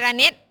นิดทีละ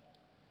นิด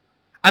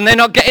And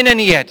they're not getting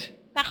any yet.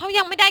 แต่เขา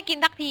ยังไม่ได้กิน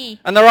สักที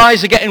And their eyes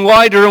are getting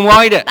wider and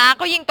wider. ตา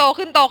ก็ยิ่งโต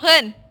ขึ้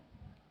น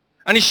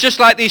And it's just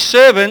like these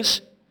servants.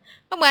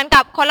 ก็เหมือน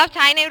กับคนรับใ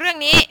ช้ในเรื่อง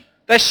นี้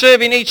They're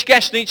serving each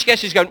guest, and each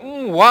guest is going,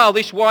 wow,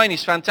 this wine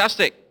is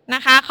fantastic. น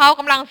ะคะเขา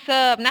กำลังเ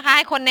สิร์ฟนะคะใ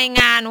ห้คนใน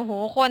งานโอ้โห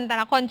คนแต่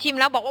ละคนชิม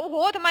แล้วบอกโอ้โห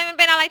ทำไมมัน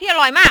เป็นอะไรที่อ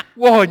ร่อยมาก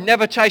Whoa, I've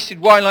never tasted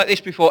wine like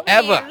this before, มี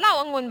ever. เหล้า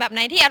องุ่นแบบไหน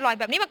ที่อร่อย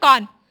แบบนี้มาก่อน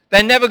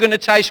They're never going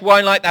to taste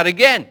wine like that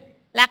again.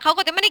 และเขา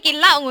ก็จะไม่ได้กิน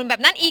เหล้าองุ่นแบ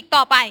บนั้นอีกต่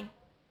อไป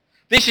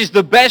This is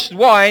the best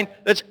wine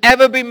that's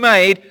ever been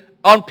made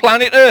on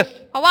planet Earth.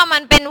 เพราะว่ามั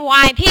นเป็นไว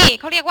น์ที่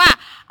เขาเรียกว่า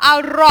อ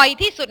ร่อย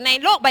ที่สุดใน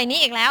โลกใบนี้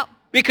อีกแล้ว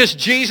Because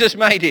Jesus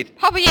made it. เ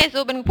พราะพระเยซู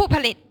เป็นผู้ผ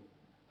ลิต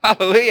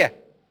Hallelujah.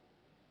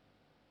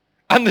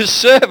 And the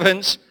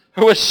servants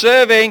who are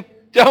serving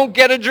don't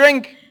get a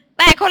drink.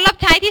 แต่คนรับ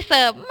ใช้ที่เ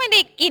สิร์ฟไม่ไ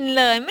ด้กิน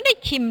เลยไม่ได้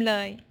ชิมเล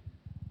ย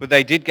But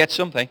they did get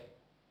something.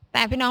 แ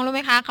ต่พี่น้องรู้ไห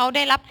มคะเขาไ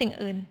ด้รับสิ่ง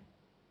อื่น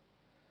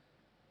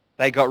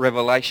They got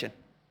revelation.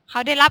 เขา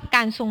ได้รับก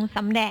ารทรงส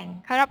ำแดง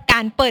เขาได้รับกา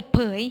รเปิดเผ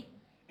ย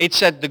It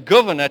said the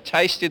governor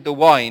tasted the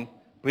wine,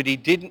 but he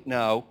didn't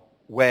know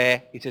where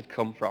it had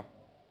come from.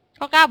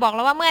 ข้อ9บอกแ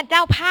ล้วว่าเมื่อเจ้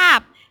าภาพ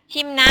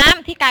ชิมน้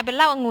ำที่กลายเป็นเ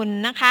หล้าองุ่น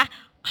นะคะ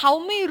เขา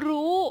ไม่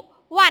รู้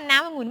ว่าน้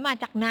ำองุ่นมา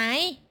จากไหน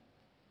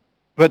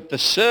But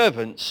the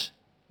servants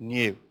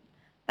knew.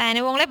 แต่ใน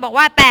วงเล็บบอก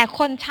ว่าแต่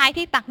คนใช้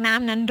ที่ตักน้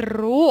ำนั้น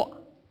รู้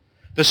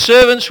The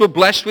servants were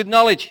blessed with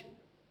knowledge.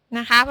 น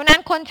ะคะเพราะนั้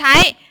นคนใช้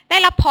ได้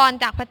รับพร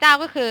จากพระเจ้า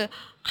ก็คือ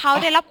เขา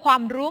ได้รับควา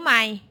มรู้ให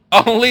ม่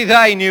Only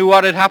they knew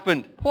what had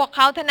happened. พวกเข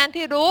าเท่านั้น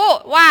ที่รู้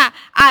ว่า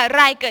อะไ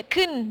รเกิด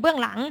ขึ้นเบื้อง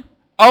หลัง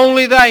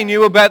Only they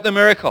knew about the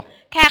miracle.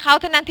 แค่เขา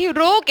เท่านั้นที่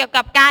รู้เกี่ยว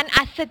กับการ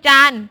อัศจ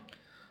รรย์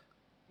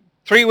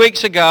 3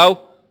 weeks ago,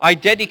 I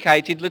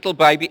dedicated little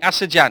baby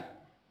Asajan.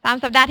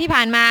 3 สัปดาห์ที่ผ่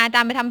านมาอาจา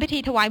รย์ไปทำพิธี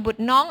ถวายบุต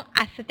รน้อง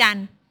อัศจรร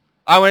ย์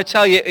I want to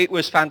tell you, it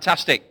was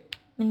fantastic.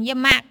 มันเยี่ยม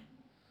มาก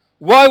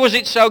Why was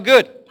it so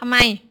good? ทำไม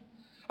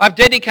I've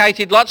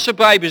dedicated lots of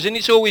babies, and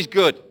it's always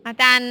good. อา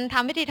จารย์ท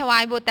ำพิธีถวา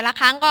ยบุตรแต่ละ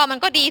ครั้งก็มัน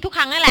ก็ดีทุกค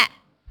รั้งนั่นแหละ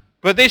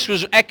But this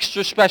was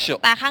extra special.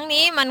 แต่ครั้ง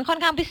นี้มันค่อน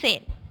ข้างพิเศ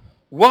ษ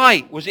Why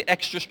was it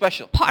extra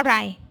special? เพราะอะไร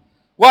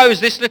Why was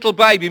this little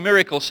baby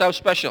miracle so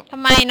special? ท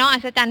ำไมน้องอั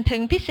ศจรรย์ถึ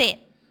งพิเศษ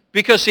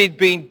Because he'd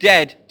been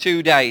dead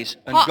 2 days,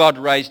 and God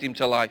raised him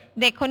to life.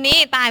 เด็กคนนี้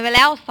ตายไปแ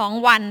ล้ว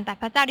2 วันแต่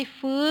พระเจ้าได้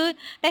ฟื้น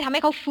ได้ทำให้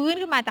เขาฟื้น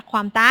ขึ้นมาจากคว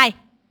ามตาย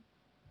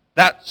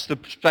That's the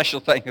special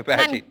thing นั่ about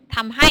น it. ท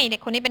ำให้เด็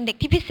กคนนี้เป็นเด็ก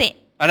ที่พิเศษ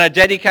And I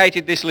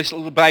dedicated this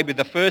little baby,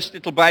 the first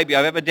little baby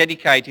I've ever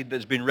dedicated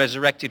that's been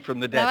resurrected from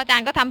the แล้ว dead. อาจาร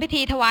ย์ก็ทำพิ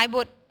ธีถวาย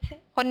บุตร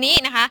คนนี้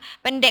นะคะ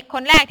เป็นเด็กค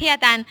นแรกที่อา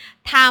จารย์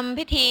ทำ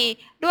พิธี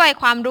ด้วย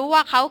ความรู้ว่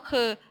าเขา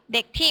คือเ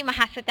ด็กที่ม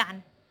หัศจรร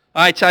ย์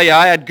I tell you,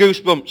 I had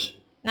goosebumps.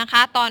 นะค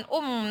ะตอน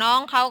อุ้มน้อง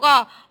เขาก็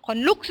ขน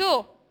ลุกสู้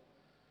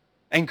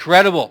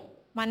Incredible.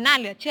 มันน่า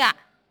เหลือเชื่อ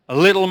A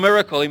little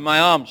miracle in my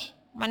arms.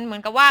 มันเหมือ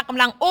นกับว่าก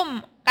ำลังอุ้ม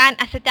การ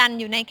อัศจรรย์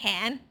อยู่ในแข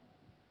น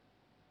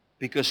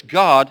Because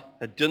God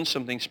had done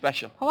something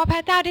special. เพราะว่าพร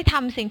ะเจ้าได้ท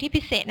ำสิ่งที่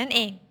พิเศษนั่นเ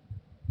อง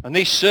And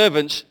these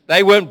servants,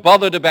 they weren't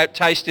bothered about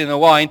tasting the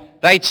wine.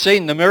 They'd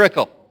seen the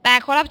miracle. แต่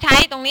คนรับใช้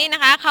ตรงนี้น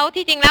ะคะเขา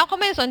ที่จริงแล้วเขา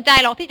ไม่สนใจ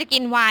หรอกที่จะกิ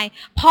นไวน์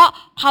เพราะ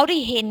เขาได้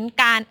เห็น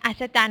การอั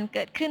ศจรรย์เ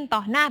กิดขึ้นต่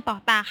อหน้าต่อ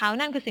ตาเขา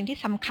นั่นคือสิ่งที่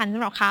สำคัญส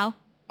ำหรับเขา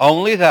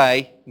Only they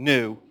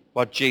knew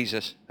what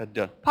Jesus had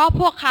done. เพราะ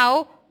พวกเขา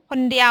ค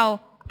นเดียว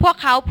พว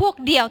ก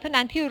เดียวเท่า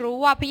นั้นที่รู้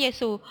ว่าพระเย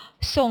ซู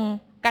ทรง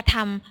กระท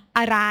ำอ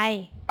ะไร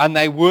And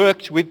they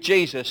worked with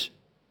Jesus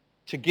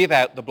to give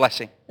out the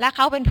blessing. และเข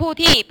าเป็นผู้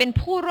ที่เป็น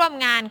ผู้ร่วม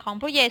งานของ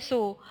พระเยซู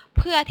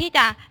เพื่อที่จ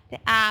ะ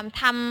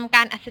ทำก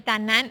ารอัศจร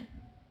รย์นั้น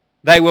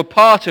They were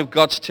part of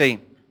God's team.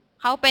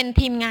 เขาเป็น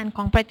ทีมงานข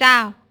องพระเจ้า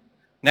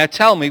Now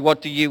tell me, what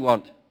do you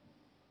want?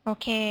 โอ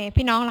เค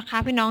พี่น้องล่ะคะ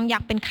พี่น้องอยา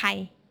กเป็นใคร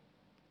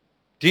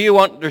Do you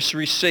want to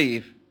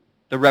receive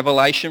the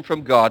revelation from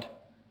God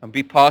and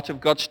be part of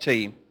God's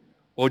team,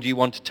 or do you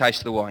want to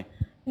taste the wine?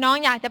 น้อง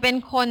อยากจะเป็น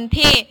คน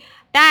ที่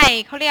ได้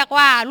เขาเรียก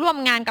ว่าร่วม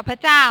งานกับพระ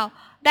เจ้า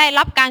ได้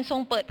รับการทร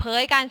งเปิดเผ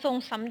ยการทรง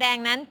สำแดง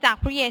นั้นจาก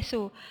พระเยซู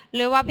ห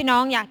รือว่าพี่น้อ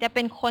งอยากจะเ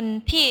ป็นคน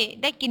ที่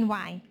ได้กินไว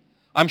น์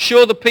I'm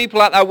sure the people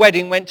at our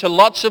wedding went to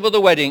lots of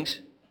other weddings.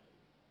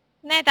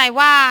 แน่ใจ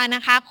ว่าน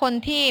ะคะคน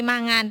ที่มา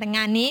งานแต่งง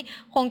านนี้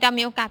คงจะ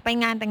มีโอกาสไป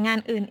งานแต่งงาน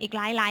อื่นอีกห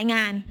ลายง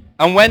าน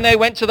And when they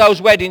went to those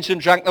weddings and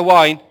drank the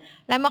wine,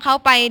 และเมื่อเขา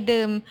ไป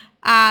ดื่ม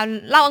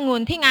เหล้าองุ่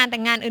นที่งานแต่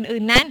งงาน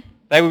อื่นๆนั้น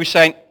they would be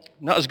saying,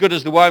 not as good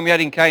as the wine we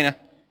had in Cana.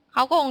 เข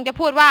าก็คงจะ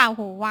พูดว่าโอ้โ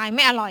หไวน์ไ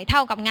ม่อร่อยเท่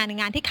ากับงา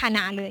นที่คาน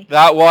าเลย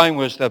That wine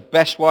was the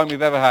best wine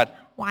we've ever had.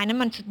 ไวน์นั้น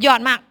มันสุดยอด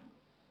มาก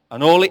And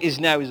all it is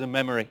now is a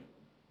memory.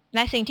 แล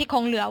ะสิ่งที่ค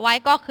งเหลือไว้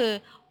ก็คือ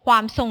ควา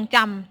มทรงจ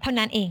ำเท่า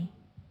นั้นเอง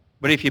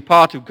But if you're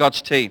part of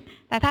God's team,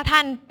 แต่ถ้าท่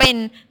านเป็น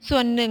ส่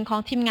วนหนึ่งของ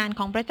ทีมงาน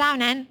ของพระเจ้า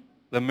นั้น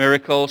the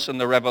miracles and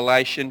the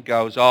revelation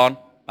goes on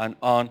and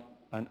on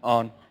and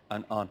on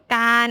and on.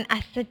 การอั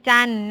ศจ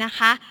รรย์นะค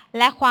ะ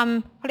และความ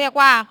เรียก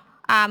ว่า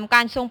ก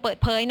ารทรงเปิด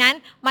เผยนั้น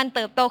มันเ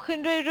ติบโตขึ้น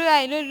เรื่อ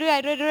ยๆเรื่อ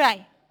ยๆเรื่อย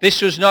ๆ This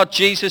was not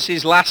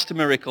Jesus' last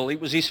miracle. It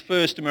was his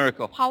first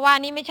miracle. เพราะว่า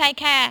นี่ไม่ใช่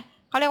แค่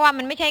เขาเรียกว่า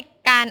มันไม่ใช่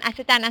การอัศ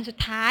จรรย์อันสุด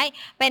ท้าย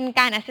เป็น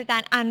การอัศจร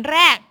รย์อันแร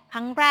กค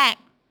รั้งแรก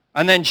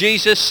And then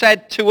Jesus said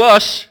to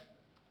us,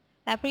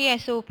 และพระเย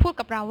ซูพูด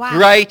กับเราว่า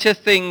greater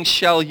things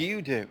shall you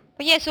do.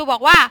 พระเยซูบอ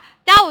กว่า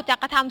เจ้าจะ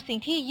กระทำสิ่ง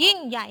ที่ยิ่ง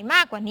ใหญ่ม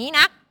ากกว่านี้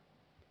นัก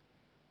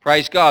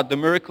Praise God, the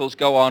miracles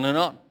go on and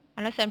on. ส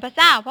รรเสริญพระเ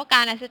จ้าเพราะก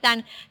ารอัศจรร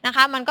ย์นะค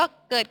ะมันก็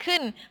เกิดขึ้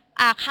น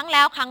ครั้งแ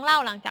ล้วครั้งเล่า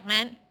หลังจาก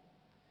นั้น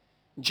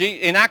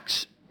In Acts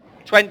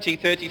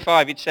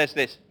 20:35 it says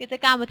this, กิจ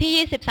การบทที่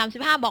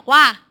20:35บอก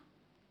ว่า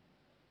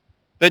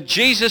that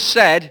Jesus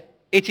said,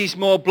 it is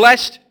more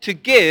blessed to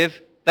give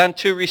than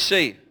to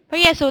receive. พร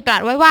ะเยซูตรั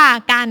สไว้ว่า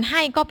การใ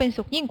ห้ก็เป็น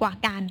สุขยิ่งกว่า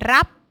การ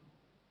รับ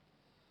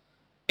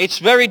It's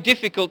very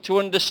difficult to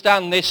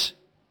understand this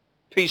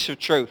piece of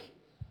truth.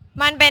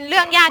 มันเป็นเ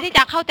รื่องยากที่จ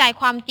ะเข้าใจ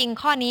ความจริง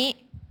ข้อนี้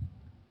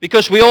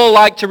Because we all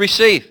like to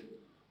receive.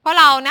 เพราะ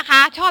เรานะคะ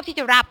ชอบที่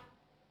จะรับ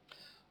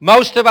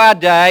Most of our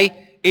day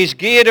is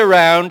geared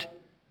around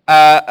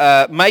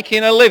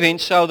making a living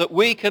so that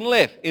we can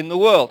live in the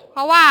world. เพ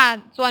ราะว่า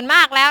ส่วนม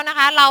ากแล้วนะค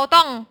ะเรา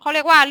ต้องเขาเรี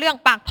ยกว่าเรื่อง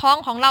ปากท้อง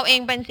ของเราเอง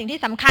เป็นสิ่งที่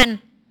สำคัญ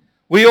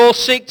We all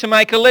seek to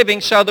make a living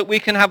so that we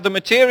can have the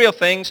material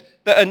things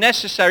that are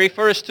necessary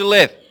for us to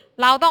live.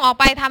 เราต้องออก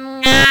ไปท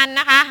ำงาน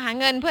นะคะหา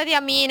เงินเพื่อที่จ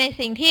ะมีใน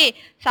สิ่งที่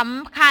ส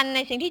ำคัญใน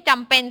สิ่งที่จ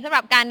ำเป็นสำห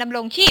รับการดำร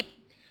งชีพ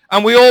And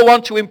we all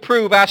want to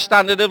improve our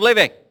standard of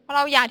living. เร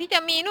าอยากที่จะ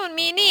มีนู่น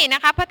มีนี่น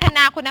ะคะพัฒน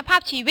าคุณภา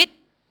พชีวิต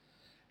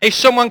If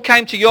someone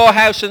came to your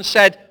house and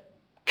said,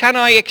 can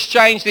I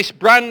exchange this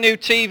brand new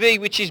TV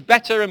which is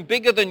better and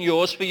bigger than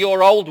yours for your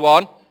old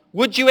one,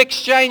 would you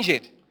exchange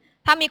it?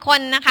 ถ้ามีคน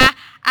นะคะ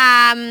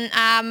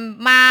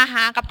มาห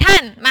ากับท่า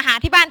นมาหา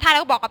ที่บ้านท่านแล้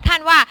วบอกกับท่า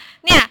นว่า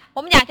เนี่ยผ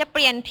มอยากจะเป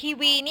ลี่ยนที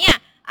วีเนี่ย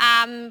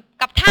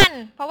กับท่าน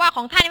เพราะว่าข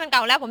องท่านนี่มันเก่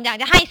าแล้วผมอยาก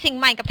จะให้สิ่ง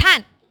ใหม่กับท่าน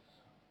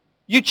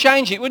You'd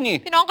change it, wouldn't you?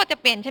 พี่น้องก็จะ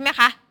เปลี่ยนใช่ไหม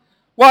คะ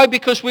Why?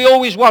 Because we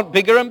always want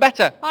bigger and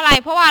better. เพราะอะไร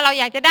เพราะว่าเรา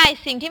อยากจะได้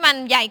สิ่งที่มัน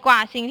ใหญ่กว่า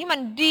สิ่งที่มัน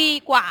ดี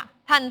กว่า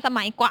ทันส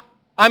มัยกว่า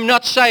I'm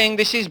not saying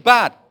this is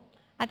bad.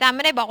 อาจารย์ไ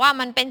ม่ได้บอกว่า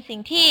มันเป็นสิ่ง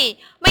ที่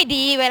ไม่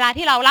ดีเวลา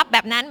ที่เรารับแบ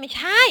บนั้นไม่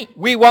ใช่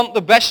We want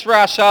the best for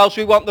ourselves.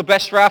 We want the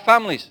best for our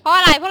families. เพราะ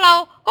อะไรเพราะเรา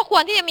ก็คว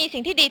รที่จะมีสิ่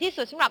งที่ดีที่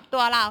สุดสำหรับตั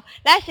วเรา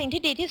และสิ่ง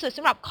ที่ดีที่สุดส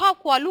ำหรับครอบ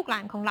ครัวลูกหลา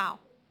นของเรา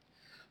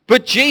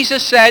But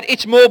Jesus said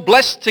it's more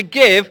blessed to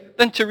give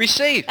than to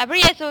receive. แต่พร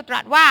ะเยซูตรั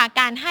สว่า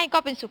การให้ก็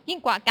เป็นสุขยิ่ง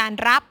กว่าการ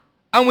รับ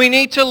And we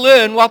need to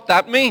learn what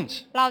that means.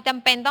 เราจ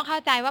ำเป็นต้องเข้า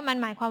ใจว่ามัน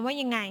หมายความว่า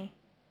ยังไง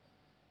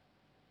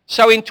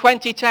So in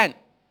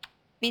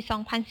 2010, ปี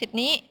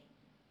 2010 นี้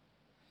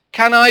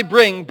can I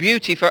bring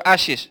beauty for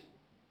ashes?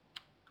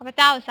 ข้าพเ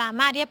จ้าสา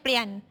มารถที่จะเปลี่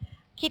ยน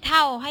ขี้เถ้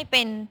าให้เ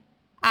ป็น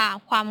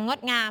ความงด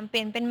งามเป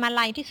ลี่ยนเป็นมา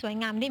ลัยที่สวย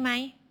งามได้ไหม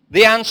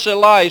The answer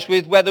lies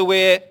with whether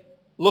we're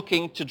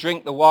looking to drink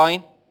the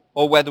wine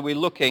or whether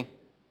we're looking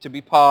to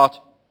be part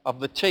of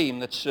the team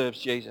that serves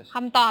Jesus. ค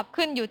ำตอบ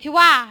ขึ้นอยู่ที่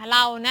ว่าเร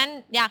านั้น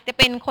อยากจะ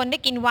เป็นคนได้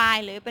กินไว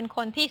น์หรือเป็นค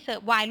นที่เสิร์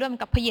ฟไวน์ร่วม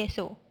กับพระเย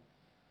ซู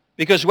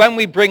Because when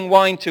we bring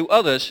wine to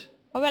others,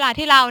 เพราะเวลา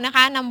ที่เรานะค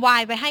ะนำไว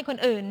น์ไปให้คน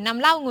อื่นนำ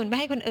เหล้าองุ่นไป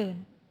ให้คนอื่น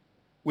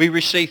we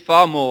receive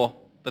far more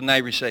than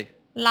they receive.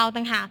 เราต่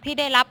างหากที่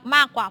ได้รับม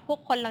ากกว่าพวก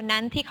คนเหล่านั้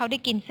นที่เขาได้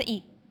กินซะอี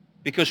ก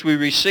Because we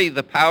receive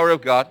the power of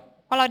God,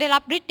 เพราะเราได้รั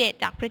บฤทธิ์เดช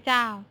จากพระเจ้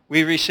า we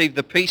receive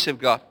the peace of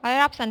God, เราได้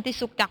รับสันติ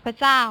สุขจากพระ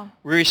เจ้า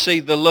we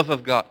receive the love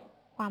of God.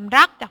 ความ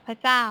รักจากพระ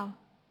เจ้า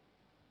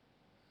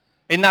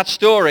In that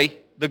story,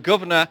 the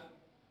governor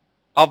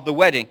of the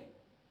wedding,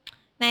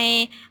 ใน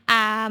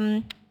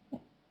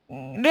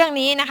เรื่อง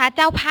นี้นะคะเ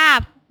จ้าภาพ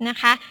นะ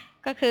คะ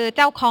ก็คือเ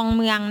จ้าครอง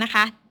เมืองนะค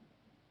ะ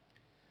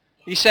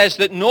he says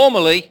that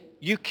normally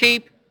you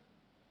keep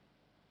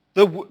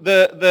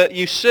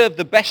you serve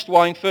the best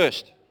wine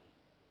first.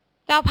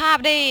 เจ้าภาพ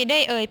ได้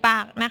เอ่ยปา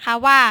กนะคะ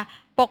ว่า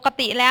ปก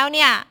ติแล้วเ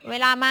นี่ยเว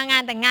ลามางา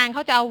นแต่งงานเข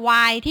าจะเอาไว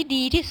น์ที่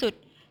ดีที่สุด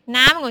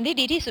น้ำองุ่นที่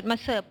ดีที่สุดมา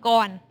เสิร์ฟก่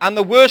อน And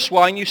the worst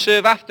wine you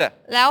serve after.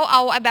 แล้วเอ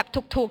าแบบ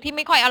ถูกๆที่ไ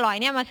ม่ค่อยอร่อย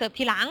เนี่ยมาเสิร์ฟ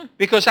ทีหลัง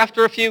Because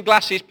after a few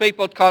glasses,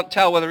 people can't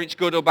tell whether it's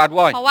good or bad เพ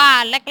wine. ราะว่า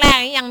แรก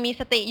ๆนี่ยังมี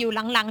สติอยู่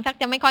หลังๆชัก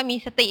จะไม่ค่อยมี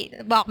สติ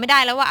บอกไม่ได้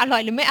แล้วว่าอร่อ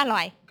ยหรือไม่อร่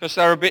อย Because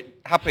they're a bit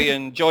happy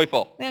and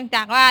joyful. เนื่องจ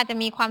ากว่าจะ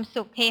มีความ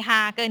สุขเฮฮา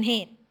เกินเห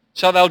ตุ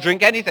So they'll drink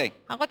anything.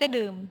 เขาก็จะ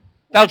ดื่ม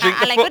They'll drink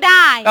อะไร the ก็ไ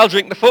ด้ they'll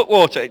drink the foot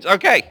water. It's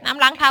okay. น้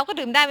ำล้างเท้าก็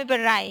ดื่มได้ไม่เป็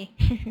นไร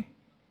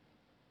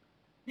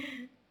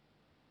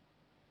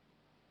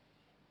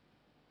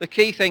The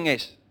key thing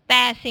is, แ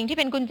ต่สิ่งที่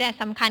เป็นกุญแจ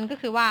สำคัญก็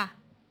คือว่า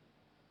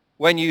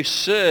when you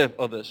serve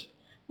others,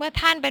 เมื่อ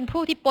ท่านเป็น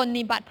ผู้ที่ป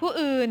ฏิบัติผู้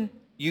อื่น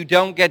you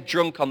don't get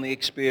drunk on the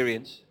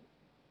experience.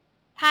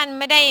 ท่านไ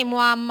ม่ได้มั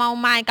วเมา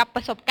มายกับป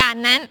ระสบการ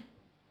ณ์นั้น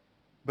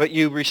but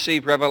you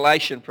receive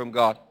revelation from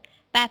God.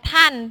 แต่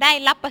ท่านได้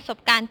รับประสบ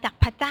การณ์จาก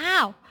พระเจ้า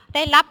ไ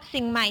ด้รับ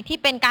สิ่งใหม่ที่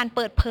เป็นการเ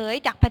ปิดเผย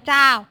จากพระเ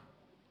จ้า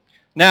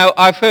Now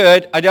I've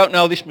heard, I don't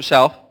know this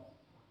myself,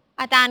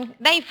 อาจารย์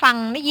ได้ฟัง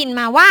ได้ยิน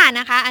มาว่า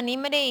นะคะอันนี้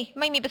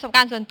ไม่มีประสบก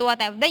ารณ์ส่วนตัว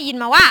แต่ได้ยิน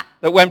มาว่า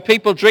that when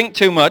people drink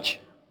too much,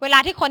 เวลา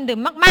ที่คนดื่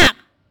มมาก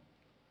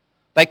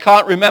they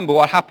can't remember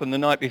what happened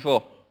the night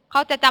before. ๆเข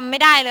าจะจำไม่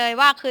ได้เลย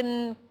ว่า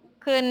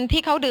คืน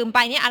ที่เขาดื่มไป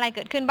นี่อะไรเ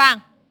กิดขึ้นบ้าง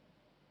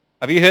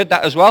Have you heard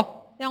that as well?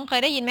 น้องเค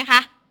ยได้ยินไหมค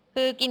ะ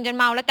คือกินจน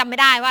เมาแล้วจำไม่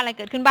ได้ว่าอะไรเ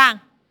กิดขึ้นบ้าง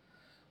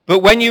But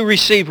when you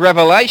receive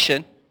revelation,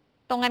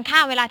 ตรงกันข้า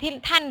มเวลาที่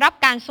ท่านรับ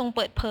การทรงเ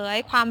ปิดเผย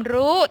ความ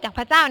รู้จากพ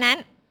ระเจ้านั้น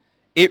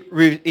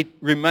it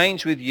remains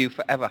with you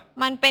forever.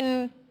 มันเ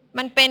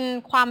ป็น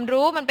ความ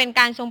รู้มันเป็น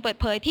การทรงเปิด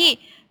เผยที่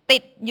ติ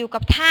ดอยู่กั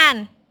บท่าน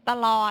ต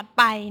ลอด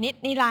ไป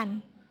นิรันดร์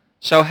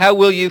So how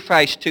will you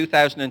face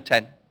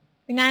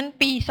 2010? ดังนั้น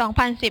ปี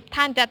 2010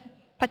 ท่านจะ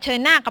เผชิญ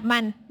หน้ากับมั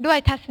นด้วย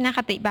ทัศนค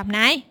ติแบบไหน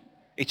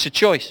It's a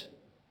choice.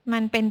 มั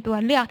นเป็นตัว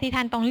เลือกที่ท่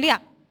านต้องเลือก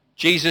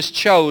Jesus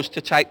chose to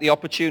take the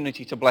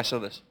opportunity to bless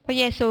others. พระ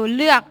เยซู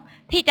เลือก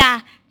ที่จะ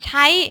ใ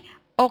ช้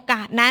โอก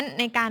าสนั้น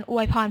ในการอ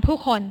วยพรผู้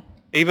คน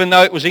Even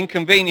though it was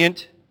inconvenient,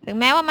 ถึง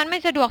แม้ว่ามันไม่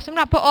สะดวกสำห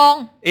รับพระอง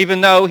ค์ even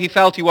though he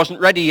felt he wasn't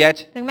ready yet,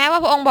 ถึงแม้ว่า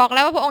พระองค์บอกแ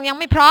ล้วว่าพระองค์ยัง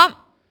ไม่พร้อม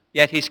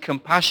yet his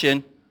compassion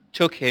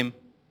took him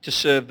to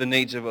serve the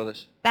needs of others.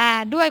 แต่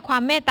ด้วยควา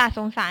มเมตตาส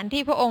งสาร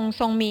ที่พระองค์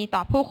ทรงมีต่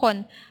อผู้คน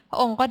พระ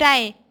องค์ก็ได้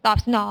ตอบ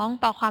สนอง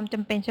ต่อความจ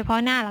ำเป็นเฉพาะ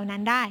หน้าเหล่านั้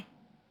นได้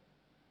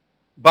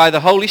By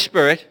the Holy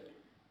Spirit,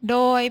 โด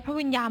ยพระ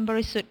วิญญาณบ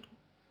ริสุทธิ์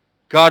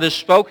God has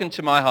spoken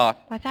to my heart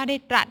พระเจ้าได้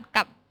ตรัส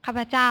กับข้าพ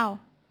เจ้า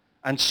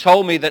and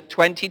told me that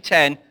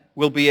 2010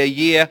 will be a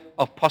year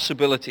of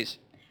possibilities.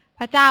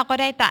 พระเจ้าก็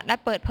ได้ตรัสและ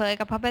เปิดเผย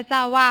กับข้าพเจ้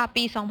าว่า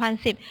ปี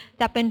 2010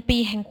 จะเป็นปี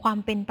แห่งความ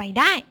เป็นไป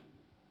ได้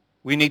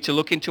We need to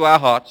look into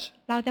our hearts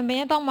เราจำเป็น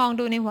ต้องมอง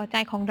ดูในหัวใจ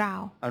ของเรา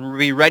and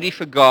be ready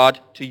for God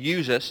to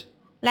use us,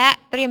 และ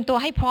เตรียมตัว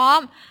ให้พร้อม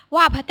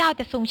ว่าพระเจ้า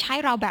จะทรงใช้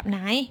เราแบบไหน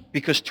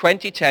because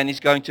 2010 is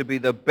going to be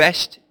the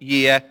best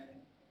year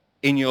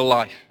in your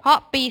life. เพราะ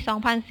ปี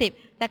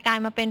 2010 จะกลาย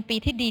มาเป็นปี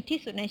ที่ดีที่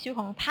สุดในชีวิต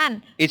ของท่าน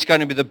It's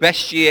going to be the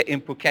best year in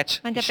Phuket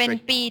มันจะเป็น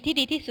history. ปีที่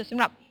ดีที่สุดสำ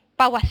หรับ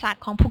ประวัติศาสต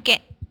ร์ของภูเก็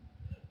ต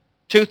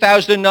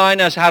 2009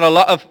 has had a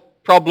lot of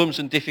problems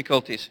and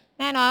difficulties.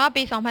 แน่นอนว่า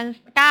ปี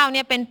 2009 เ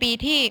นี่ยเป็นปี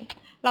ที่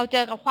เราเจ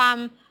อกับความ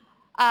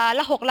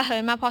ระหกระเหิ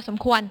นมาพอสม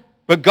ควร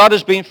But God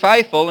has been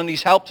faithful and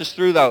He's helped us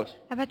through those.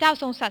 และพระเจ้า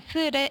ทรงสัตย์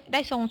ซื่อไ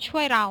ด้ทรงช่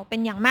วยเราเป็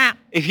นอย่างมาก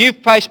If you've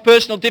faced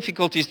personal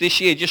difficulties this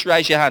year, just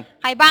raise your hand.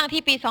 ใครบ้าง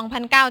ที่ปี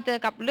 2009 เจอ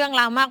กับเรื่อง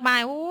ราวมากมาย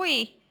อุ้ย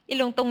อี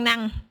ลุงตุงนั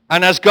ง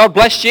And has God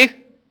blessed you?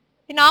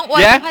 พี่น้องอว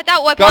ย Yeah? พระเจ้า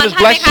อวยพ God ร has ท่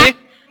านไหม blessed คะ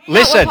you?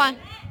 Listen, อวยพร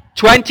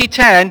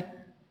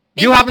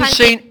 2010, you haven't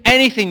seen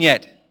anything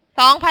yet.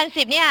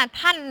 2010 เนี่ย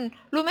ท่าน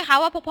รู้ไหมคะ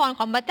ว่าพระพรข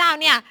องพระเจ้า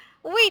เนี่ย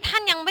อุ้ยท่า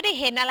นยังไม่ได้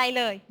เห็นอะไร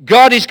เลย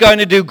God is going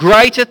to do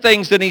greater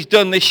things than He's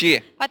done this year.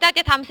 พระเจ้าจ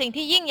ะทำสิ่ง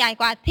ที่ยิ่งใหญ่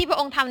กว่าที่พระ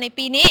องค์ทำใน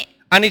ปีนี้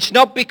And it's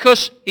not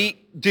because He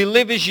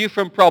delivers you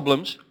from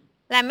problems.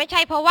 และไม่ใ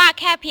ช่เพราะว่า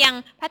แค่เพียง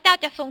พระเจ้า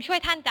จะทรงช่วย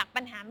ท่านจาก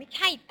ปัญหาไม่ใ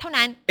ช่เท่า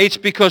นั้น It's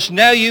because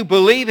now you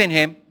believe in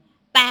Him,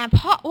 แต่เพ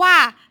ราะว่า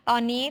ตอ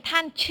นนี้ท่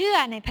านเชื่อ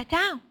ในพระเ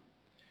จ้า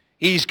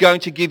He's going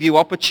to give you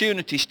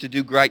opportunities to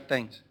do great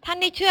things. ท่าน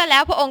ได้เชื่อแล้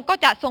วพระองค์ก็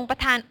จะทรงประ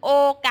ทานโอ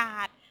กา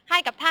สให้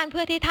กับท่านเ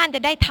พื่อที่ท่านจ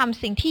ะได้ท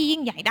ำสิ่งที่ยิ่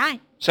งใหญ่ได้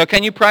So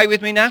can you pray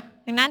with me now?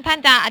 ดังนั้นท่าน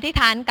จะอธิษ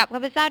ฐานกับข้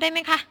าพเจ้าได้ไหม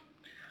คะ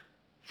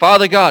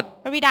Father God,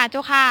 พระบิดาเจ้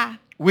าค่ะ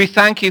we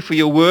thank you for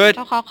your word.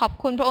 เราขอบ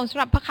คุณพระองค์สำ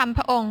หรับพระคำพ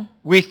ระองค์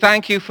We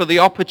thank you for the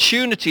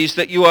opportunities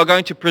that you are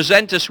going to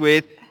present us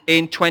with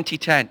in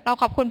 2010. เรา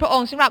ขอบคุณพระอ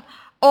งค์สำหรับ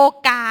โอ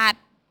กาส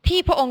ที่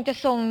พระองค์จะ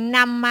ทรงน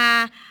ำมา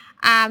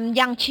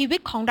ยังชีวิต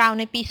ของเรา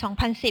ในปี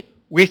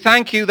 2010 We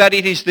thank you that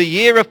it is the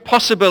year of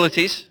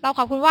possibilities. เราข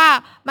อบคุณว่า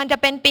มันจะ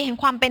เป็นปีแห่ง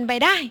ความเป็นไป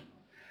ได้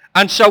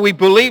And so we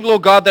believe,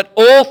 Lord God, that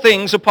all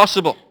things are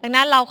possible. ดัง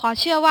นั้นเราขอ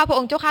เชื่อว่าพระอ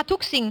งค์เจ้าค่ะทุ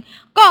กสิ่ง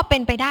ก็เป็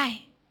นไปได้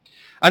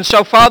And so,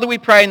 Father, we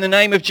pray in the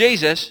name of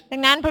Jesus ดั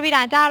งนั้นพระบิด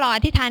าเจ้าเราอ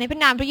ธิษฐานในพร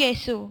ะนามพระเย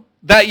ซู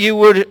that you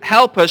would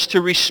help us to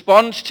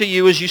respond to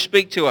you as you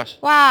speak to us.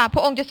 ว่าพร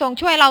ะองค์จะทรง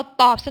ช่วยเรา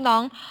ตอบสนอ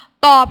ง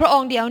ต่อพระอ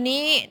งค์เดี๋ยว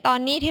นี้ตอน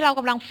นี้ที่เรา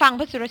กำลังฟัง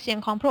พระสุรเสียง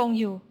ของพระองค์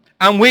อยู่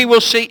And we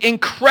will see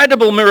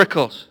incredible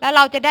miracles. และเ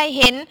ราจะได้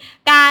เห็น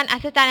การอั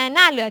ศจรรย์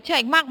น่าเหลือเชื่อ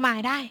อีกมากมาย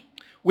ได้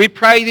We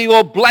pray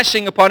your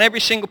blessing upon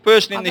every single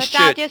person ขอ in พ this ระเ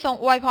จ้า church. จะทรง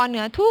อวยพรเห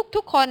นือ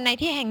ทุกคนใน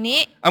ที่แห่งนี้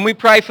And we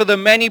pray for the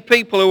many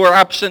people who are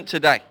absent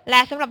today. แล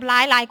ะสำหรับ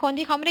หลายคน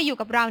ที่เขาไม่ได้อยู่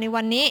กับเราใน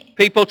วันนี้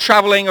People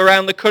traveling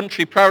around the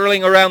country,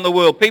 traveling around the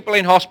world, people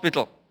in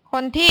hospital. ค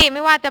นที่ไ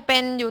ม่ว่าจะเป็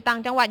นอยู่ต่าง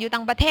จังหวัดอยู่ต่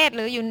างประเทศห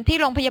รืออยู่ที่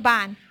โรงพยาบ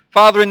าล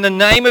Father, in the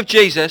name of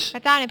Jesus, พ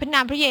ระเจ้าในพระน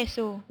ามพระเย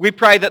ซู we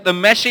pray that the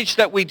message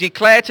that we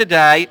declare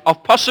today of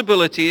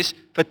possibilities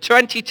for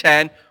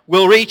 2010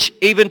 will reach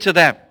even to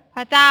them. พ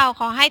ระเจ้า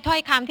ขอให้ถ้อ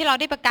ยคำที่เรา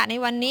ได้ประกาศใน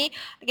วันนี้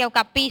เกี่ยว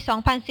กับปี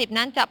 2010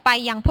 นั้นจะไป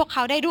ยังพวกเข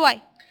าได้ด้วย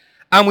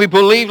And we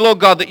believe, Lord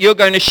God, that you're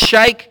going to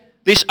shake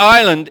this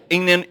island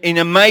in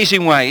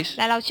amazing ways.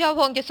 และเราเชื่อว่าพ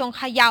ระองค์จะทรงเ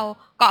ขย่า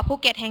เกาะภู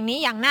เก็ตแห่งนี้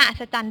อย่างน่าอั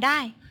ศจรรย์ได้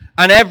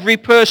And every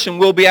person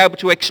will be able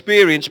to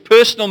experience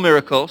personal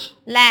miracles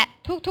และ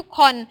ทุกๆ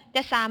คนจ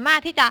ะสามาร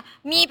ถที่จะ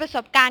มีประส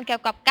บการณ์เกี่ย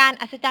วกับการ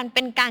อัศจรรย์เ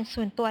ป็นการ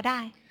ส่วนตัวได้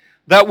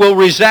that will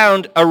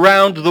resound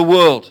around the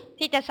world.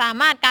 ที่จะสา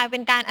มารถกลายเป็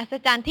นการอัศ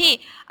จรรย์ที่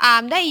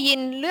ได้ยิน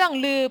เรื่อง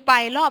ลือไป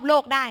รอบโล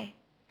กได้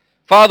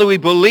Father, we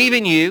believe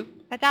in you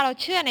พระเจ้าเรา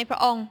เชื่อในพระ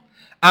องค์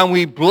and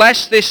we bless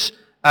this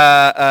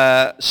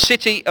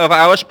city of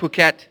ours,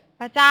 Phuket.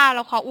 พระเจ้าเร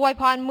าขออวย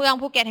พรเมือง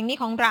ภูเก็ตแห่งนี้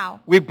ของเรา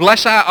We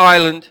bless our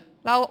island.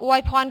 เราอว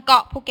ยพรเกา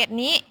ะภูเก็ต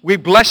นี้ We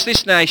bless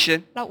this nation.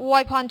 เราอว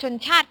ยพรชน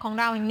ชาติของ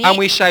เราแห่งนี้ And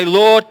we say,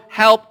 Lord,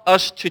 help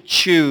us to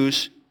choose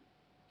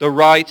the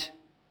right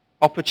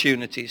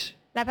opportunities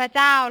และพระเ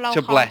จ้าเรา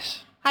to ขอ bless.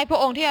 ให้พระ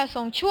องค์ที่จะท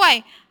รงช่วย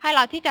ให้เร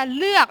าที่จะ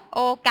เลือกโ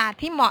อกาส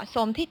ที่เหมาะส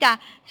มที่จะ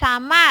สา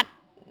มารถ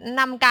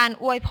นำการ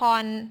อวยพ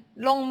ร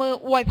ลงมือ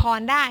อวยพร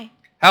ได้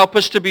Help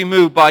us to be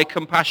moved by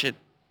compassion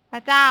พร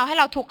ะเจ้าให้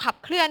เราถูกขับ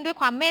เคลื่อนด้วย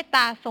ความเมตต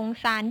าสง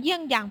สารเยี่ย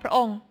งอย่างพระอ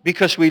งค์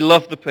because we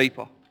love the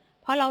people.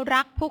 เพราะเรา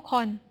รักผู้ค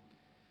น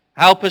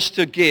Help us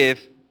to give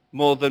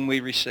more than we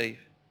receive.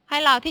 ให้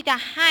เราที่จะ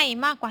ให้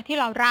มากกว่าที่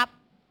เรารับ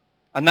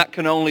And that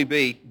can only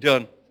be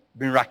done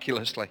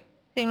miraculously.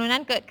 สิ่งเหล่านั้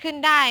นเกิดขึ้น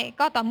ได้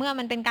ก็ต่อเมื่อ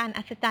มันเป็นการ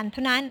อัศจรรย์เท่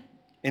านั้น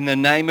In the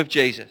name of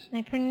Jesus. ใน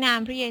พระนาม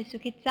พระเยซู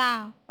คริสต์เจ้า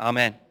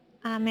Amen.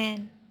 อาเมน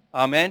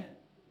Amen.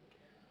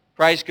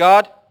 Praise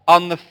God.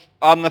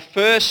 On the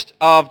 1st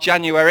of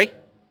January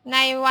ใน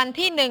วัน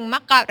ที่1 ม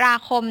กรา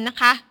คมนะ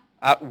คะ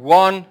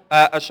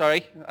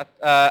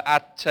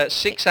at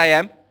 6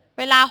 a.m.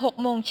 เวลา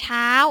 6 โมงเ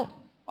ช้า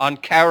on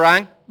Khao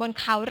Rang, บน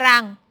เขารั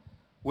ง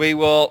we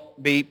will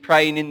be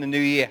praying in the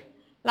new year.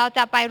 เราจ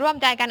ะไปร่วม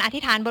ใจกันอธิ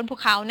ษฐานบนภู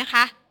เขานะค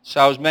ะ So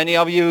as many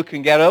of you who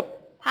can get up,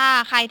 ถ้า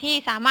ใครที่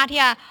สามารถที่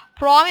จะ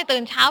พร้อมจะตื่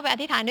นเช้าไปอ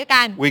ธิษฐานด้วย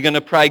กัน we're going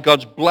to pray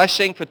God's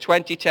blessing for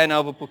 2010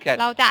 over Phuket.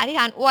 เราจะอธิษฐ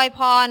านอวยพ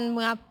ร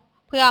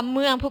เพื่อเ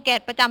มืองภูเก็ต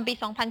ประจำปี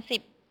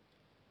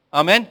 2010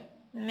 Amen.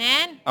 อาเม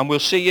น And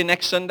we'll see you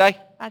next Sunday.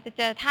 เราจะเ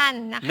จอท่าน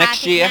นะคะ Next อ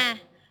าทิตย์ year หน้า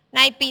ใ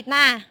นปีห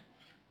น้า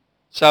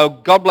So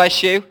God bless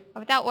you.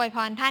 พระเจ้าอวยพ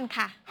รท่าน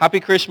ค่ะ Happy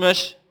Christmas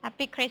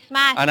Happy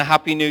Christmas and a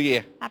Happy New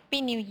Year. Happy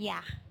New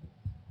Year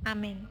อา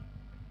เมน